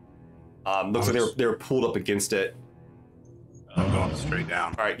out. Looks like they were pulled up against it. I'm going straight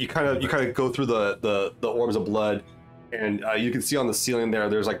down. All right, you kind of go through the orbs of blood, and you can see on the ceiling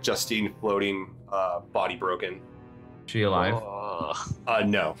there's like Justine floating, body broken. She alive?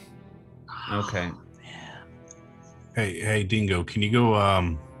 No. Okay. Hey, Dingo, can you go?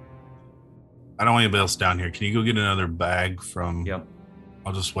 I don't want anybody else down here. Can you go get another bag from? Yep.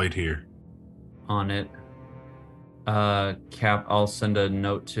 I'll just wait here. On it. I'll send a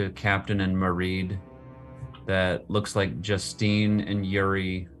note to Captain and Mareed that looks like Justine and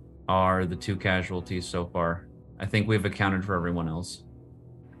Yuri are the 2 casualties so far. I think we've accounted for everyone else.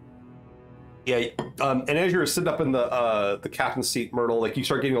 Yeah, and as you're sitting up in the captain's seat, Myrtle, like you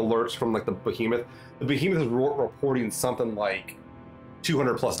start getting alerts from like the behemoth. The behemoth is reporting something like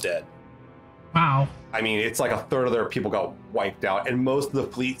 200 plus dead. Wow. I mean, it's like a third of their people got wiped out, and most of the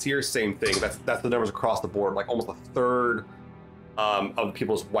fleets here, same thing. That's the numbers across the board. Like almost a third of the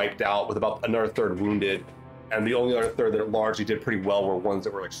people is wiped out, with about another third wounded, and the only other third that largely did pretty well were ones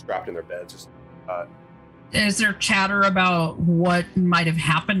that were like strapped in their beds. Is there chatter about what might have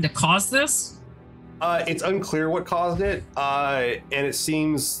happened to cause this? It's unclear what caused it, and it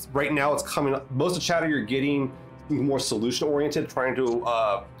seems right now it's coming up. Most of the chatter you're getting seems more solution oriented, trying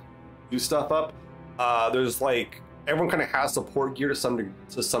to do stuff up. There's like everyone kind of has support gear to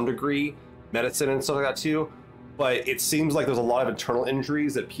some degree, medicine and stuff like that too. But it seems like there's a lot of internal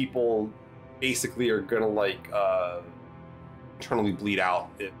injuries that people basically are gonna like internally bleed out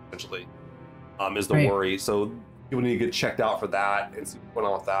essentially. Is the worry. So people need to get checked out for that and see what's going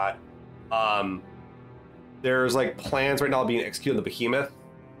on with that. There's like plans right now being executed on the behemoth.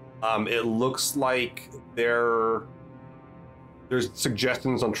 It looks like there's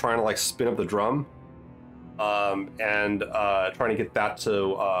suggestions on trying to like spin up the drum, and trying to get that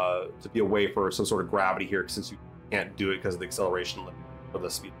to be a way for some sort of gravity here, since you can't do it because of the acceleration of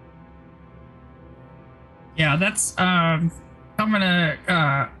the speed. Yeah, that's I'm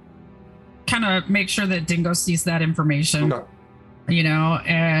gonna kind of make sure that Dingo sees that information. Okay. You know,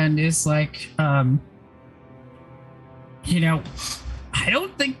 and is like, you know, I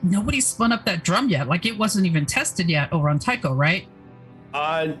don't think nobody spun up that drum yet. Like, it wasn't even tested yet over on Tycho, right?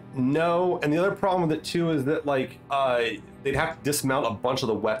 No. And the other problem with it too is that like they'd have to dismount a bunch of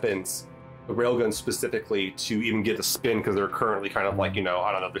the weapons, the railguns specifically, to even get the spin, because they're currently kind of like, you know,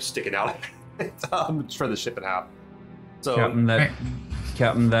 I don't know, they're sticking out for the ship in half. So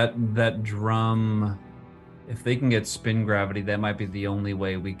Captain, that drum, if they can get spin gravity, that might be the only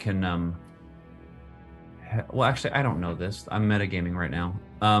way we can well, actually, I don't know this. I'm metagaming right now.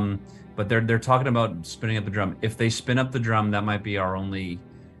 But they're talking about spinning up the drum. If they spin up the drum, that might be our only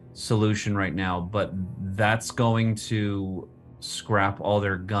solution right now. But that's going to scrap all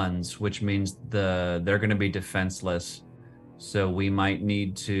their guns, which means they're going to be defenseless. So we might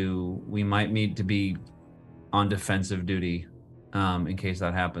need to be on defensive duty in case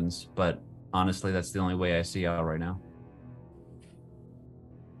that happens. But honestly, that's the only way I see out right now.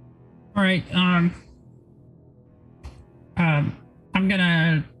 All right. I'm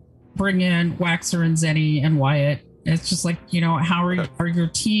gonna bring in Waxer and Zenny and Wyatt. It's just like, you know, how are your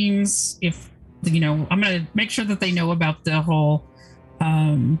teams? If, you know, I'm gonna make sure that they know about the whole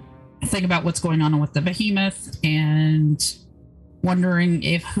thing about what's going on with the behemoth, and wondering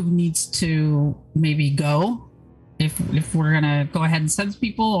if who needs to maybe go, if we're gonna go ahead and send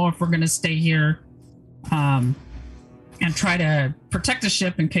people, or if we're gonna stay here and try to protect the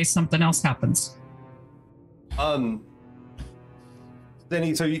ship in case something else happens.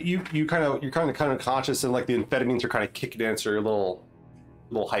 Then so you're kind of conscious, and like the amphetamines are kind of kicking in, so you're a little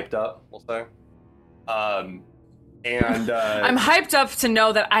hyped up, we'll say. And I'm hyped up to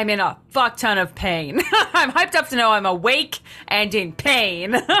know that I'm in a fuck ton of pain. I'm hyped up to know I'm awake and in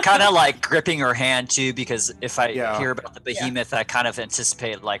pain. Kind of like gripping her hand too, because if I hear about the behemoth, I kind of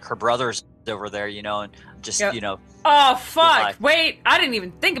anticipate like her brother's over there, you know, and just you know. Oh fuck! Wait, I didn't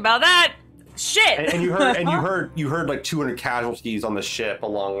even think about that. Shit. And you heard like 200 casualties on the ship,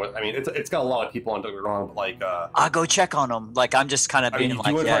 along with. I mean, it's got a lot of people on. Don't get me wrong, but like. I'll go check on them. Like I'm just kind of being like,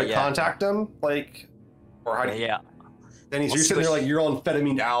 do you want to try to contact them, like, or how do you? Yeah. Then you're sitting there like you're all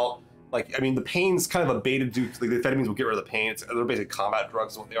amphetamine out. Like, I mean, the pain's kind of abated due to, like, the amphetamines will get rid of the pain. They're basically combat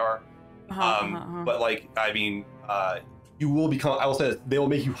drugs is what they are. But like, I mean, you will become. I will say they will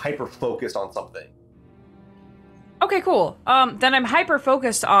make you hyper focused on something. Okay, cool. Then I'm hyper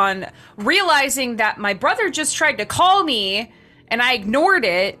focused on realizing that my brother just tried to call me and I ignored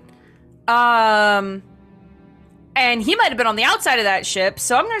it. And he might have been on the outside of that ship,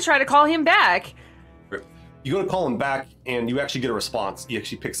 so I'm gonna try to call him back. You go to call him back and you actually get a response. He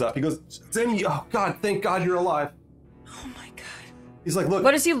actually picks up. He goes, Zenny, oh God, thank God you're alive. Oh my God. He's like, look.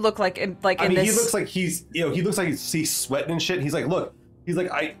 What does he look like in this? He looks like he looks like he's sweating and shit. He's like, look. He's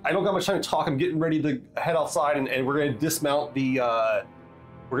like, I don't got much time to talk. I'm getting ready to head outside, and we're gonna dismount the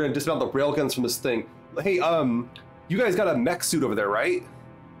railguns from this thing. Hey, you guys got a mech suit over there, right?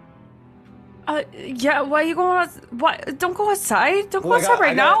 Yeah, why are you going what? Don't go outside. Don't go outside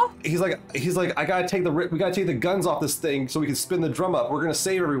right now. He's like, I gotta take we gotta take the guns off this thing so we can spin the drum up. We're gonna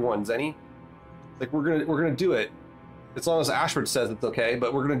save everyone, Zenny. Like, we're gonna do it. As long as Ashford says it's okay,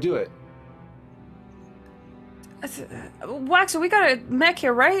 but we're gonna do it. Wax, we got a mech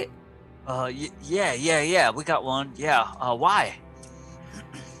here, right? Yeah, we got one. Yeah. Why?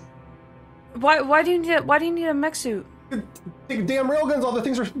 Why do you need a mech suit? Take damn railguns off. The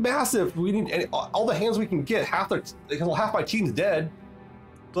things are massive. We need all the hands we can get. Half my team's dead.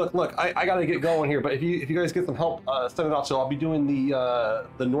 Look, I gotta get going here. But if you guys get some help, send it out. So I'll be doing the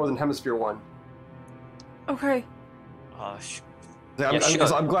Northern Hemisphere one. Okay.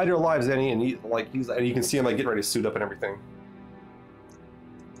 I'm glad you're alive, Zenny, and you can see him like getting ready to suit up and everything.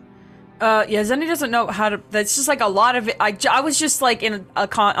 Yeah, Zenny doesn't know how to. That's just like a lot of it. I was just like in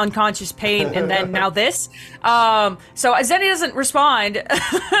unconscious pain, and then now this. So Zenny doesn't respond.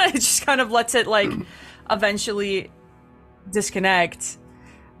 It just kind of lets it like eventually disconnect.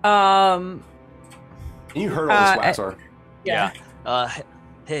 You heard all this, Waxar. Yeah.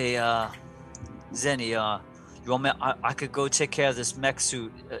 Hey, Zenny, you want me? I could go take care of this mech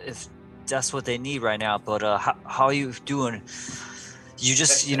suit if that's what they need right now. But how are you doing? You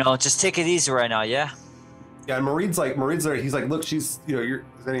just just take it easy right now, yeah. Yeah, and Mareed's there. He's like, look, he's like, you're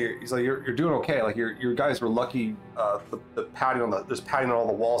doing okay. Like your guys were lucky. The padding there's padding on all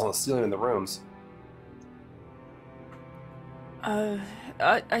the walls and the ceiling in the rooms. I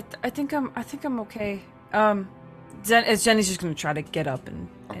think I'm okay. Jenny's just gonna try to get up and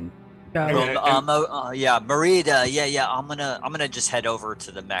go. Yeah, Mareed. Yeah. I'm gonna just head over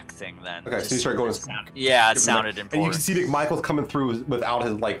to the mech thing then. Okay, so you start going. Yeah, it sounded important. And you can see Michael's coming through without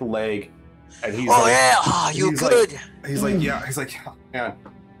his like leg, and he's you good? He's like, man,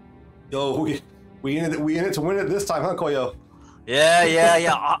 yo, we in it to win it this time, huh, Koyo?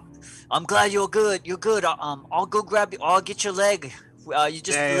 Yeah. I'm glad you're good. You're good. I'll go grab you. I'll get your leg. You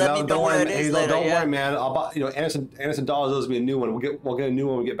just let me know where it is later. Don't worry, man. I'll buy. Anderson Dollars owes me a new one. We'll get a new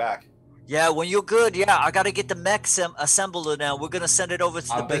one when we get back. Yeah, when you're good, I gotta get the mech assembled now. We're gonna send it over to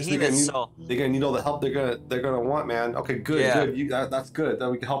the behemoth. They're gonna need all the help they're gonna want, man. Okay, good. That's good.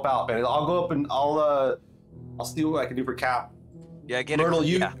 Then we can help out, man. I'll go up and I'll see what I can do for Cap. Yeah, get Myrtle,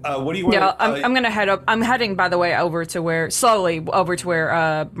 it. What do you want? Yeah, I'm gonna head up. I'm heading, by the way, slowly over to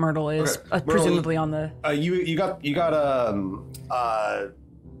where Myrtle is, okay. presumably on the. You got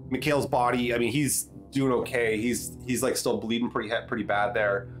Mikhail's body. I mean, he's doing okay. He's like still bleeding pretty bad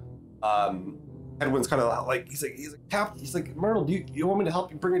there. Edwin's kind of like he's like Cap. He's like, Myrtle, do you want me to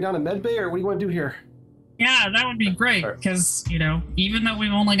help you bring her down to med bay, or what do you want to do here? Yeah, that would be great because even though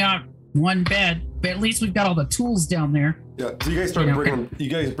we've only got one bed, but at least we've got all the tools down there. Yeah, so you guys start bringing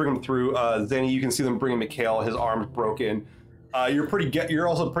them through. Zenny, you can see them bringing Mikhail. His arm's broken. You're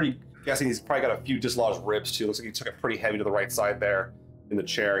also pretty guessing he's probably got a few dislodged ribs too. Looks like he took it pretty heavy to the right side there in the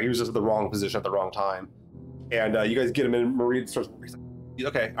chair. He was just at the wrong position at the wrong time. And you guys get him in. Marie starts. He's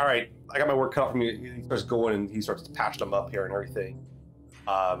like, okay, all right. I got my work cut out for me. He starts going and he starts to patch them up here and everything.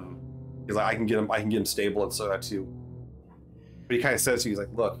 He's like, I can get him stable and so that too. But he kind of says to you, he's like,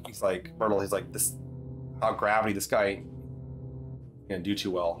 look, he's like, Myrtle, he's like, this, without gravity, this guy ain't gonna do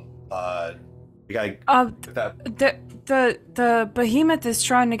too well. We gotta get that. The behemoth is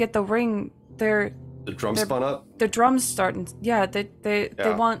trying to get the ring. The drums spun up. The drums starting. Yeah, they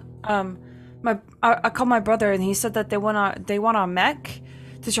want. I called my brother and he said that they want a mech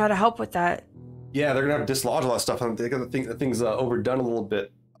to try to help with that. Yeah, they're gonna have to dislodge a lot of stuff, and they got the thing's overdone a little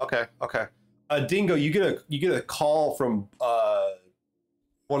bit. Okay. Dingo, you get a call from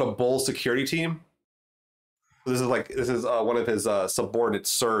one of Bull's security team. This is one of his subordinates,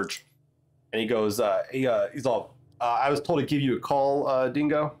 Surge, and he goes, he's all, I was told to give you a call,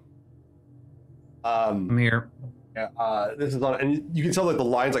 Dingo. I'm here. Yeah, this is on, and you can tell like the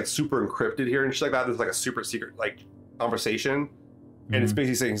line's like super encrypted here and shit like that. There's like a super secret like conversation, and it's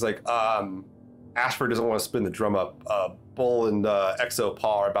basically saying he's like, Ashford doesn't want to spin the drum up. Bull and Exo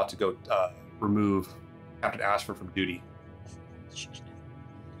Paul are about to go remove Captain Ashford from duty.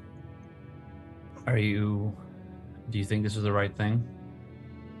 Do you think this is the right thing?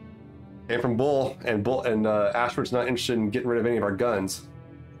 And from Bull and Ashford's not interested in getting rid of any of our guns,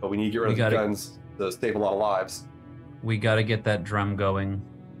 but we need to get rid of the guns to save a lot of lives. We got to get that drum going.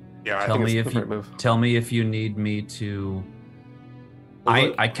 Yeah, tell me if you need me to.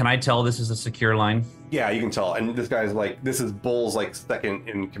 Can I tell this is a secure line? Yeah, you can tell. And this guy's like, this is Bull's like second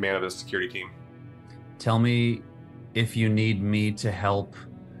in command of his security team. Tell me if you need me to help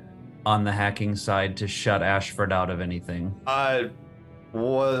on the hacking side to shut Ashford out of anything.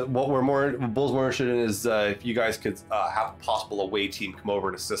 What Bull's more interested in is if you guys could have a possible away team come over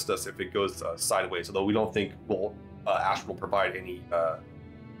and assist us if it goes sideways. Although we don't think Ash will provide any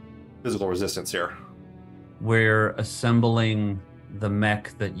physical resistance here. We're assembling the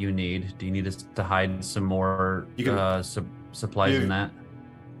mech that you need. Do you need us to hide some more supplies in that?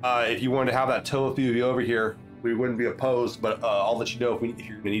 If you wanted to have that tow with you over here, we wouldn't be opposed, but I'll let you know if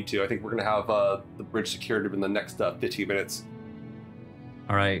you're going to need to. I think we're going to have the bridge secured in the next 15 minutes.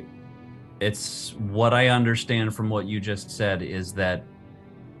 All right. It's what I understand from what you just said is that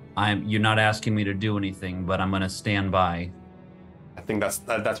you're not asking me to do anything, but I'm going to stand by. I think that's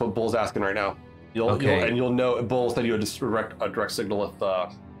what Bull's asking right now. You'll know Bull said you would just direct a direct signal if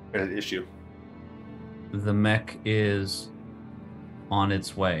an issue. The mech is on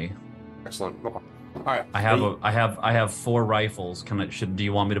its way. Excellent. Okay. All right. I have 4 rifles. Do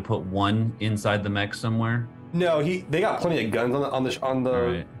you want me to put one inside the mech somewhere? No, they got plenty of guns on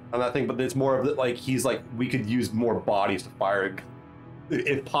that thing, but it's more of like he's like we could use more bodies to fire,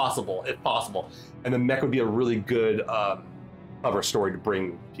 if possible, and the mech would be a really good cover story to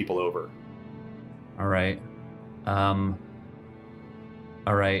bring people over. All right.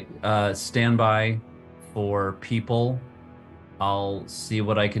 Stand by for people. I'll see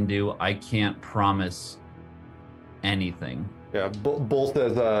what I can do. I can't promise anything. Yeah, Bull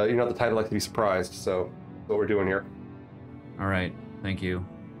says you're not the type to like to be surprised, so that's what we're doing here. All right, thank you.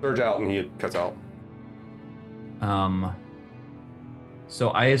 Surge out, and he cuts out. So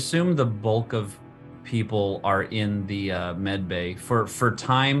I assume the bulk of people are in the med bay. For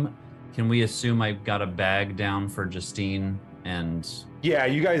time, can we assume I've got a bag down for Justine and... Yeah,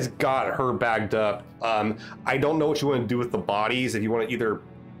 you guys got her bagged up. I don't know what you want to do with the bodies. If you want to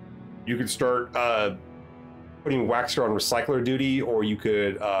you could start putting Waxer on recycler duty, or you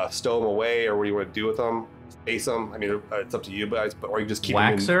could stow them away, or what do you want to do with them? Space them? I mean, it's up to you guys, or you just keep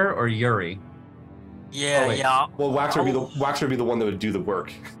Waxer them or Yuri? Yeah, yeah. Well, Waxer would be the one that would do the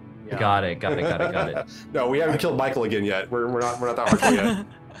work. Yeah. Got it. No, we haven't killed Michael again yet. We're not that hardcore yet.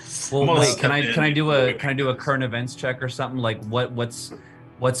 Well, wait. Can I do a current events check or something? Like what's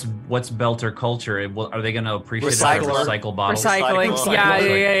Belter culture? Are they going to appreciate recycle bottles? Recycling.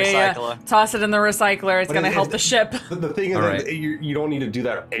 Yeah. Toss it in the recycler. It's going to help the ship. The thing is, that you don't need to do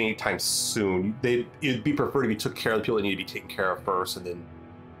that anytime soon. It'd be preferred if you took care of the people that need to be taken care of first, and then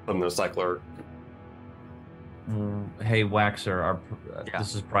put them in the recycler. Hey, Waxer,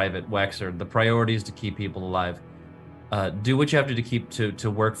 this is private. Waxer, the priority is to keep people alive. Do what you have to keep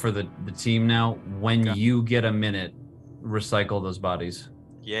to work for the team now. When you get a minute, recycle those bodies.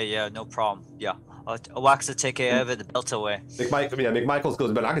 Yeah, no problem. Yeah, Waxer take care of it, the belt away. McMichaels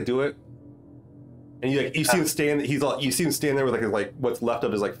goes, but I could do it. And you see him stand. You see him stand there with like what's left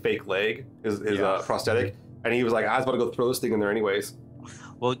of his like fake leg, his prosthetic, and he was like, I was about to go throw this thing in there anyways.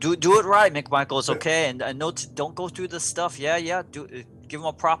 Well, do it right, McMichaels. Okay, and don't go through the stuff. Yeah. Give him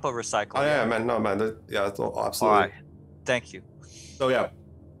a proper recycle. Oh yeah, man. No, man. That's absolutely. All right. Thank you. So yeah,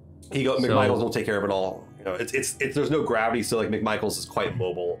 McMichaels will take care of it all. You know, it's there's no gravity, so like McMichaels is quite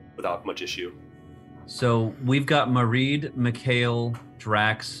mobile without much issue. So we've got Mareed, Mikhail,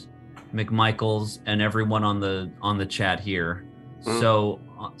 Drax, McMichaels, and everyone on the chat here.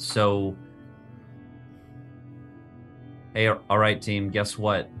 Mm-hmm. So. Hey, all right, team, guess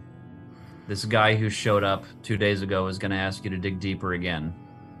what? This guy who showed up 2 days ago is going to ask you to dig deeper again.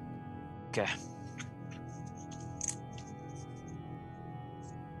 Okay.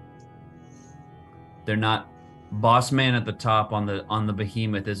 They're not... Boss man at the top on the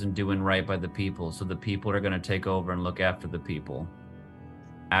behemoth isn't doing right by the people, so the people are going to take over and look after the people.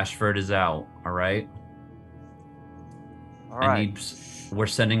 Ashford is out, all right? All right. We're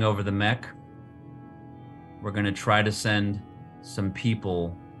sending over the mech. We're going to try to send some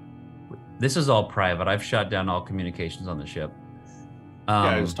people. This is all private. I've shut down all communications on the ship.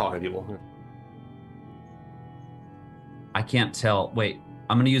 I'm just talking to people. I can't tell. Wait,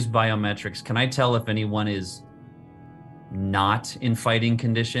 I'm going to use biometrics. Can I tell if anyone is not in fighting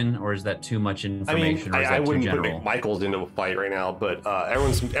condition, or is that too much information? I wouldn't put McMichaels into a fight right now, but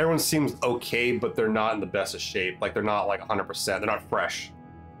everyone seems okay, but they're not in the best of shape. Like they're not like 100%. They're not fresh.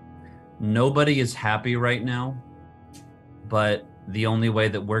 Nobody is happy right now, but the only way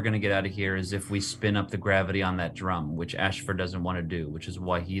that we're going to get out of here is if we spin up the gravity on that drum, which Ashford doesn't want to do, which is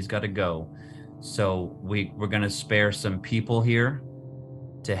why he's got to go. So we're going to spare some people here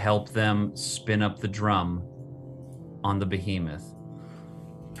to help them spin up the drum on the behemoth.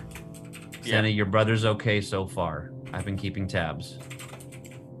 Yeah. Senna, your brother's okay so far. I've been keeping tabs.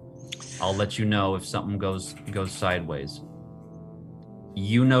 I'll let you know if something goes sideways.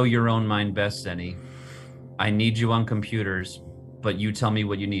 You know your own mind best, Zenny. I need you on computers. but you tell me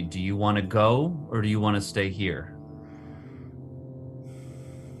what you need. Do you want to go or do you want to stay here?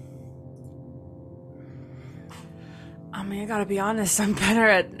 I mean, I gotta be honest. I'm better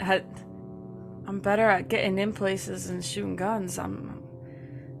at getting in places and shooting guns.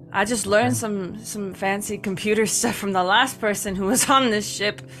 I just learned some fancy computer stuff from the last person who was on this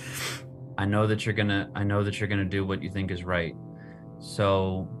ship. I know that you're gonna do what you think is right.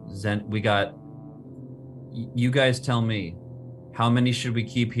 So you guys tell me, how many should we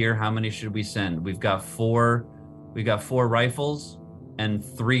keep here? How many should we send? We've got four rifles and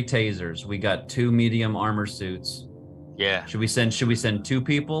 3 tasers. We got 2 medium armor suits. Yeah. Should we send 2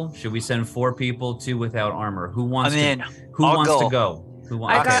 people? Should we send 4 people, 2 without armor? Who wants to go?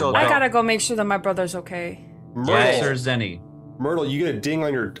 I gotta go make sure that my brother's okay. Yes, or Zenny. Myrtle, you get a ding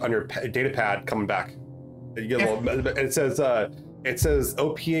on your data pad coming back. You get a little, it says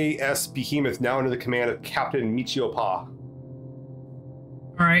OPAS Behemoth now under the command of Captain Michio Pa.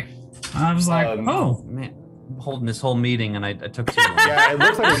 All right. I was like, oh man, holding this whole meeting and I took too long. Yeah, it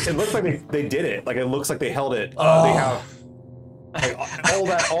looks like they did it. Like it looks like they held it. They have like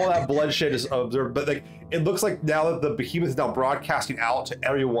all that bloodshed is observed, but like it looks like now that the Behemoth is now broadcasting out to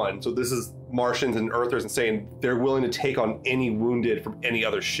everyone. So this is Martians and Earthers and saying they're willing to take on any wounded from any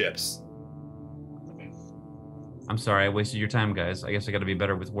other ships. I'm sorry, I wasted your time, guys. I guess I got to be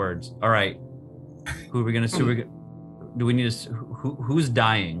better with words. All right, who are we gonna? Do we need to? Who's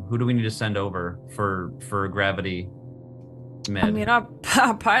dying? Who do we need to send over for gravity med? I mean, our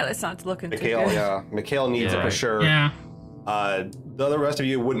pilot's not looking too good. Yeah, Mikhail needs it for sure. Yeah. The rest of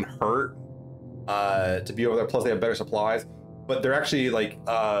you wouldn't hurt to be over there. Plus, they have better supplies. But they're actually like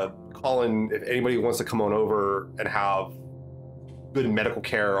calling if anybody wants to come on over and have good medical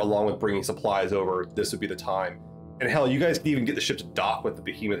care along with bringing supplies over. This would be the time. And hell, you guys can even get the ship to dock with the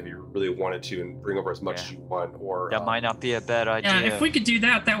Behemoth if you really wanted to, and bring over as much as you want. Or that might not be a bad idea. Yeah, if we could do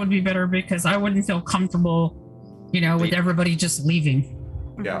that, that would be better because I wouldn't feel comfortable, with everybody just leaving.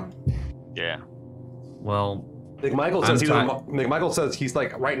 Yeah. Yeah. Well, McMichael says he's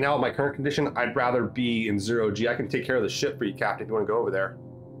like, right now in my current condition, I'd rather be in 0G. I can take care of the ship for you, Captain, if you want to go over there.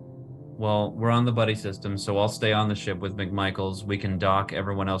 Well, we're on the buddy system, so I'll stay on the ship with McMichaels. We can dock.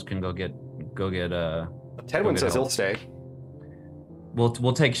 Everyone else can go get Tedwin says he'll stay.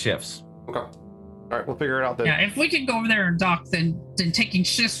 We'll take shifts. Okay. All right, we'll figure it out then. Yeah, if we could go over there and dock, then taking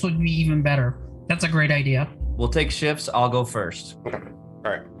shifts would be even better. That's a great idea. We'll take shifts. I'll go first. Okay.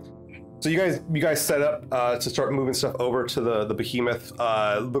 All right. So you guys set up to start moving stuff over to the Behemoth.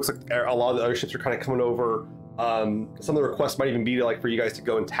 Looks like a lot of the other ships are kind of coming over. Some of the requests might even be like for you guys to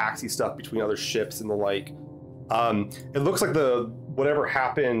go and taxi stuff between other ships and the like. It looks like whatever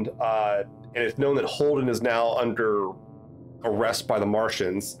happened, and it's known that Holden is now under arrest by the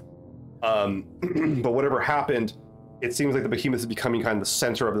Martians. But whatever happened, it seems like the Behemoth is becoming kind of the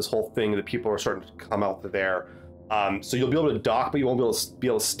center of this whole thing. That people are starting to come out there. So you'll be able to dock, but you won't be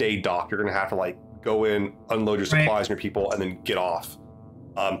able to stay docked. You're going to have to like go in, unload your supplies and your people, and then get off.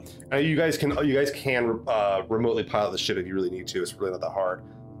 And you guys can remotely pilot the ship if you really need to. It's really not that hard.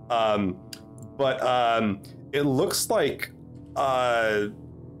 But it looks like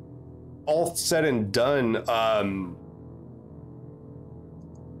all said and done,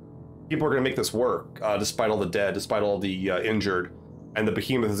 people are going to make this work, despite all the dead, despite all the injured, and the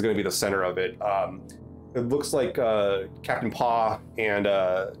Behemoth is going to be the center of it. It looks like Captain Pa and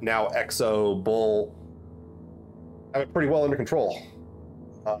now Exo Bull have it pretty well under control.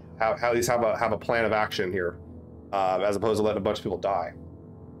 At least have a plan of action here, as opposed to letting a bunch of people die.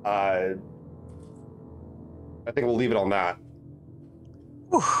 I think we'll leave it on that.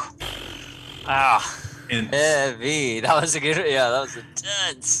 Whew. Heavy. That was a good. Yeah, that was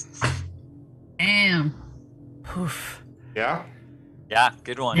intense. Damn. Oof. Yeah. Yeah,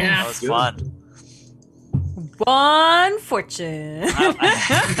 good one. Yeah. That was fun. One fortune.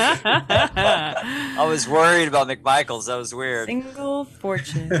 I was worried about McMichaels. That was weird. Single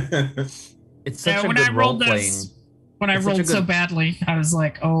fortune. It's such a good role playing. When I rolled so badly, I was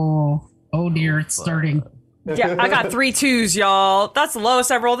like, oh dear, it's starting. Yeah, I got 3 2s, y'all. That's the lowest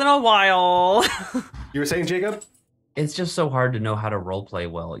I've rolled in a while. You were saying, Jacob? It's just so hard to know how to role play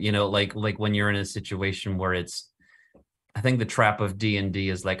well. Like when you're in a situation where it's, I think the trap of D&D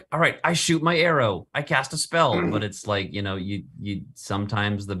is like, all right, I shoot my arrow, I cast a spell, but it's like, you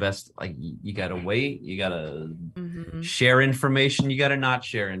sometimes the best, like you gotta wait, you gotta share information, you gotta not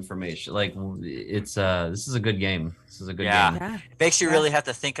share information. Like it's this is a good game. This is a good game. Yeah. It makes you really have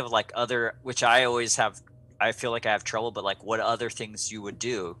to think of like other, which I always have. I feel like I have trouble, but like what other things you would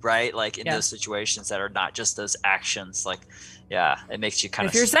do, right? Like in those situations that are not just those actions. Like, yeah, it makes you kind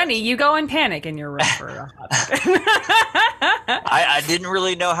of. If you're Zenny, you go and panic in your room for a hot second. I didn't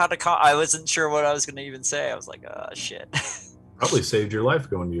really know how to I wasn't sure what I was going to even say. I was like, oh shit. Probably saved your life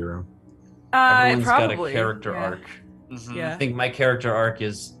going to your room. Everyone's probably got a character arc. Mm-hmm. Yeah. I think my character arc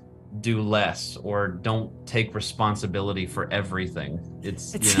is do less or don't take responsibility for everything.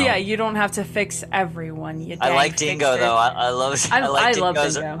 It's you don't have to fix everyone. I like Dingo though. I love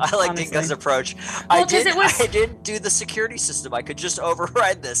Dingo's. Dingo, I like honestly. Dingo's approach. Well, I didn't do the security system. I could just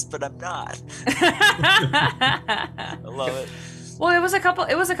override this, but I'm not. I love it. Well, it was a couple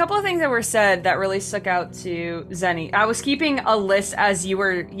of things that were said that really stuck out to Zenny. I was keeping a list as you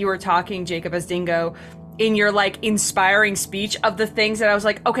were talking, Jacob, as Dingo, in your like inspiring speech of the things that I was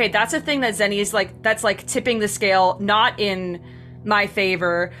like, okay, that's a thing that Zenny is like, that's like tipping the scale, not in my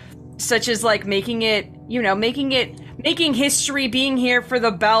favor, such as like making history, being here for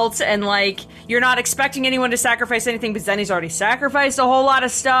the belt, and like you're not expecting anyone to sacrifice anything, but Zenny's already sacrificed a whole lot of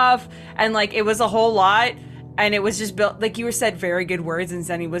stuff, and like it was a whole lot. And it was just built, like you said, very good words, and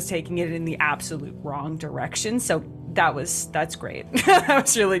Zenny was taking it in the absolute wrong direction. So that's great. That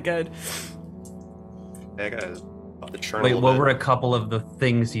was really good. I gotta up the churn. Wait, what were a couple of the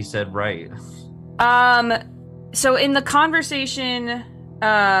things he said right? So in the conversation,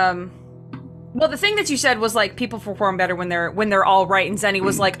 well, the thing that you said was like people perform better when they're all right, and Zenny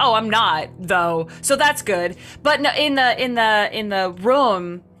was like, "Oh, I'm not though," so that's good. But no, in the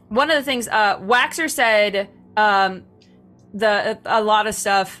room, one of the things Waxer said. A lot of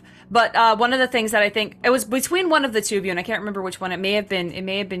stuff, but one of the things that I think it was between one of the two of you, and I can't remember which one. It may have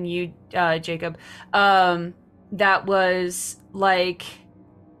been you, Jacob. That was like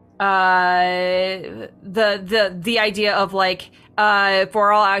the idea of like if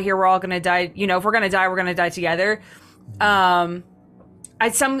we're all out here, we're all gonna die. You know, if we're gonna die together. Some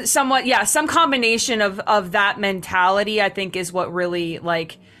combination of that mentality, I think, is what really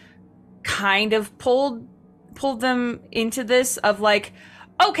like kind of pulled them into this of like,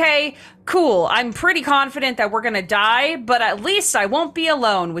 okay, cool, I'm pretty confident that we're gonna die, but at least I won't be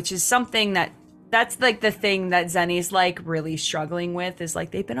alone, which is something that's like the thing that Zenny's like really struggling with, is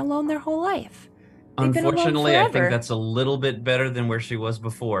like they've been alone their whole life. Unfortunately, I think that's a little bit better than where she was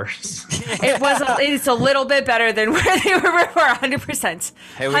before. It's a little bit better than where they were before, 100%.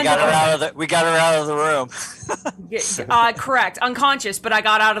 Hey, we got her out of the room. Correct, unconscious, but I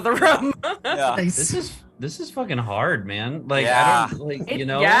got out of the room. Yeah. This is fucking hard, man. Like, yeah. I don't like, you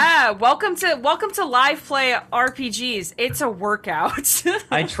know. Yeah, welcome to live play RPGs. It's a workout.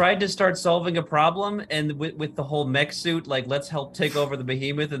 I tried to start solving a problem, and with the whole mech suit, like, let's help take over the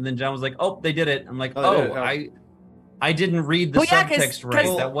behemoth, and then John was like, "Oh, they did it." I'm like, I didn't read the subtext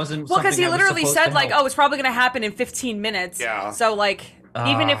right. That wasn't because he literally said like, "Oh, it's probably gonna happen in 15 minutes." Yeah. So like,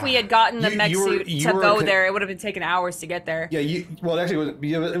 even if we had gotten the mech suit to go there, it would have been taking hours to get there. Yeah. You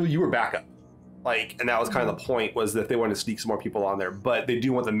were backup. Like, and that was kind of the point, was that they wanted to sneak some more people on there, but they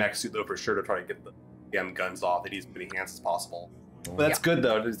do want the mech suit though for sure to try to get the damn guns off at as many hands as possible. But that's good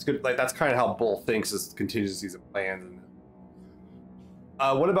though. It's good. Like that's kind of how Bull thinks, is contingencies and plans.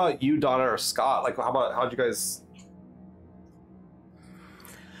 And what about you, Donna or Scott? Like, how'd you guys?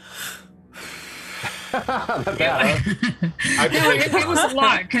 It was a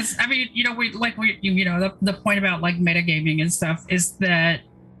lot, because I mean, the point about like metagaming and stuff is that,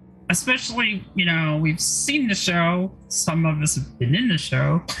 especially, we've seen the show, some of us have been in the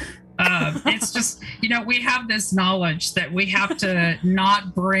show. It's just, we have this knowledge that we have to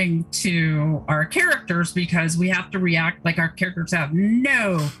not bring to our characters, because we have to react like our characters have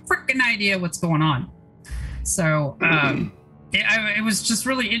no freaking idea what's going on. So it was just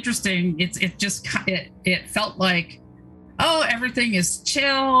really interesting. It felt like, oh, everything is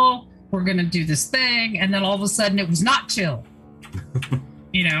chill, we're gonna do this thing, and then all of a sudden it was not chill.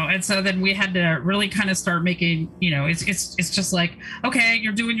 And so then we had to really kind of start making, it's just like, okay,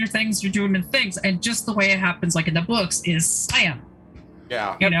 you're doing your things, and just the way it happens, like in the books, is slam.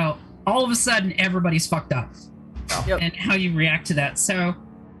 Yeah. All of a sudden everybody's fucked up. Yep. And how you react to that. So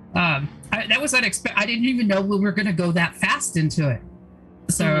that was unexpected. I didn't even know we were going to go that fast into it.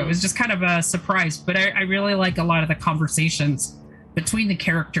 So it was just kind of a surprise. But I really like a lot of the conversations between the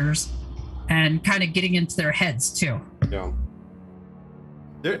characters and kind of getting into their heads too. Yeah.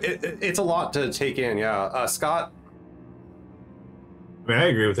 It's a lot to take in, yeah. Scott? I mean, I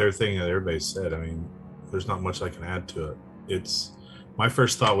agree with everything that everybody said. I mean, there's not much I can add to it. My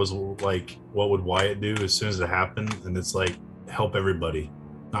first thought was like, what would Wyatt do as soon as it happened? And it's like, help everybody.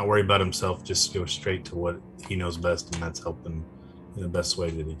 Not worry about himself, just go straight to what he knows best, and that's helping in the best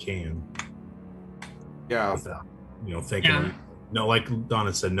way that he can. Yeah. Without, thinking, like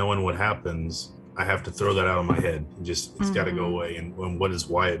Donna said, knowing what happens, I have to throw that out of my head. It's got to go away. And what does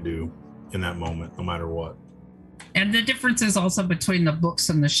Wyatt do in that moment, no matter what? And the difference is also between the books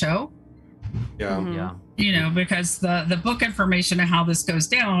and the show. Yeah. Yeah. Because the book information of how this goes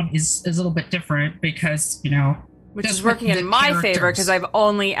down is a little bit different because, which is working in my favor because I've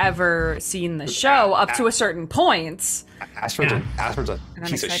only ever seen the show up to a certain point. Ashford's a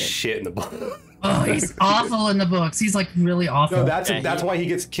piece of shit in the book. Oh, he's awful in the books. He's like really awful. No, that's why he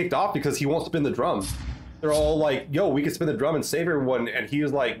gets kicked off, because he won't spin the drum. They're all like, "Yo, we can spin the drum and save everyone," and he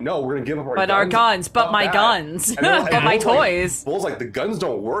was like, "No, we're gonna give up our guns. But my guns, but my toys." Bull's like, "The guns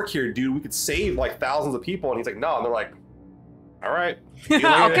don't work here, dude. We could save like thousands of people," and he's like, "No," and they're like, "All right,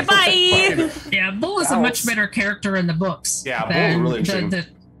 okay, bye." Yeah, Bull is a much better character in the books. Yeah, Bull's really interesting.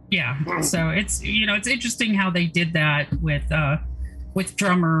 So it's it's interesting how they did that with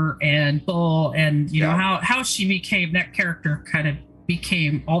Drummer and Bull, and how she became that character, kind of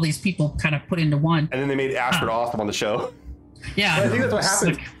became all these people kind of put into one. And then they made Ashford awesome on the show. Yeah, but I think that's what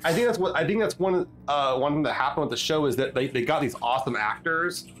happened. I think that's one thing that happened with the show is that they got these awesome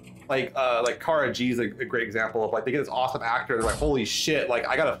actors. Like Kara G's a great example of, like, they get this awesome actor and they're like, holy shit, like,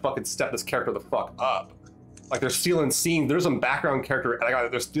 I gotta fucking step this character the fuck up. Like, they're stealing scenes. There's some background character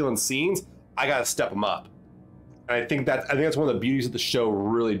and they're stealing scenes. I gotta step them up. And I think that's one of the beauties that the show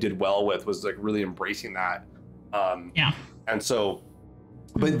really did well with, was like really embracing that. And so,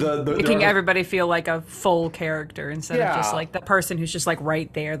 but making everybody feel like a full character instead of just like the person who's just like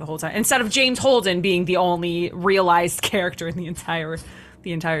right there the whole time. Instead of James Holden being the only realized character in the entire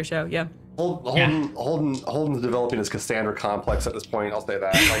show. Yeah. Holden's developing his Cassandra complex at this point. I'll say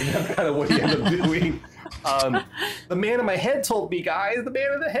that. Like, that's kind of what he ended up doing. The man in my head told me, guys. The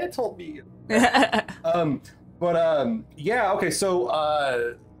man in the head told me. Okay.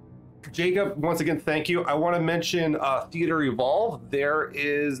 So, Jacob, once again, thank you. I want to mention Theater Evolve. There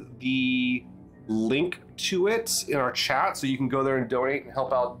is the link to it in our chat, so you can go there and donate and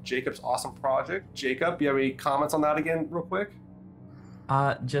help out Jacob's awesome project. Jacob, you have any comments on that again, real quick?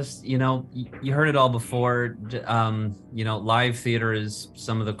 Just, you heard it all before. Live theater is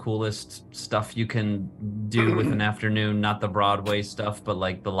some of the coolest stuff you can do with an afternoon, not the Broadway stuff, but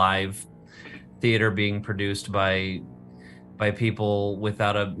like the live theater being produced by people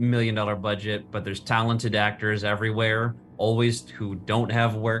without $1 million budget, but there's talented actors everywhere, always, who don't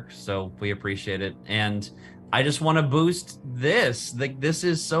have work, so we appreciate it. And I just want to boost this. Like, this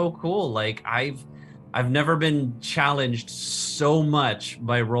is so cool. Like, I've never been challenged so much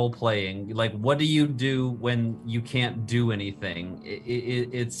by role playing. Like, what do you do when you can't do anything?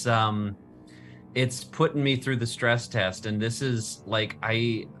 It's putting me through the stress test, and this is like,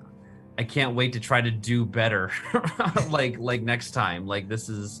 I can't wait to try to do better. like next time. Like, this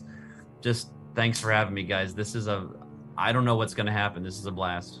is just, thanks for having me, guys. This is I don't know what's going to happen. This is a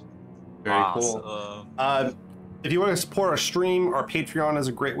blast. Very cool. If you want to support our stream, our Patreon is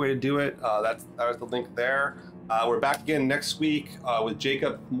a great way to do it. That was the link there. We're back again next week with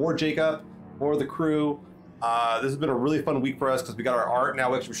Jacob, more of the crew. This has been a really fun week for us because we got our art now.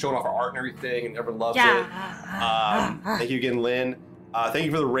 We're showing off our art and everything, and everyone loves it. Thank you again, Lynn. Thank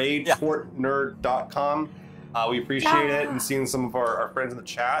you for the raid, fortnerd.com. We appreciate it, and seeing some of our friends in the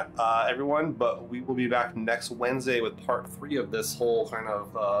chat, everyone. But we will be back next Wednesday with part 3 of this whole kind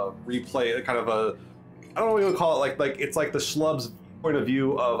of replay, kind of a, I don't know what you would call it, like it's like the schlub's point of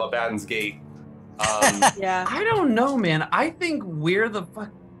view of Abaddon's Gate. Yeah. I don't know, man. I think we're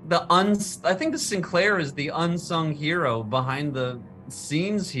I think the Sinclair is the unsung hero behind the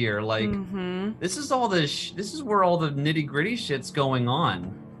scenes here. Like, this is all this is where all the nitty-gritty shit's going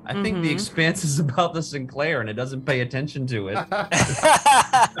on. I think the Expanse is about the Sinclair, and it doesn't pay attention to it.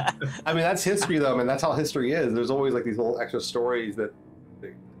 I mean, that's history, though. I mean, that's how history is. There's always like these little extra stories that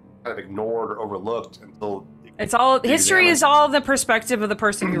they kind of ignored or overlooked until it's all history is all the perspective of the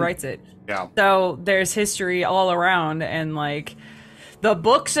person who writes it. Yeah. So there's history all around, and like the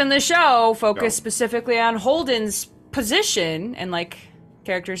books and the show focus specifically on Holden's position and like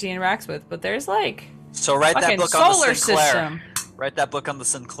characters he interacts with, but there's like write that book on the Sinclair. System. Write that book on the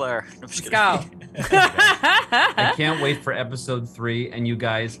Sinclair. No, Let's go. I can't wait for episode 3, and you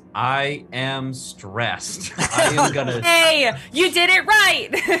guys, I am stressed. I am gonna. Hey, you did it right.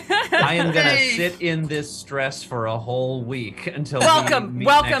 I am gonna sit in this stress for a whole week until we meet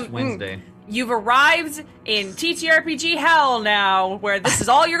next Wednesday. You've arrived in TTRPG hell now, where this is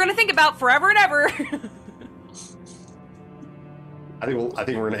all you're gonna think about forever and ever. I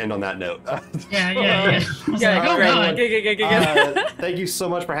think we're gonna end on that note. Yeah. Thank you so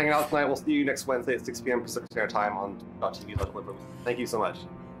much for hanging out tonight. We'll see you next Wednesday at 6 p.m. Pacific Standard Time on TV. Thank you so much.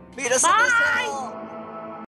 Meet us in the cell.